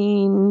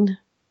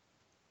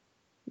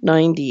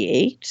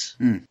 1998.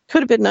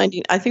 Could have been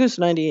 90. I think it was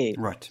 98.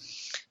 Right.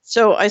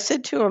 So I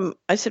said to him,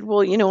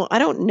 well, I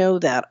don't know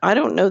that. I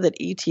don't know that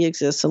ET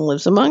exists and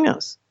lives among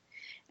us.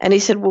 And he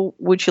said, well,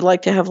 would you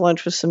like to have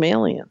lunch with some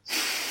aliens?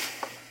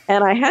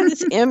 And I had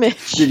this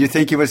image. Did you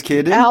think he was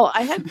kidding? Al,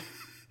 I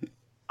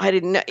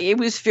didn't know. It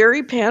was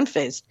very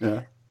pan-faced.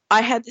 Yeah.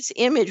 I had this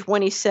image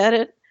when he said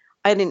it.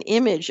 I had an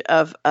image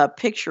of a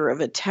picture of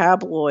a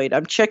tabloid.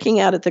 I'm checking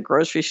out at the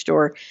grocery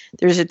store.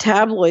 There's a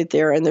tabloid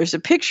there, and there's a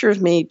picture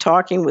of me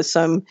talking with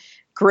some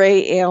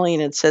gray alien.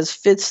 It says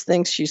Fitz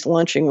thinks she's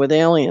lunching with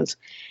aliens.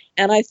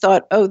 And I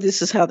thought, oh,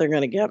 this is how they're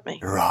going to get me.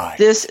 Right.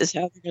 This is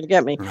how they're going to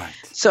get me. Right.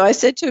 So I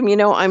said to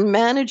him, I'm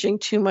managing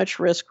too much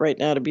risk right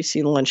now to be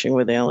seen lunching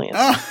with aliens.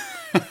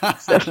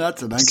 That's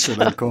an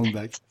excellent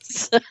comeback.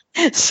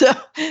 So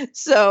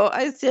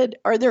I said,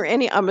 are there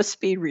any, I'm a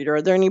speed reader,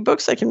 are there any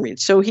books I can read?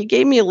 So he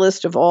gave me a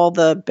list of all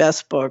the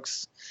best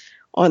books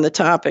on the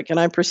topic, and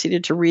I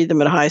proceeded to read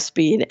them at high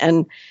speed.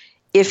 And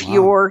if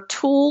your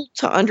tool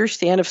to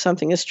understand if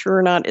something is true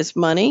or not is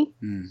money,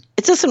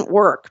 it doesn't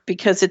work,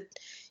 because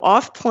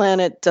off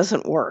planet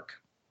doesn't work.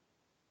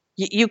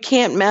 You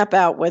can't map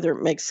out whether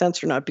it makes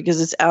sense or not, because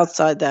it's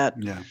outside that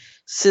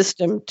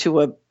system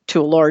to a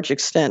large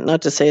extent.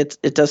 Not to say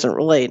it doesn't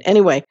relate.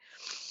 Anyway,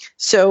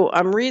 so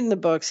I'm reading the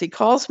books. He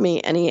calls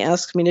me and he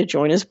asks me to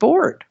join his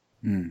board.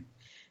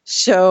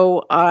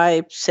 So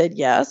I said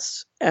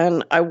yes,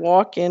 and I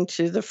walk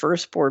into the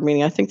first board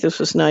meeting. I think this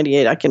was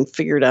 98. I can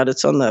figure it out.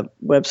 It's on the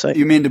website.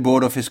 You mean the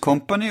board of his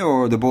company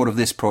or the board of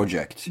this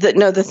project?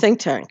 The think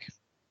tank.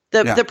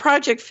 The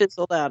project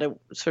fizzled out. It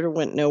sort of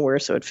went nowhere,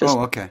 so it fizzled.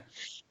 Oh, okay.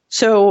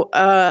 So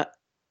I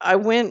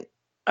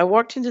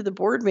walked into the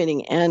board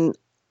meeting, and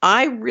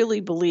I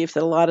really believe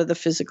that a lot of the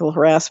physical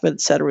harassment,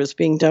 et cetera, was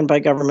being done by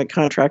government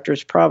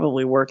contractors,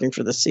 probably working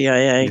for the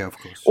CIA, of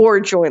course, or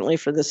jointly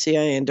for the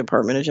CIA and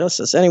Department of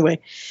Justice. Anyway,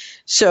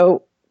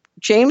 so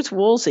James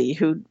Woolsey,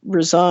 who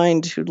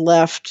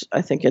left,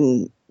 I think,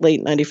 in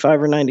late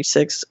 95 or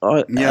 96.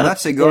 Yeah,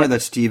 that's a guy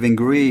that Stephen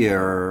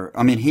Greer,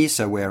 I mean, he's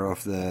aware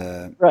of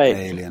the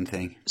alien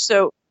thing.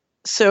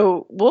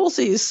 So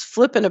Woolsey's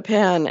flipping a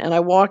pen, and I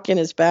walk in,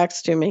 his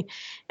back's to me,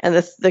 and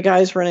the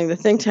guy's running the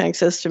think tank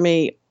says to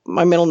me,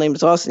 my middle name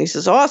is Austin. He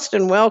says,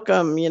 Austin,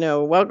 welcome,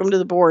 welcome to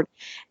the board.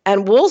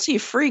 And Woolsey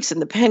freaks,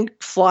 and the pen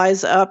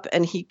flies up,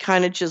 and he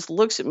kind of just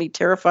looks at me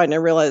terrified, and I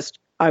realized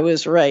I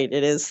was right.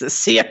 It is the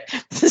CIA.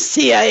 The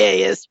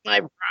CIA is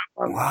my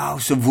problem. Wow,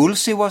 so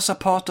Woolsey was a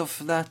part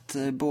of that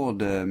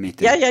board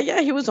meeting?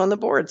 Yeah, he was on the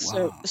board.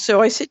 Wow.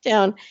 So I sit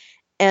down,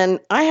 and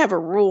I have a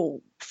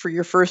rule for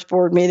your first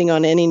board meeting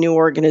on any new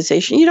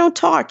organization. You don't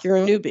talk. You're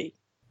a newbie.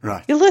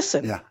 Right. You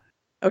listen. Yeah.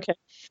 Okay.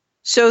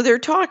 So they're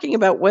talking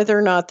about whether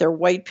or not their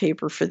white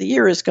paper for the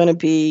year is going to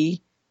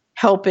be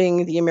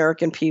helping the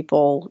American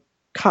people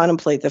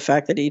contemplate the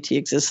fact that ET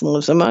exists and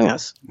lives among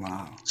us.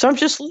 Wow. So I'm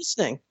just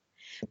listening.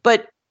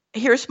 But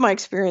here's my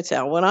experience,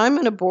 Al. When I'm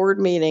in a board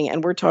meeting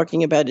and we're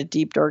talking about a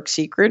deep, dark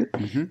secret,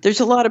 there's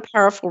a lot of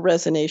powerful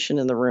resonance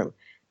in the room.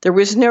 There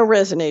was no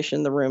resonance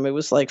in the room. It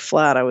was like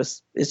flat.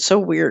 It's so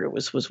weird. It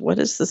was what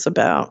is this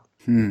about?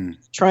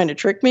 Trying to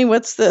trick me?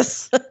 What's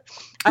this?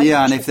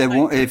 Yeah, and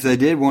if they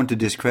did want to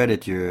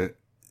discredit you,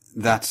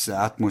 that's the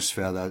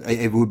atmosphere that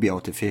it would be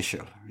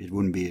artificial. It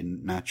wouldn't be a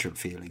natural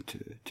feeling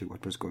to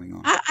what was going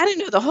on. I don't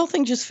know. The whole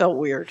thing just felt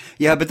weird.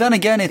 Yeah, but then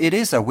again, it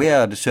is a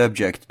weird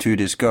subject to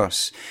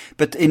discuss.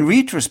 But in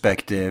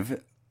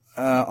retrospective,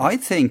 I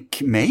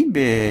think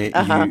maybe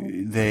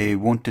they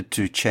wanted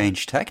to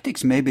change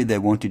tactics. Maybe they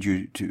wanted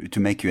you to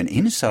make you an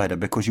insider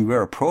because you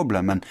were a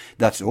problem, and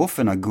that's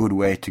often a good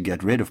way to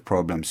get rid of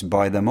problems,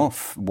 buy them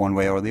off one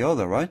way or the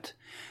other, right?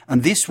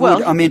 And this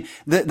would, I mean,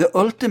 the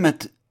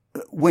ultimate,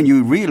 when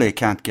you really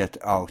can't get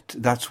out,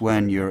 that's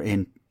when you're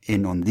in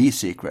on these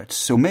secrets.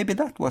 So maybe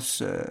that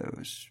was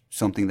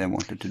something they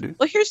wanted to do.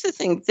 Well, here's the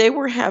thing. They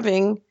were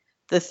having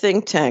the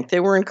think tank.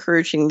 They were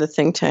encouraging the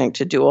think tank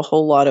to do a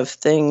whole lot of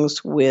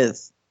things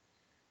with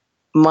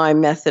my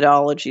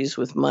methodologies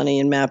with money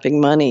and mapping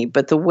money.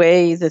 But the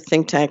way the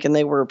think tank and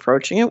they were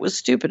approaching it was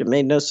stupid. It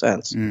made no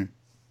sense.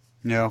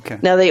 Yeah, okay.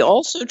 Now they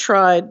also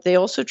tried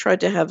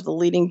to have the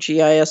leading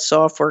GIS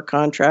software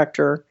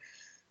contractor,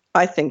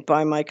 I think,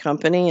 buy my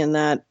company, and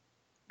that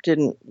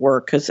didn't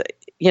work because,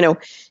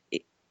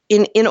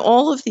 in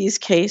all of these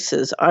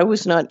cases, I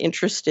was not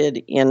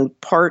interested in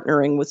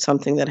partnering with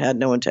something that had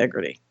no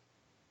integrity.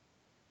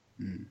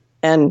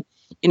 And,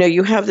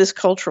 you have this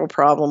cultural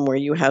problem where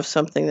you have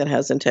something that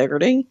has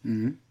integrity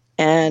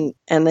and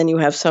then you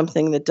have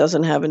something that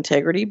doesn't have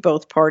integrity.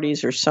 Both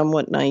parties are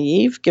somewhat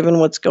naive given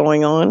what's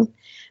going on,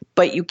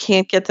 but you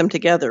can't get them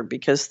together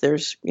because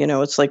there's,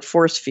 it's like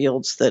force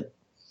fields that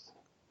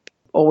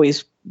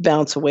always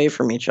bounce away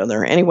from each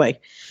other. Anyway,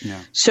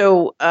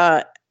 so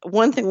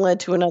one thing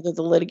led to another.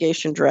 The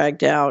litigation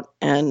dragged out,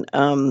 and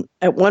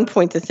at one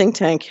point, the think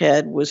tank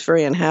head was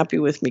very unhappy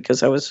with me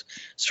because I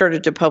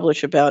started to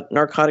publish about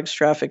narcotics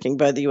trafficking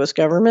by the U.S.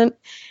 government,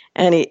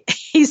 and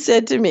he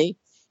said to me,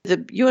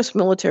 "The U.S.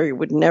 military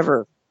would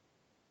never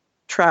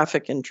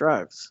traffic in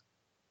drugs."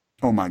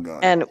 Oh my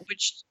God! And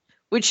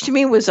which to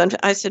me was,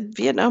 I said,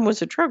 Vietnam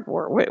was a drug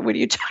war. What are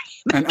you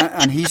talking about?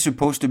 And he's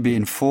supposed to be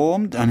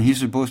informed, and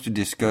he's supposed to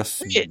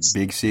discuss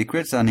big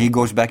secrets, and he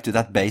goes back to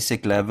that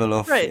basic level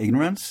of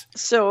ignorance.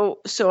 So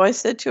I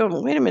said to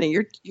him, wait a minute,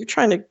 you're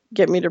trying to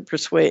get me to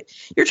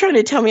you're trying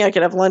to tell me I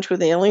could have lunch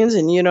with aliens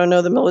and you don't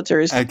know the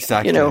military's,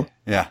 Exactly,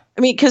 yeah.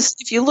 I mean, because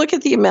if you look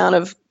at the amount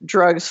of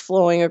drugs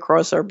flowing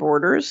across our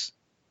borders,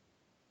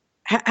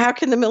 how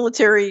can the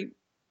military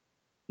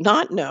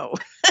not know?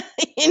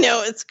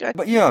 It's good.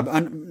 But yeah,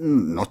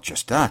 and not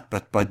just that,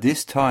 but by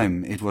this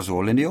time it was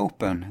all in the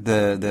open.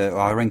 The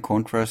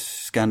Iran-Contras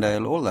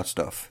scandal, all that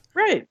stuff.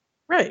 Right.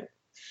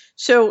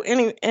 So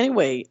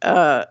anyway,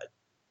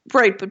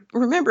 right. But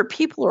remember,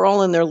 people are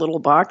all in their little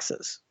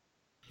boxes.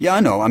 Yeah, I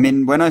know. I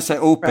mean, when I say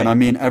open, I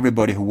mean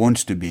everybody who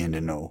wants to be in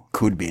the know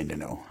could be in the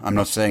know. I'm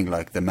not saying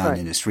like the man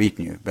in the street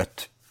knew,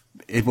 but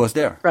it was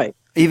there. Right.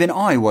 Even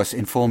I was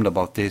informed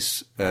about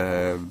this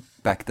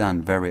back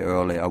then, very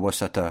early. I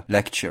was at a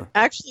lecture.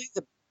 Actually,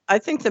 I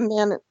think the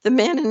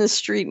man in the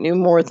street knew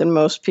more than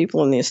most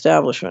people in the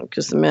establishment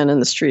because the man in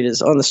the street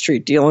is on the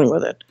street dealing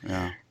with it.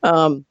 Yeah.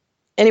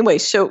 Anyway,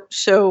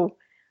 so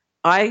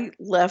I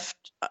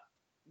left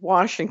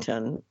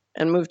Washington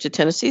and moved to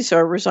Tennessee. So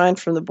I resigned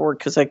from the board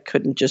because I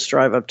couldn't just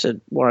drive up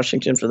to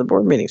Washington for the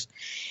board meetings.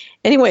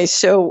 Anyway,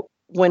 so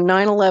when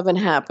 9/11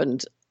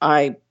 happened,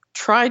 I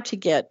tried to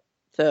get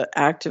the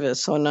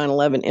activists on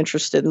 9/11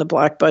 interested in the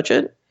black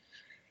budget,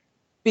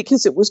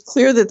 because it was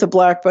clear that the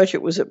black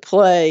budget was at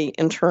play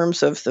in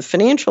terms of the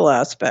financial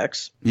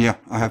aspects. Yeah,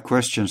 I have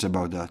questions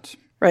about that.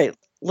 Right,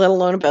 let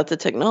alone about the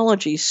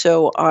technology.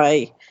 So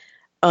I...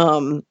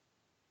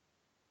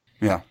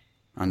 yeah,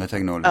 and the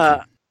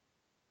technology.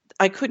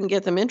 I couldn't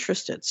get them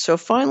interested. So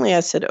finally I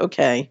said,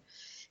 okay,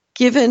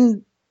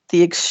 given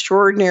the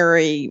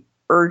extraordinary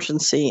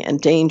urgency and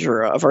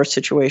danger of our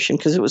situation,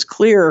 because it was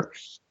clear,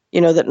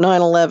 that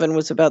 9/11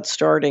 was about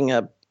starting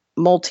a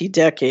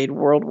multi-decade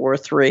World War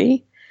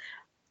III,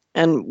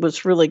 and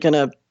was really going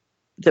to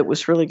that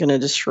was really going to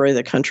destroy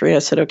the country. I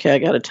said, okay, I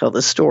got to tell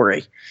this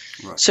story.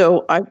 Right.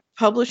 So I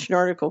published an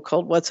article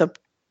called What's Up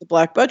the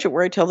Black Budget,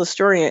 where I tell the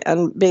story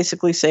and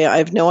basically say I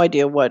have no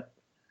idea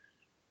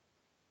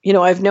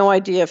I have no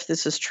idea if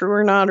this is true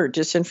or not, or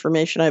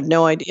disinformation. I have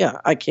no idea.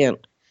 I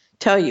can't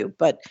tell you.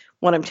 But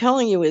what I'm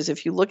telling you is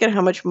if you look at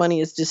how much money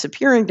is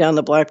disappearing down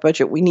the black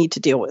budget, we need to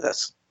deal with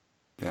this.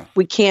 Yeah.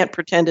 We can't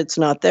pretend it's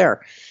not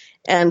there.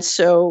 And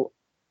so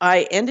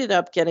I ended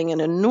up getting an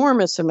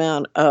enormous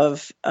amount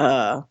of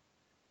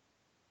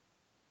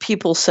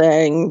people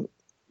saying,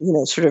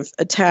 sort of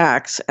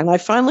attacks. And I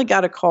finally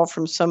got a call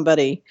from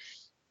somebody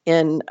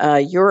in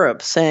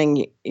Europe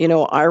saying,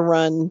 I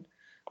run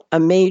a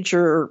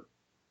major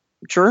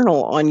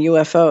journal on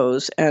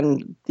UFOs,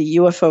 and the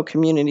UFO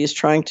community is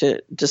trying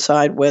to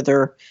decide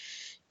whether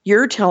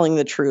you're telling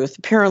the truth.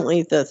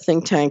 Apparently, the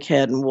think tank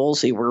head and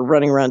Woolsey were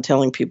running around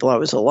telling people I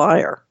was a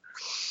liar.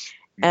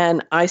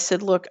 And I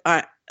said, look,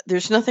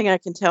 there's nothing I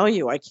can tell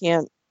you.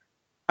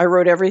 I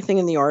wrote everything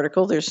in the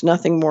article. There's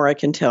nothing more I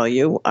can tell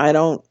you.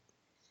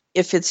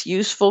 If it's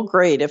useful,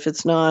 great. If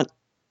it's not,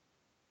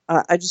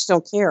 I just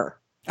don't care.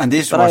 And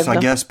this was, I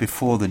guess,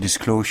 before the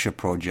Disclosure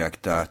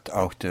Project that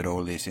outed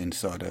all these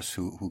insiders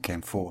who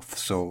came forth.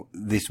 So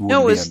this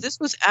would this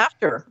was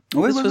after.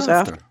 Oh, it was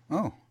after.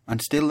 Oh, and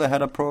still they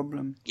had a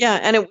problem. Yeah,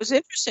 and it was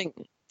interesting.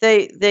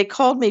 They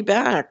called me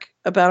back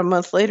about a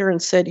month later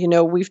and said,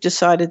 we've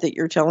decided that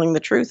you're telling the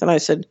truth. And I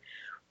said,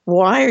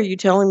 why are you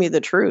telling me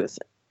the truth?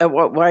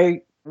 Why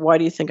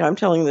do you think I'm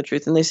telling the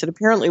truth? And they said,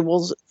 apparently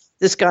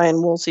this guy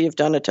and Woolsey have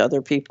done it to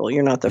other people.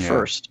 You're not the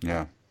first.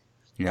 Yeah.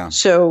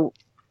 So...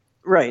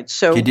 Right.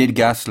 So he did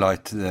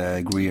gaslight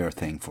the Greer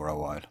thing for a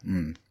while.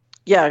 Mm.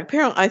 Yeah,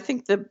 apparently I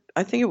think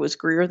it was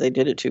Greer they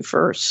did it to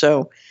first.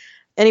 So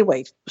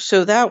anyway,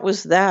 so that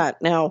was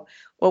that. Now,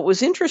 what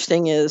was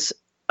interesting is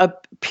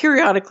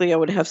periodically I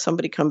would have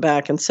somebody come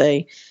back and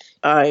say,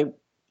 I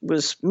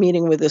was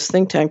meeting with this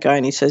think tank guy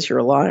and he says you're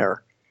a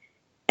liar.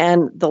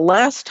 And the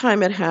last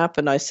time it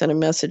happened, I sent a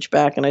message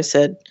back and I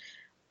said,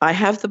 I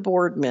have the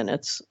board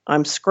minutes.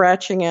 I'm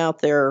scratching out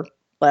their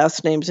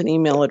last names and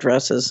email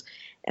addresses.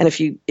 And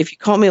if you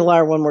call me a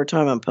liar one more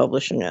time, I'm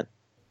publishing it.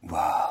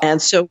 Wow. And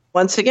so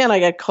once again, I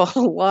got called a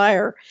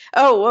liar.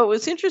 Oh, what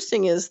was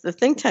interesting is the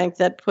think tank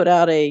that put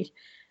out a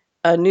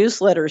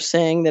newsletter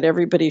saying that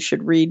everybody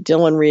should read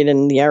Dylan Reed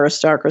and the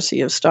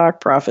Aristocracy of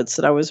Stock Profits,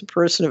 that I was a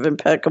person of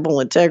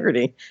impeccable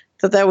integrity.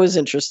 Thought that was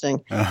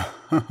interesting.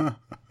 And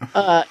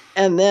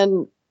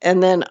then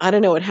I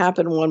don't know, it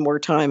happened one more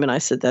time, and I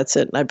said, that's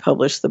it. And I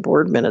published the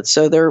board minutes.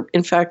 So they're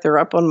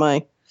up on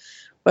my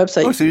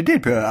website. Oh, so you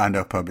did end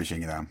up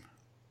publishing them.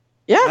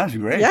 Yeah. That's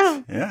great.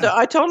 Yeah. So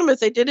I told them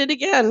if they did it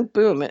again,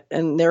 boom,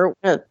 and there it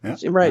went. Yeah.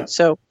 Right. Yeah.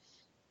 So,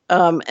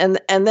 and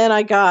then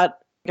I got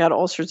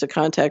all sorts of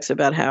contacts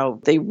about how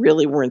they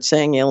really weren't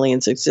saying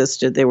aliens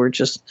existed. They were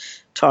just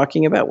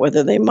talking about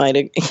whether they might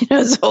have,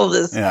 all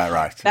this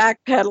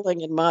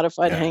backpedaling and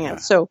modified hangouts. Yeah.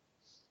 So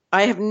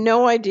I have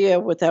no idea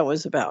what that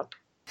was about.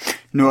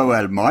 No,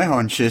 well, my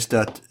hunch is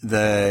that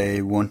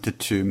they wanted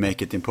to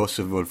make it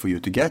impossible for you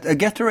to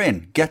get her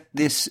in, get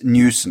this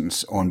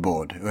nuisance on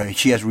board.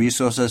 She has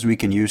resources, we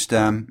can use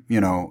them.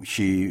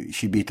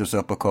 She beat us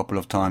up a couple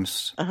of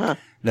times. Uh-huh.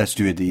 Let's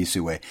do it the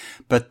easy way.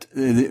 But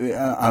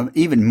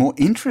even more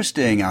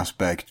interesting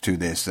aspect to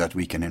this that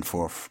we can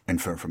infer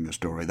from your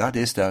story, that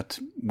is that,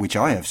 which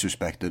I have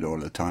suspected all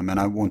the time, and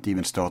I won't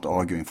even start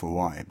arguing for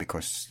why,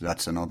 because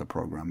that's another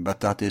program. But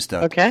that is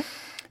that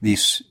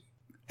these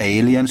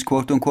aliens,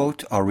 quote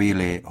unquote, are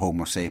really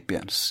Homo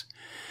sapiens.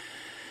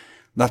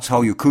 That's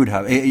how you could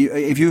have.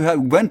 If you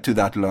went to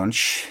that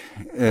lunch,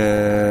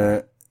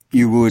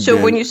 you would.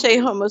 So when you say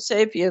Homo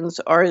sapiens,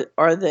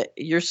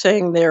 you're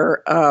saying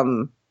they're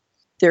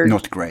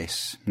not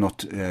greys,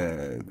 not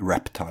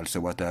reptiles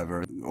or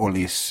whatever. All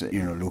these,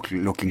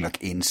 looking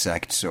like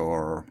insects,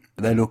 or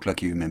they look like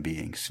human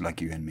beings,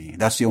 like you and me.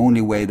 That's the only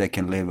way they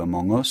can live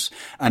among us.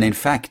 And in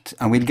fact,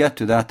 and we'll get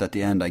to that at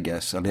the end, I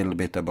guess, a little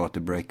bit about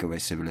the breakaway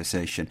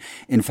civilization.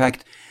 In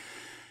fact,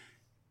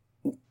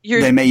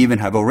 they may even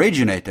have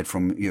originated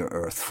from your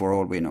Earth, for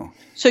all we know.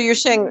 So you're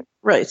saying,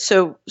 right.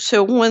 So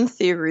one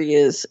theory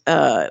is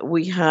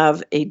we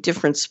have a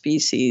different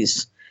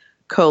species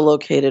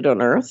co-located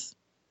on Earth.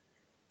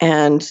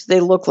 And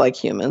they look like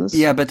humans.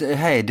 Yeah, but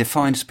hey,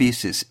 define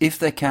species. If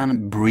they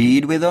can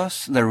breed with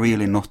us, they're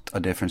really not a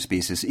different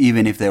species,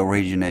 even if they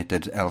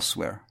originated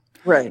elsewhere.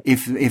 Right.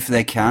 If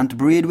they can't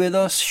breed with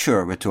us,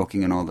 sure, we're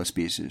talking another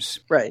species.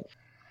 Right.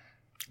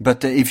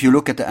 But if you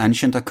look at the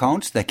ancient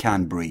accounts, they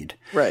can breed.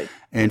 Right.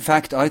 In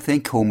fact, I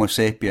think Homo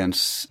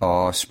sapiens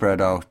are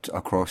spread out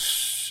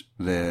across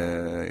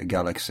the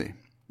galaxy.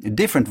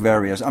 Different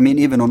various. I mean,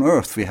 even on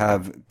Earth, we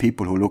have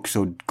people who look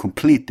so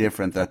complete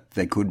different that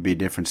they could be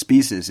different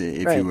species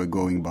if you were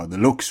going by the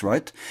looks,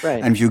 right?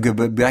 Right. And if you go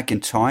back in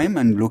time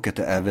and look at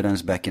the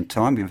evidence back in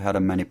time, we've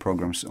had many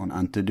programs on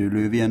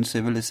antediluvian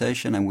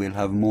civilization, and we'll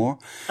have more.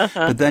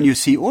 Uh-huh. But then you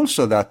see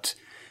also that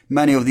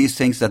many of these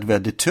things that were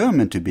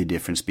determined to be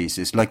different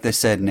species, like they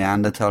said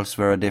Neanderthals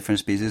were a different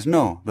species.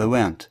 No, they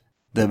weren't.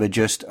 They were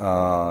just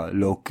a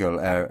local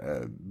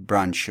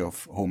branch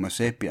of Homo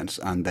sapiens,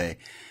 and they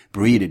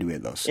breeded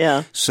with us.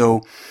 Yeah.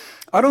 So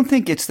I don't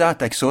think it's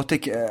that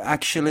exotic,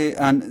 actually,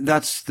 and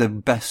that's the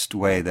best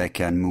way they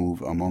can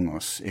move among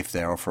us if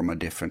they are from a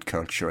different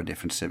culture, a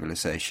different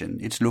civilization.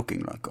 It's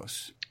looking like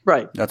us.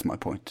 Right. That's my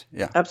point.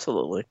 Yeah.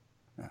 Absolutely.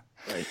 Yeah.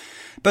 Right.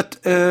 But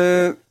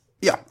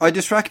yeah, I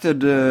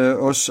distracted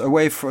us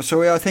away from.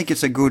 So I think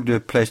it's a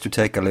good place to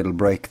take a little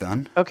break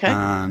then. Okay.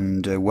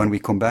 And when we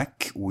come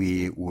back,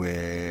 we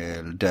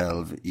will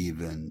delve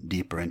even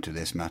deeper into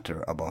this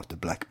matter about the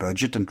black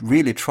budget and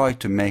really try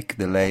to make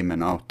the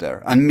layman out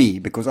there, and me,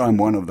 because I'm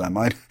one of them.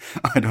 I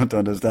don't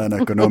understand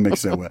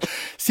economics so well.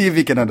 See if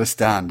we can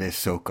understand this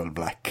so-called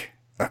black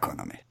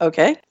economy.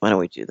 Okay. Why don't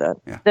we do that?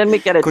 Yeah. Then we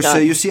get it done.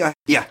 Because you see,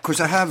 because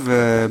I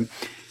have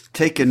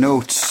taken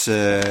notes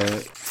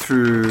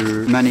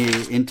through many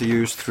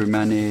interviews, through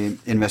many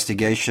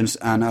investigations,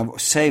 and I've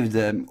saved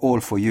them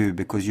all for you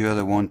because you're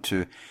the one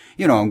to,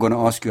 I'm going to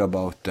ask you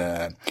about,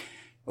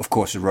 of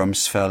course,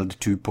 Rumsfeld,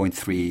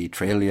 2.3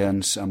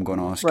 trillions. I'm going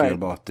to ask you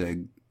about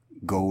the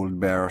gold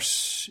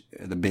bears,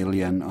 the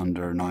billion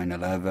under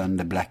 9/11,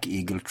 the Black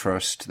Eagle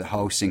Trust, the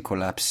housing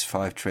collapse,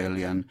 5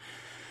 trillion.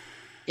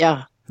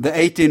 Yeah. The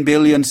 18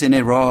 billions in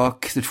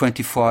Iraq, the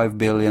 25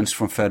 billions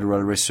from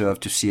Federal Reserve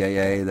to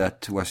CIA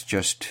that was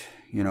just,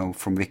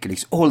 from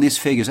WikiLeaks. All these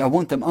figures, I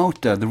want them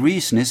out there. The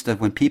reason is that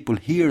when people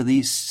hear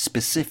these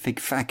specific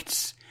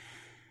facts,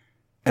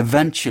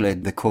 eventually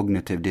the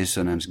cognitive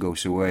dissonance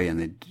goes away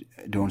and it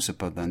dawns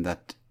upon them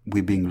that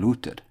we're being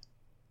looted.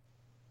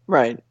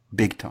 Right.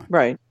 Big time.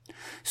 Right.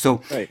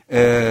 So,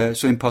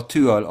 so in part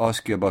 2, I'll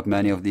ask you about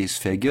many of these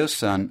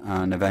figures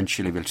and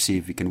eventually we'll see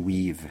if we can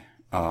weave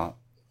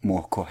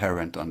more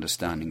coherent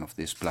understanding of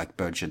this black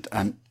budget,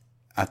 and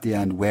at the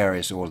end, where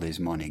is all this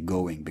money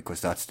going? Because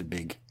that's the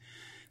big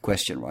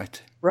question,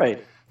 right?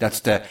 Right.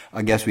 That's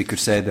I guess we could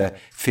say the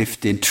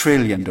 $15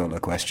 trillion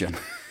question.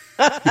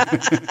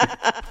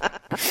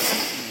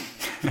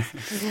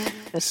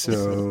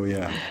 So,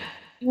 yeah.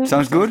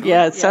 Sounds good?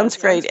 Yeah, it sounds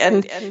great.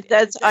 And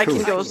that's, I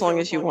can go as long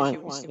as you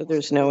want, so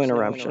there's no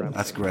interruption.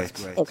 That's great.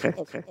 Okay.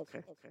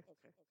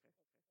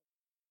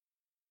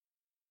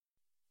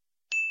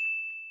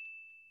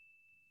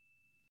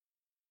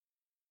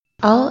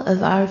 All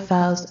of our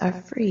files are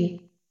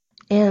free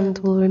and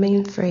will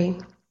remain free.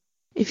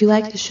 If you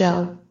like the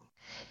show,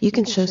 you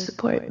can show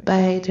support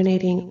by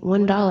donating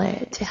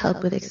 $1 to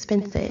help with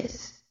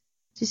expenses.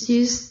 Just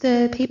use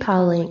the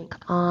PayPal link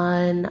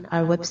on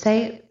our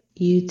website,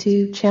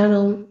 YouTube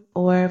channel,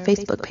 or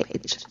Facebook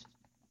page.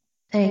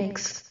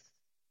 Thanks.